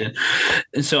married.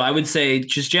 And so I would say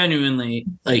just genuinely,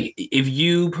 like if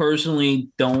you personally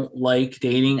don't like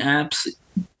dating apps,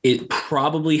 it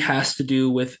probably has to do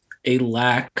with a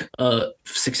lack of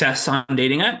success on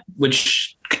dating app,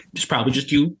 which is probably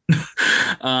just you,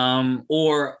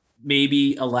 or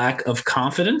maybe a lack of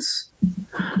confidence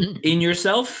in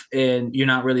yourself, and you're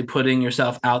not really putting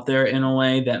yourself out there in a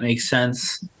way that makes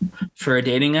sense for a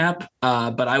dating app.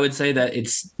 But I would say that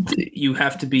you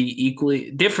have to be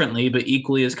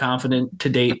equally as confident to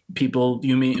date people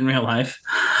you meet in real life.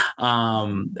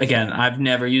 Again, I've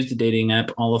never used a dating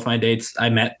app. All of my dates I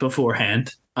met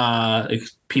beforehand,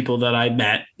 people that I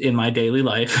met in my daily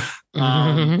life.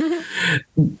 And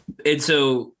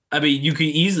so, I mean, you can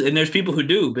easily, and there's people who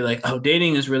do be like, oh,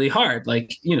 dating is really hard.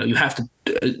 Like, you have to,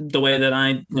 the way that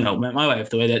I, met my wife,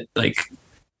 the way that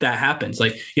that happens.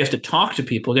 Like you have to talk to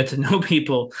people, get to know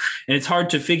people, and it's hard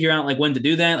to figure out like when to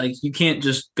do that. Like you can't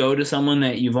just go to someone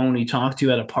that you've only talked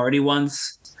to at a party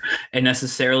once and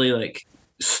necessarily like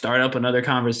start up another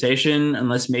conversation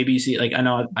unless maybe you see, like, I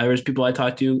know there's people I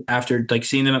talked to after like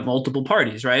seeing them at multiple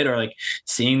parties, right? Or like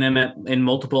seeing them in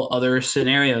multiple other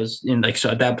scenarios. And like,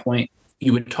 so at that point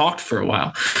you would talk for a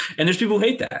while. And there's people who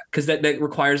hate that because that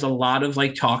requires a lot of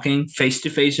like talking,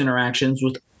 face-to-face interactions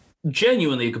with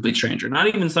genuinely a complete stranger, not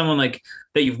even someone like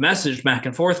that you've messaged back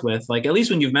and forth with. Like at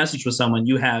least when you've messaged with someone,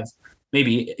 you have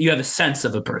a sense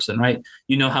of a person, right?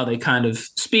 You know how they kind of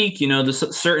speak, you know, the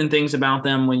certain things about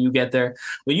them when you get there.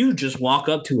 When you just walk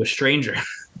up to a stranger,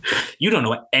 you don't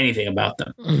know anything about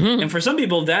them. Mm-hmm. And for some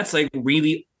people, that's like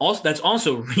that's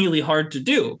also really hard to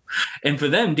do. And for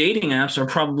them, dating apps are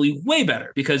probably way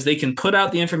better because they can put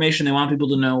out the information they want people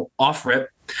to know off rip,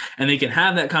 and they can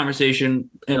have that conversation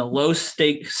in a low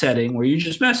stake setting where you're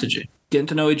just messaging, getting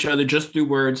to know each other just through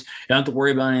words. You don't have to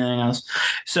worry about anything else.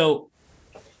 So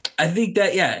I think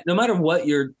that, yeah, no matter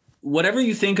whatever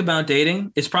you think about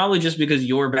dating, it's probably just because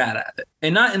you're bad at it,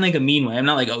 and not in like a mean way. I'm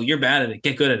not like, oh, you're bad at it,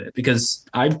 get good at it, because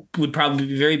I would probably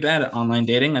be very bad at online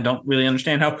dating. I don't really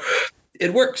understand how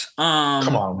it works.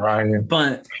 Come on, Ryan.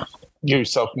 But give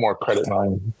yourself more credit,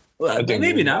 Ryan. Well,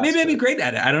 maybe not. Maybe I'd be great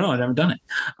at it. I don't know. I've never done it.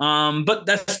 But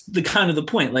that's the kind of the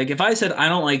point. Like if I said I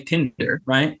don't like Tinder,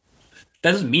 right?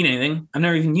 That doesn't mean anything. I've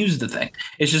never even used the thing.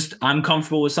 It's just I'm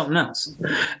comfortable with something else.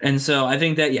 And so I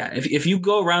think that, yeah, if you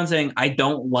go around saying I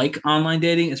don't like online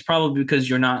dating, it's probably because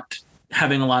you're not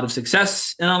having a lot of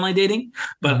success in online dating,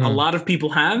 but a lot of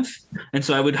people have. And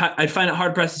so I'd find it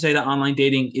hard pressed to say that online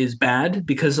dating is bad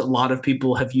because a lot of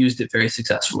people have used it very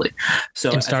successfully. So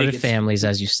and started families,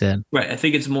 as you said. Right. I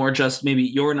think it's more just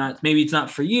maybe it's not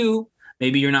for you.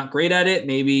 Maybe you're not great at it.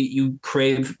 Maybe you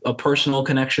crave a personal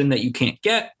connection that you can't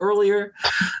get earlier.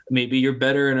 Maybe you're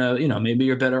better maybe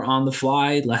you're better on the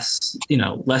fly, less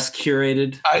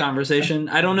curated conversation.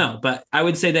 I don't know, but I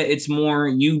would say that it's more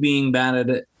you being bad at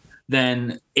it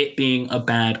than it being a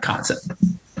bad concept.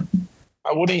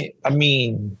 I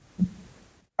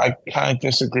kind of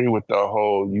disagree with the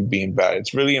whole you being bad.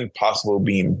 It's really impossible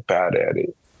being bad at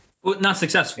it. Well, not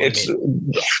successful. It's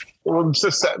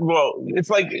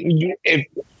like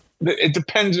it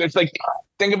depends. It's like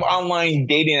think of online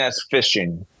dating as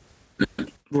fishing,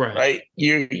 right?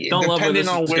 You're depending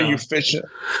on where you're fishing.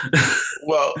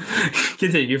 Well,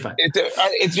 continue. You're fine.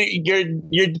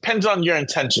 It depends on your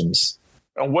intentions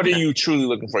and what are you truly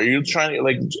looking for. You're trying to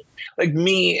like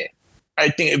me. I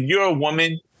think if you're a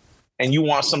woman and you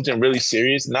want something really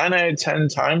serious, 9 out of 10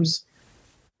 times.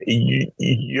 If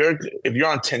you're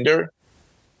on Tinder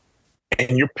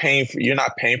and you're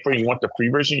not paying for it, you want the free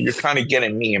version, you're kind of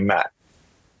getting me and Matt.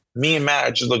 Me and Matt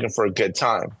are just looking for a good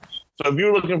time. So if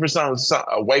you're looking for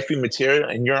a wifey material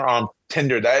and you're on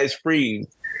Tinder that is free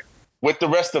with the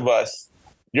rest of us,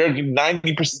 you're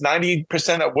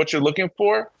 90% of what you're looking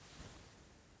for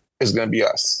is going to be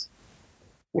us.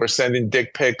 We're sending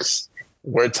dick pics.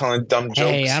 We're telling dumb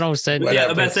jokes. Hey, I don't say that. Yeah,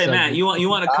 I'm about to say, Matt, you want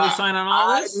to co-sign on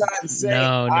all this?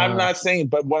 I'm not saying,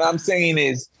 but what I'm saying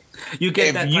is, you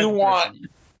get that.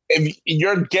 If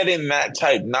you're getting that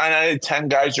type, 9 out of 10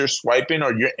 guys you're swiping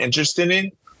or you're interested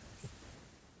in,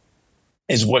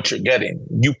 is what you're getting.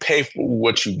 You pay for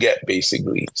what you get,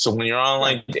 basically. So when you're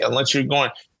online, unless you're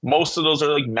going, most of those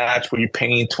are like Match where you're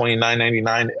paying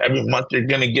 $29.99 every month. You're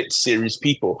gonna get serious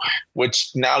people, which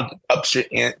now ups your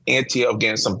ante of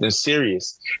getting something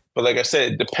serious. But like I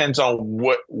said, it depends on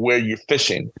where you're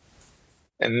fishing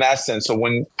in that sense. So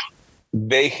when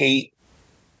they hate,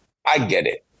 I get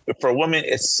it. But for a woman,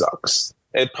 it sucks.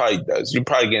 It probably does. You're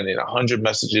probably getting 100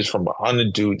 messages from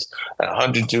 100 dudes and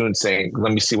 100 dudes saying,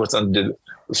 let me see what's under,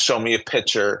 show me a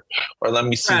picture, or let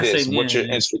me see this. What's your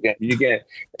Instagram?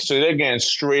 So they're getting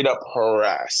straight up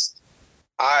harassed.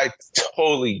 I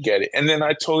totally get it. And then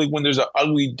when there's an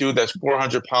ugly dude that's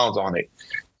 400 pounds on it,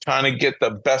 trying to get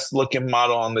the best looking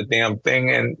model on the damn thing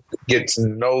and gets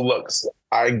no looks.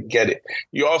 I get it.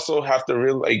 You also have to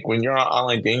really, when you're on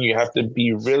online dating, you have to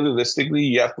be realistically,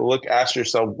 you have to ask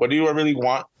yourself, what do you really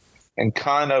want? And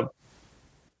kind of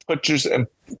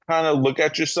look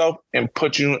at yourself and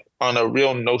put you on a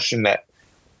real notion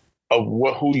of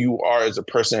who you are as a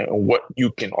person and what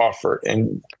you can offer,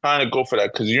 and kind of go for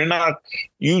that. Because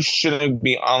you shouldn't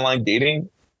be online dating.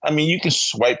 I mean, you can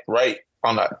swipe right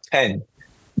on a 10,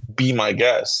 be my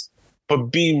guest, but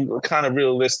be kind of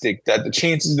realistic that the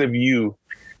chances of you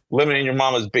living in your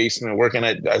mama's basement, working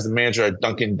as a manager at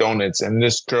Dunkin' Donuts, and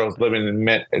this girl's living in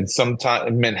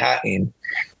Manhattan,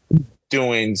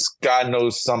 doing God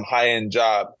knows some high-end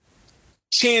job,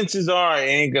 chances are it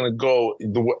ain't gonna go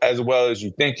as well as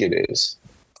you think it is.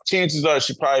 chances are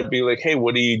she'd probably be like, hey,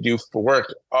 what do you do for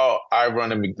work? Oh, I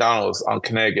run a McDonald's on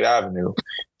Connecticut Avenue.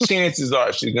 Chances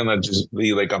are she's going to just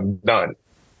be like, I'm done.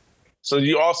 So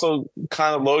you also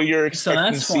kind of lower your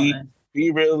expectancy. Be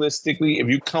realistically, if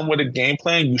you come with a game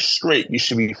plan, you straight, you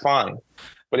should be fine.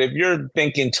 But if you're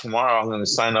thinking tomorrow I'm going to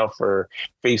sign up for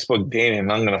Facebook dating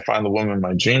and I'm going to find the woman of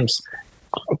my dreams,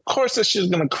 of course that shit's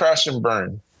going to crash and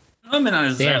burn. I mean,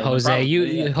 damn, Jose,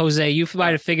 probably, Jose, you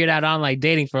might have figured out online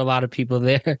dating for a lot of people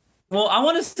there. Well, I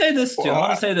want to say this too. I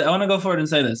want to go forward and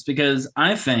say this because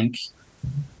I think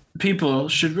people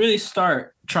should really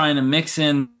start trying to mix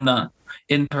in the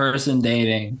in-person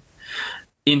dating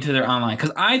into their online,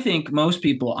 because I think most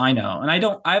people I know, and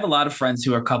I have a lot of friends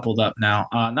who are coupled up now.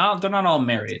 They're not all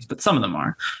married, but some of them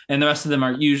are, and the rest of them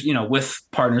are usually with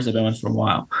partners they've been with for a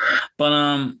while.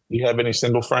 But you have any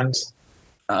single friends?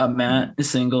 Matt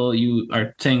is single. You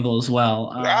are single as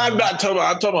well. I'm not talking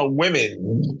about. I'm talking about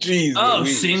women. Jeez. Oh,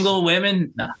 single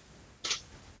women? No.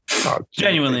 Oh,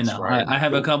 genuinely no. I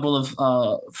have a couple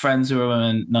of friends who are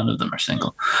women. None of them are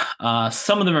single.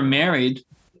 Some of them are married.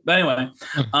 But anyway,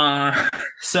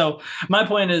 so my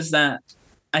point is that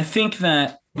I think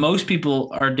that most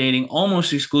people are dating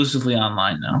almost exclusively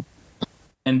online now.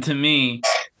 And to me,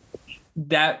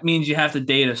 that means you have to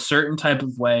date a certain type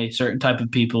of way, certain type of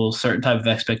people, certain type of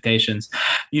expectations.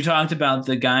 You talked about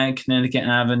the guy in Connecticut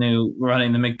Avenue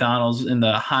running the McDonald's in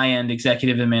the high-end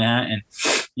executive in Manhattan.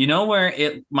 You know where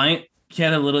it might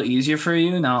get a little easier for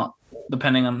you now,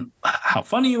 depending on how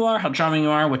funny you are, how charming you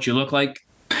are, what you look like.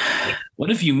 What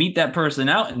if you meet that person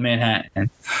out in Manhattan?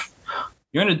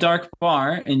 You're in a dark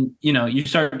bar and, you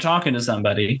start talking to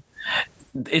somebody.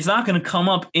 It's not going to come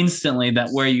up instantly that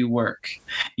where you work.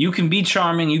 You can be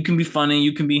charming, you can be funny,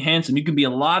 you can be handsome, you can be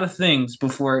a lot of things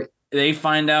before they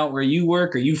find out where you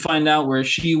work or you find out where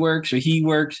she works or he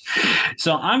works.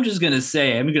 So I'm just going to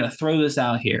say, I'm going to throw this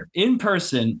out here. In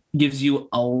person gives you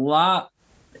a lot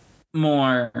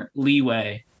more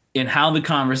leeway in how the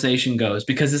conversation goes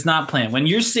because it's not planned. When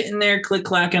you're sitting there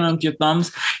click-clacking on your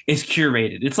thumbs, it's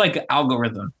curated. It's like an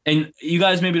algorithm. And you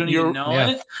guys maybe don't even know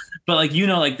it, but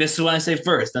this is what I say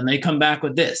first. Then they come back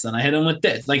with this, and I hit them with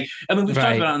this. We've talked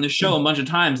about it on the show a bunch of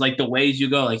times, like the ways you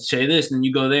go, say this, and then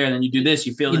you go there, and then you do this,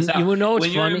 you feel this out. You know what's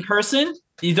when you're funny? In person,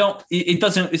 you don't, it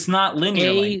doesn't, it's not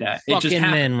linear like that. It just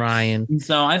happens. Men, Ryan.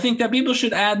 So I think that people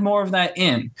should add more of that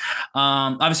in.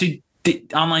 Obviously,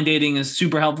 online dating is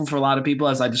super helpful for a lot of people,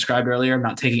 as I described earlier. I'm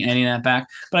not taking any of that back.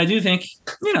 But I do think,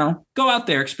 go out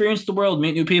there, experience the world,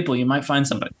 meet new people. You might find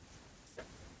somebody.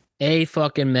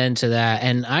 Men to that.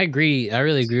 And I agree. I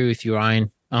really agree with you,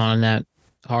 Ryan, on that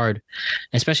hard.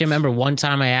 Especially I remember one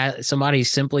time somebody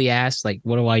simply asked,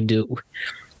 what do I do?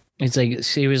 It's like,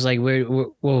 she was like, where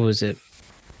what was it?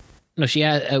 No, she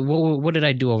asked, what did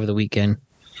I do over the weekend?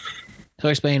 So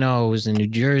I explained, I was in New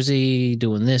Jersey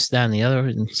doing this, that, and the other.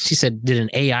 And she said, did an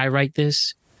AI write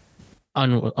this?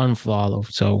 Unfollow.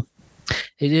 So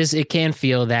it can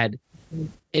feel that,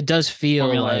 it does feel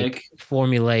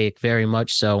formulaic, very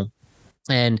much so.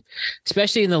 And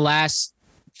especially in the last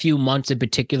few months in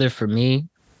particular for me,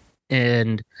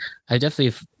 and I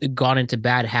definitely have gone into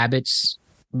bad habits,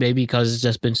 maybe because it's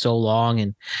just been so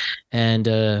long and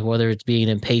whether it's being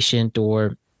impatient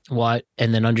or what,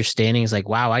 and then understanding is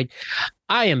wow, I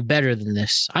am better than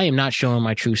this. I am not showing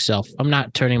my true self. I'm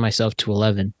not turning myself to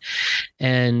 11.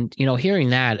 And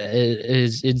hearing that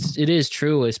it is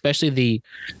true, especially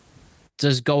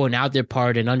just going out there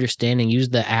part and understanding, use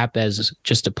the app as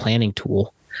just a planning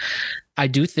tool. I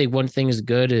do think one thing is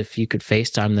good if you could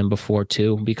FaceTime them before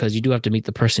too, because you do have to meet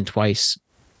the person twice.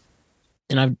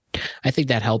 And I think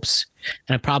that helps.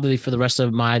 And I probably, for the rest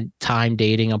of my time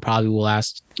dating, I probably will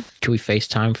ask, can we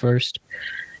FaceTime first?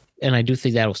 And I do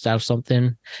think that'll start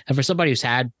something. And for somebody who's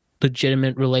had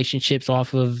legitimate relationships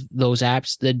off of those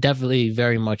apps, that definitely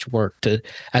very much worked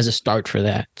as a start for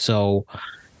that. So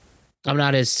I'm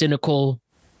not as cynical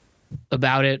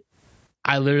about it.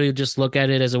 I literally just look at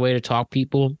it as a way to talk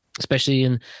people, especially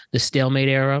in the stalemate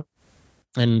era.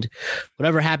 And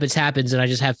whatever happens, and I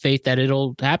just have faith that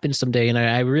it'll happen someday. And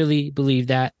I really believe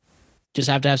that. Just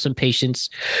have to have some patience,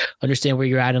 understand where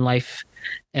you're at in life,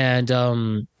 and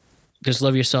just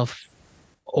love yourself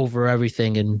over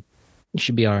everything, and you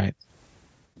should be all right.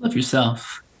 Love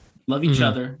yourself. Love each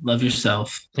other. Love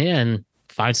yourself. Yeah, and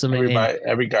find somebody.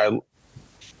 Every guy.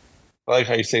 I like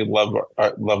how you say love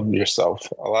yourself.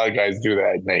 A lot of guys do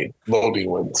that at night. Lonely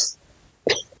ones.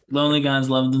 Lonely guys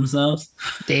love themselves.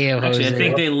 Damn, actually, Jose. I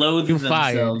think they loathe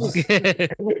themselves.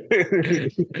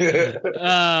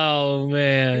 Oh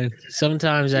man,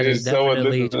 sometimes that is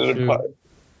definitely true.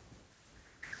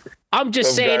 I'm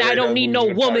just saying I don't need no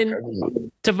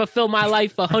woman to fulfill my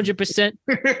life 100%.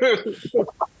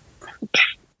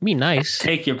 Be nice.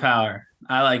 Take your power.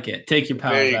 I like it. Take your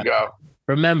power. There you back. go.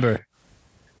 Remember,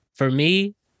 for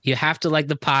me, you have to like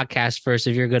the podcast first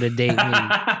if you're going to date me.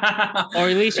 Or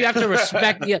at least you have to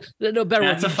respect. No better.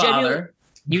 That's a father.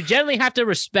 You generally have to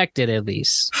respect it at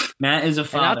least. Matt is a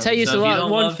father. And I'll tell you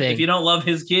one thing. If you don't love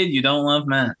his kid, you don't love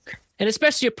Matt. And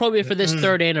especially appropriate for this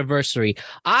third anniversary.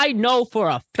 I know for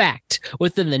a fact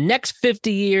within the next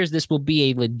 50 years, this will be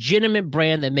a legitimate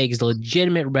brand that makes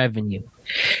legitimate revenue.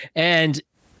 And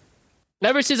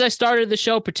ever since I started the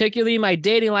show, particularly my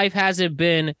dating life hasn't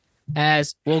been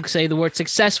as, we'll say the word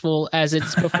successful as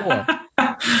it's before.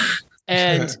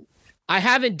 And I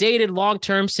haven't dated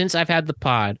long-term since I've had the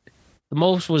pod. The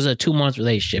most was a 2-month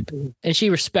relationship, and she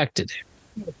respected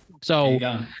it. So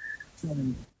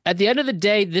at the end of the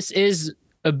day, this is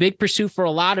a big pursuit for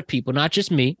a lot of people, not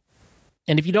just me.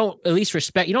 And if you don't at least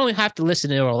respect, you don't even have to listen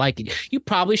to it or like it. You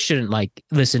probably shouldn't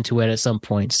listen to it at some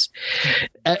points.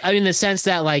 I mean, in the sense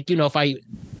that if I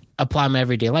apply my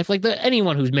everyday life,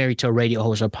 anyone who's married to a radio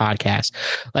host or podcast,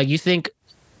 you think,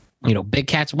 Big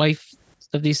Cat's wife,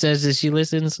 stuff he says as she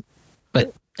listens.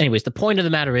 But anyways, the point of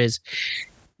the matter is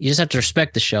you just have to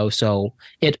respect the show. So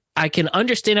I can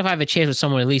understand if I have a chance with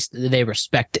someone, at least they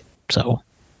respect it. So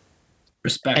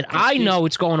respect. And I know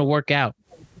it's going to work out.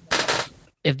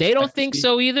 If they don't think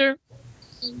so either,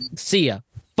 see ya.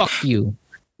 Fuck you.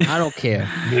 I don't care.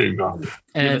 There you go.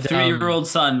 And you have a 3-year-old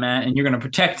son, Matt, and you're going to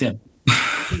protect him.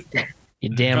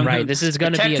 You're damn right. This is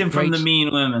going to be protect him from the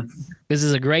mean women. This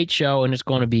is a great show, and it's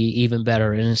going to be even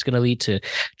better. And it's going to lead to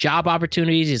job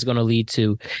opportunities. It's going to lead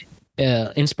to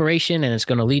inspiration, and it's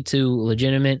going to lead to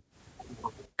legitimate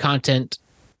content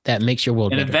that makes your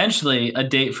world better. And eventually, a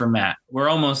date for Matt. We're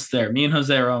almost there. Me and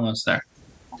Jose are almost there.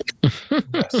 I'm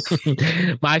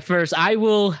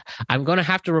going to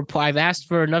have to reply. I've asked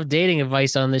for enough dating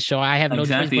advice on this show. I have no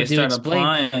choice but to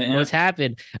explain what's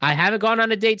happened. I haven't gone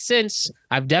on a date since.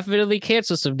 I've definitely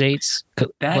canceled some dates.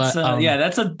 That's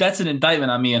an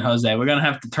indictment on me and Jose. We're going to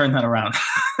have to turn that around.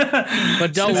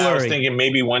 But don't worry. I was thinking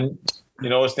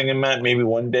I was thinking, Matt, maybe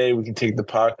one day we can take the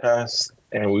podcast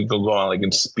and we go on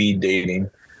in speed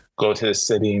dating. Go to the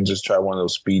city and just try one of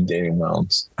those speed dating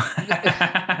rounds.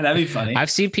 That'd be funny. I've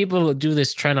seen people do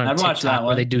this trend on TikTok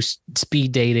where they do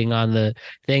speed dating on the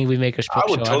thing. We make a I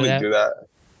would totally do that.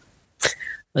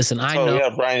 Listen, I know. We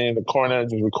have Brian in the corner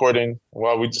just recording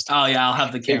while we just. Oh yeah, I'll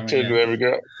have the camera. Take with every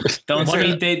girl. Don't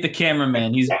speed date the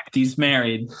cameraman. He's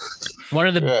married. One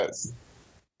of the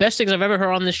best things I've ever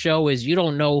heard on this show is you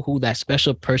don't know who that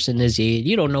special person is.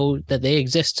 You don't know that they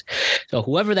exist. So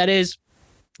whoever that is,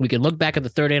 we can look back at the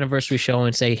 3rd anniversary show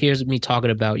and say, here's me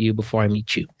talking about you before I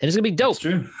meet you. And it's going to be dope. That's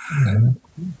true.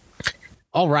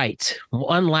 All right.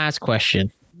 One last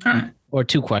question. All right. Or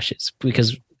 2 questions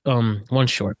because one's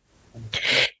short.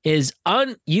 Is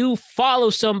you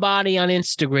follow somebody on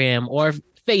Instagram or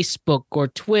Facebook or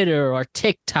Twitter or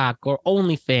TikTok or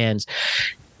OnlyFans.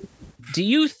 Do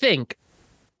you think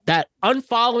that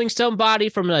unfollowing somebody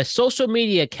from a social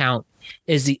media account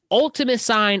is the ultimate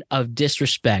sign of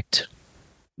disrespect?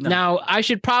 No. Now, I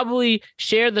should probably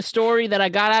share the story that I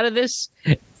got out of this.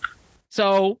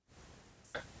 So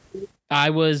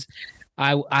I was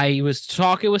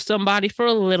talking with somebody for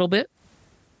a little bit.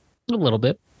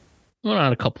 Went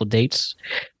on a couple of dates.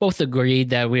 Both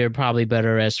agreed that we were probably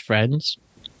better as friends.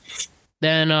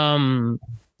 Then, don't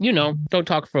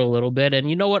talk for a little bit. And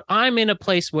you know what? I'm in a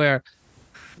place where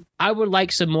I would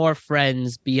like some more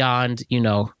friends beyond,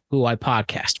 who I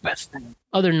podcast with.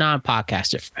 Other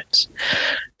non-podcaster friends.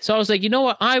 So I was like, you know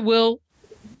what? I will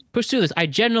pursue this. I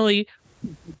generally,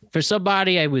 for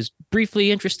somebody I was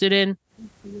briefly interested in,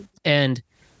 and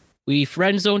we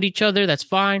friend zoned each other. That's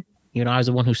fine. I was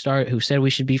the one who said we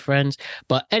should be friends.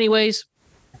 But anyways,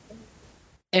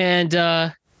 and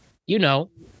they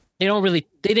didn't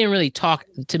really talk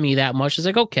to me that much. It's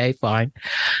like, okay, fine.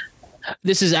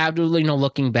 This is absolutely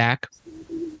looking back.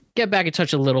 Get back in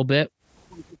touch a little bit.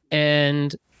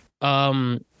 And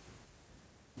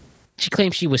she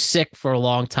claimed she was sick for a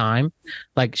long time.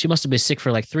 She must have been sick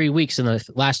for 3 weeks. In the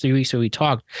last 3 weeks where we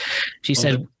talked, she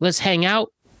said, let's hang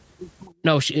out.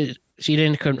 No, she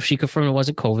didn't. She confirmed it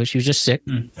wasn't COVID. She was just sick.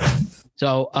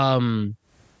 So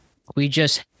we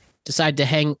just decided to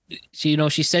hang.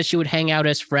 She said she would hang out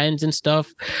as friends and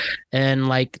stuff, and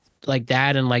like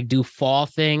that, and do fall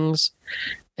things.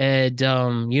 And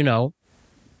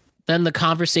then the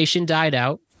conversation died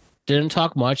out. Didn't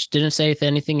talk much. Didn't say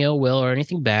anything ill will or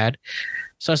anything bad.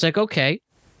 So I was like, okay,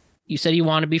 you said you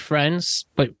want to be friends,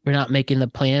 but we're not making the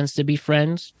plans to be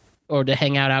friends or to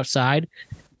hang out outside.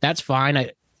 That's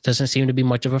fine. Doesn't seem to be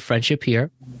much of a friendship here.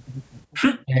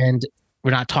 And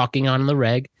we're not talking on the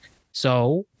reg.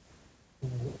 So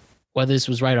whether this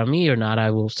was right on me or not,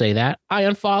 I will say that I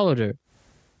unfollowed her.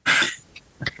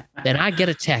 Then I get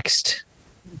a text.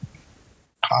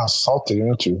 Salty,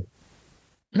 aren't you?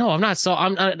 No, I'm not. So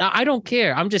I don't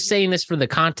care. I'm just saying this for the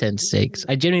content's sakes.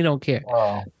 I genuinely don't care.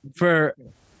 Wow.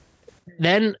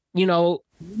 Then, a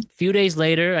few days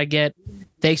later, I get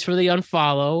thanks for the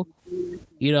unfollow,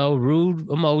 rude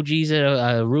emojis,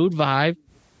 a rude vibe.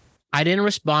 I didn't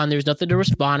respond. There's nothing to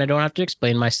respond. I don't have to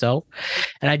explain myself.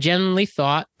 And I genuinely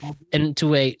thought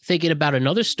thinking about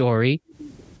another story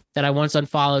that I once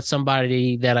unfollowed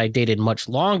somebody that I dated much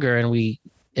longer. And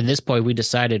at this point, we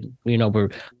decided, we're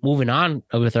moving on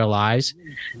with our lives.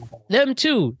 Them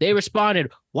too, they responded,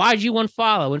 "Why'd you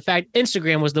unfollow?" In fact,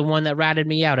 Instagram was the one that ratted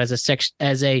me out as a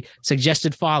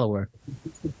suggested follower.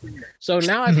 So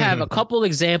now I have a couple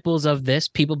examples of this,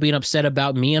 people being upset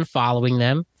about me unfollowing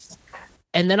them.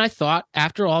 And then I thought,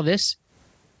 after all this,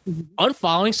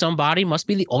 unfollowing somebody must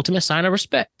be the ultimate sign of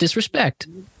disrespect.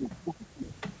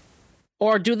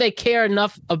 Or do they care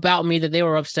enough about me that they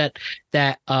were upset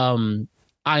that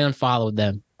I unfollowed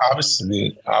them?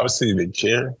 Obviously they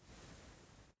care.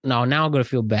 No, now I'm going to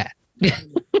feel bad.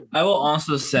 I will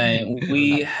also say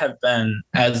we have been,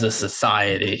 as a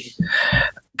society,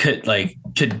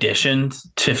 conditioned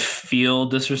to feel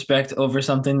disrespect over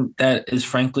something that is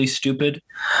frankly stupid.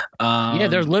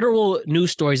 There's literal news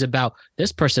stories about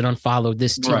this person unfollowed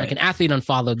this team, like an athlete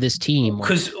unfollowed this team.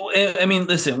 Because,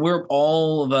 listen, we're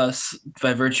all of us,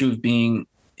 by virtue of being,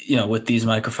 with these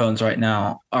microphones right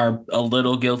now, are a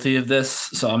little guilty of this.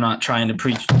 So I'm not trying to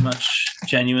preach too much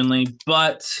genuinely,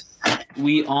 but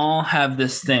we all have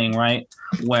this thing, right,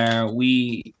 where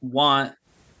we want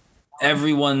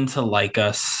everyone to like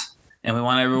us, and we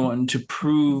want everyone to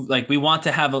prove, we want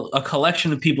to have a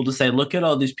collection of people to say, look at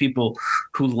all these people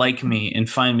who like me and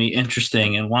find me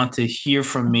interesting and want to hear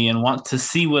from me and want to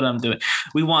see what I'm doing.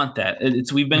 We want that.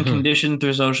 We've been conditioned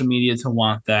through social media to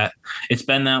want that. It's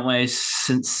been that way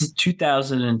since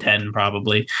 2010,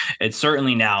 probably. It's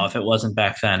certainly now, if it wasn't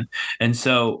back then. And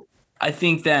so I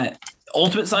think that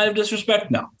ultimate sign of disrespect,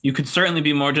 no. You could certainly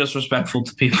be more disrespectful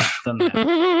to people than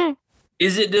that.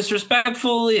 Is it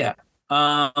disrespectful? Yeah.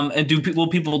 And will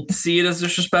people see it as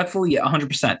disrespectful? Yeah,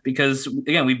 100%. Because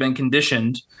again, we've been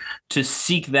conditioned to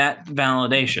seek that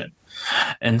validation.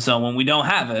 And so when we don't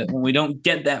have it, when we don't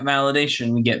get that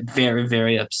validation, we get very,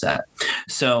 very upset.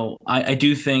 So I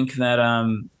do think that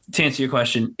to answer your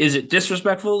question, is it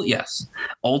disrespectful? Yes.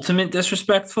 Ultimate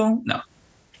disrespectful? No.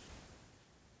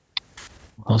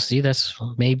 Well, see, that's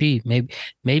maybe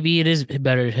it is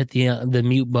better to hit the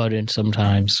mute button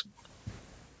sometimes.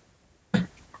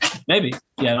 Maybe.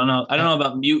 Yeah, I don't know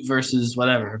about mute versus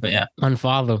whatever, but yeah.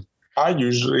 Unfollow. I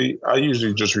usually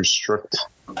just restrict.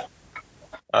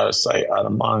 Out of sight, out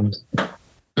of mind.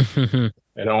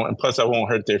 And plus I won't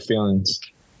hurt their feelings.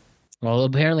 Well,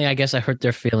 apparently I guess I hurt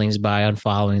their feelings by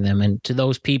unfollowing them. And to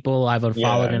those people I've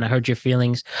unfollowed and I hurt your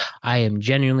feelings, I am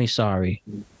genuinely sorry.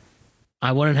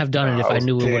 I wouldn't have done it if I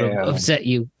knew it would have upset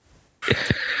you.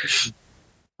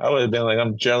 I would have been like,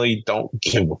 I'm generally don't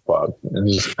give a fuck. And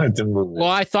just had to move it. Well,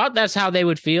 I thought that's how they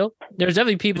would feel. There's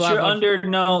definitely people. You're under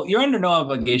no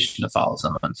obligation to follow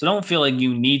someone. So don't feel like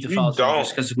you need to follow someone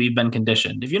just because we've been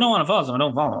conditioned. If you don't want to follow someone,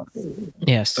 don't follow them.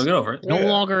 Yes. So get over it. No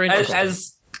longer interested.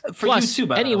 As for Plus, you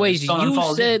too, anyways,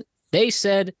 they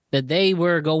said that they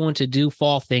were going to do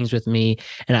fall things with me,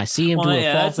 and I see him do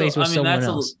a fall things with someone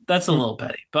else. That's a little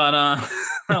petty, but I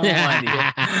won't lie to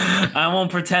you. I won't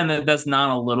pretend that that's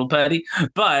not a little petty,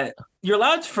 but you're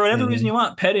allowed to, for whatever reason you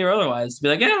want, petty or otherwise, to be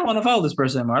like, yeah, I don't want to follow this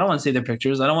person anymore. I don't want to see their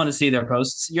pictures. I don't want to see their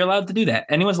posts. You're allowed to do that.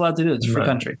 Anyone's allowed to do it. It's a free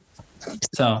country.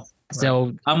 So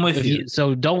I'm with you.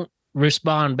 So don't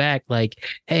respond back like,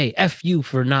 hey, F you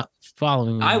for not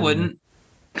following me. I wouldn't.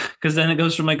 Because then it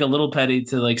goes from like a little petty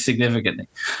to like significantly.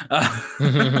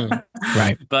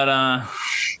 Right. But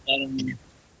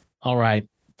all right.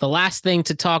 The last thing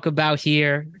to talk about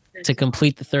here to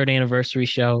complete the 3rd anniversary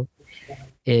show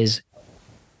is,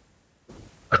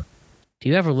 do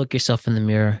you ever look yourself in the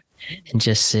mirror and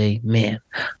just say, man,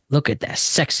 look at that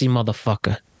sexy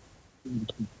motherfucker?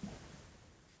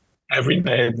 Every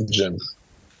day at the gym.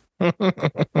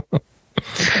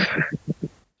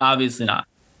 Obviously not.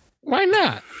 Why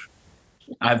not?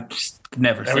 I've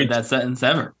never said that sentence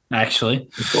ever, actually.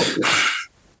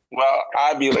 Well,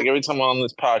 I'd be like, every time I'm on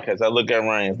this podcast, I look at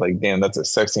Ryan, it's like, damn, that's a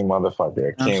sexy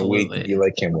motherfucker. I can't wait to be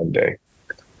like him one day.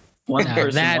 One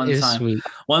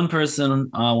person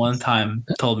one time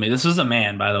told me, this was a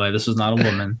man, by the way, this was not a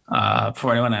woman,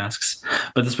 before anyone asks,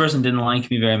 but this person didn't like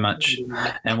me very much.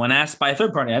 And when asked by a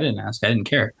third party, I didn't ask. I didn't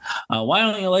care. Why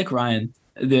don't you like Ryan?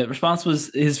 The response was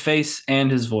his face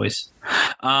and his voice.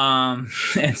 And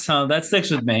so that sticks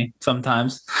with me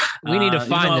sometimes. We need to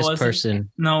find this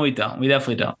person. No, we don't. We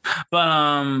definitely don't. But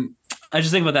I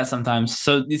just think about that sometimes.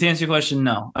 So to answer your question,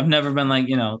 no. I've never been like,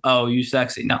 oh, you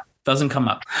sexy. No, doesn't come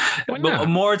up. But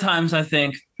more times I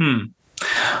think,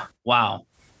 wow,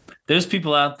 there's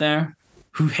people out there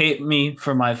who hate me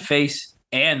for my face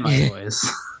and my voice.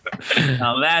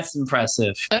 Now that's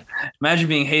impressive. Imagine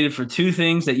being hated for two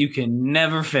things that you can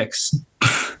never fix.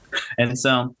 And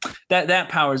so that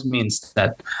powers me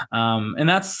instead. And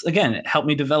that's, again, it helped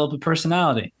me develop a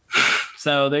personality.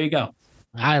 So there you go.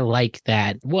 I like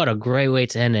that. What a great way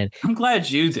to end it. I'm glad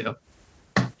you do.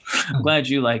 I'm glad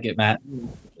you like it, Matt.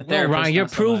 Well, Ryan, you're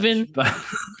proving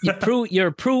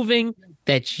you're proving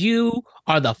that you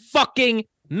are the fucking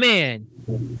man.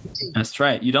 That's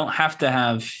right. You don't have to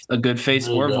have a good face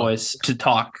or voice to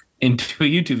talk into a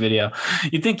YouTube video.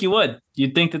 You'd think you would.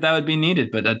 You'd think that would be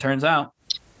needed, but it turns out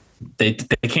they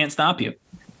can't stop you.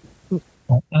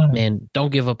 Man,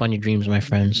 don't give up on your dreams, my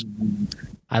friends.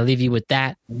 I leave you with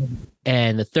that.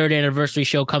 And the 3rd anniversary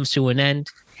show comes to an end.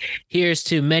 Here's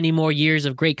to many more years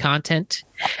of great content.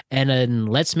 And then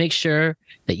let's make sure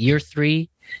that year 3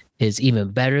 is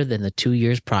even better than the 2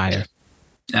 years prior.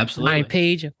 Absolutely. Ryan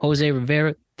Page, Jose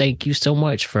Rivera, thank you so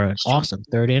much for an awesome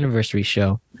 3rd anniversary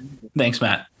show. Thanks,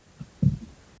 Matt.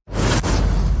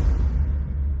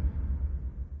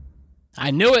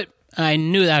 I knew it. I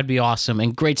knew that would be awesome,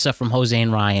 and great stuff from Jose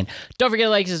and Ryan. Don't forget to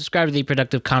like and subscribe to the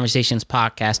Productive Conversations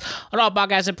podcast on all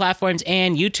podcasting platforms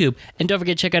and YouTube. And don't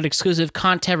forget to check out exclusive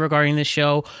content regarding the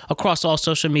show across all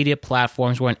social media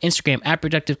platforms. We're on Instagram at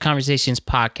Productive Conversations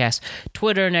Podcast,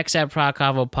 Twitter and X at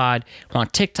ProdConvoPod. We're on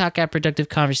TikTok at Productive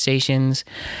Conversations,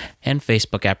 and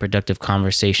Facebook at Productive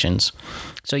Conversations.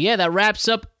 So yeah, that wraps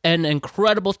up an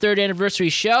incredible 3rd anniversary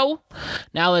show.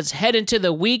 Now let's head into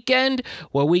the weekend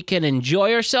where we can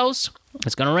enjoy ourselves.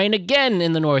 It's going to rain again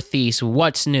in the Northeast.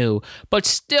 What's new? But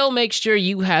still make sure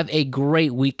you have a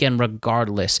great weekend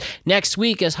regardless. Next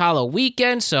week is Halloween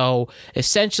weekend, so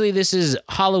essentially this is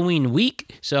Halloween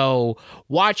week. So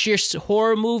watch your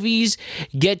horror movies,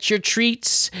 get your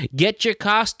treats, get your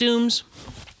costumes.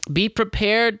 Be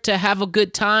prepared to have a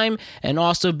good time and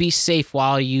also be safe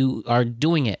while you are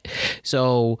doing it.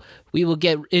 So we will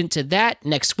get into that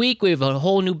next week. We have a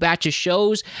whole new batch of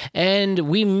shows, and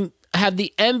we have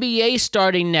the NBA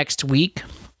starting next week.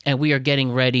 And we are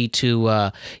getting ready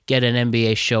to get an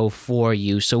NBA show for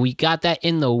you. So we got that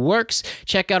in the works.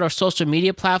 Check out our social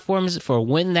media platforms for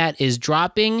when that is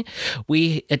dropping.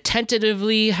 We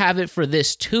tentatively have it for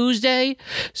this Tuesday.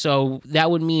 So that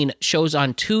would mean shows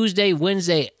on Tuesday,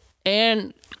 Wednesday,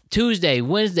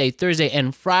 Thursday,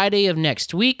 and Friday of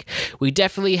next week. We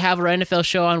definitely have our NFL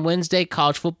show on Wednesday,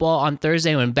 college football on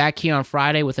Thursday, and back here on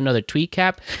Friday with another tweet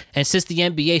cap. And since the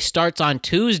NBA starts on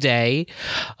Tuesday,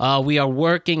 we are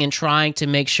working and trying to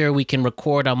make sure we can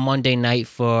record on Monday night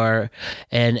for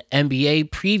an NBA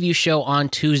preview show on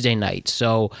Tuesday night.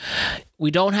 So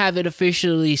we don't have it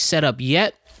officially set up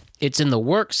yet. It's in the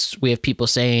works. We have people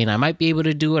saying I might be able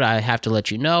to do it. I have to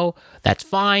let you know. That's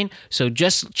fine. So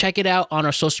just check it out on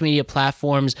our social media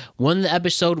platforms. When the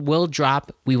episode will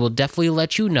drop, we will definitely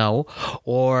let you know.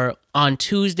 Or on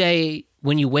Tuesday,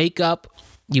 when you wake up,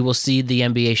 you will see the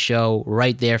NBA show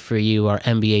right there for you, our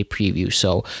NBA preview.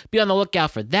 So be on the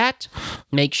lookout for that.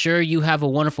 Make sure you have a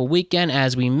wonderful weekend.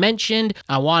 As we mentioned,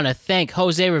 I want to thank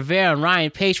Jose Rivera and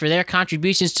Ryan Page for their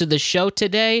contributions to the show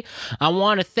today. I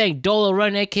want to thank Dolo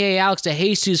Run, a.k.a. Alex De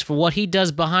Jesus, for what he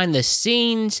does behind the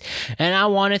scenes. And I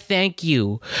want to thank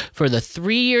you for the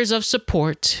 3 years of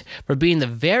support, for being the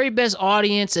very best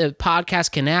audience a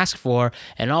podcast can ask for,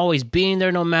 and always being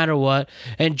there no matter what,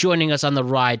 and joining us on the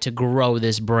ride to grow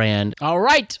this brand. All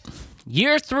right,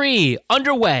 year 3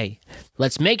 underway.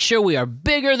 Let's make sure we are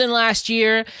bigger than last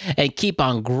year and keep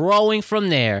on growing from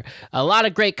there. A lot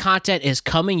of great content is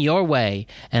coming your way,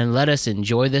 and let us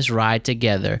enjoy this ride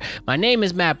together. My name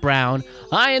is Matt Brown.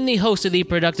 I am the host of the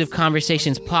Productive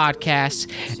Conversations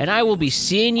podcast, and I will be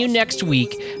seeing you next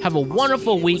week. Have a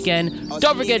wonderful weekend.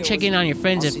 Don't forget checking on your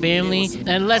friends and family,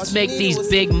 and let's make these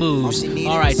big moves.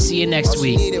 All right, see you next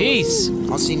week. Peace.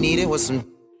 All she needed was some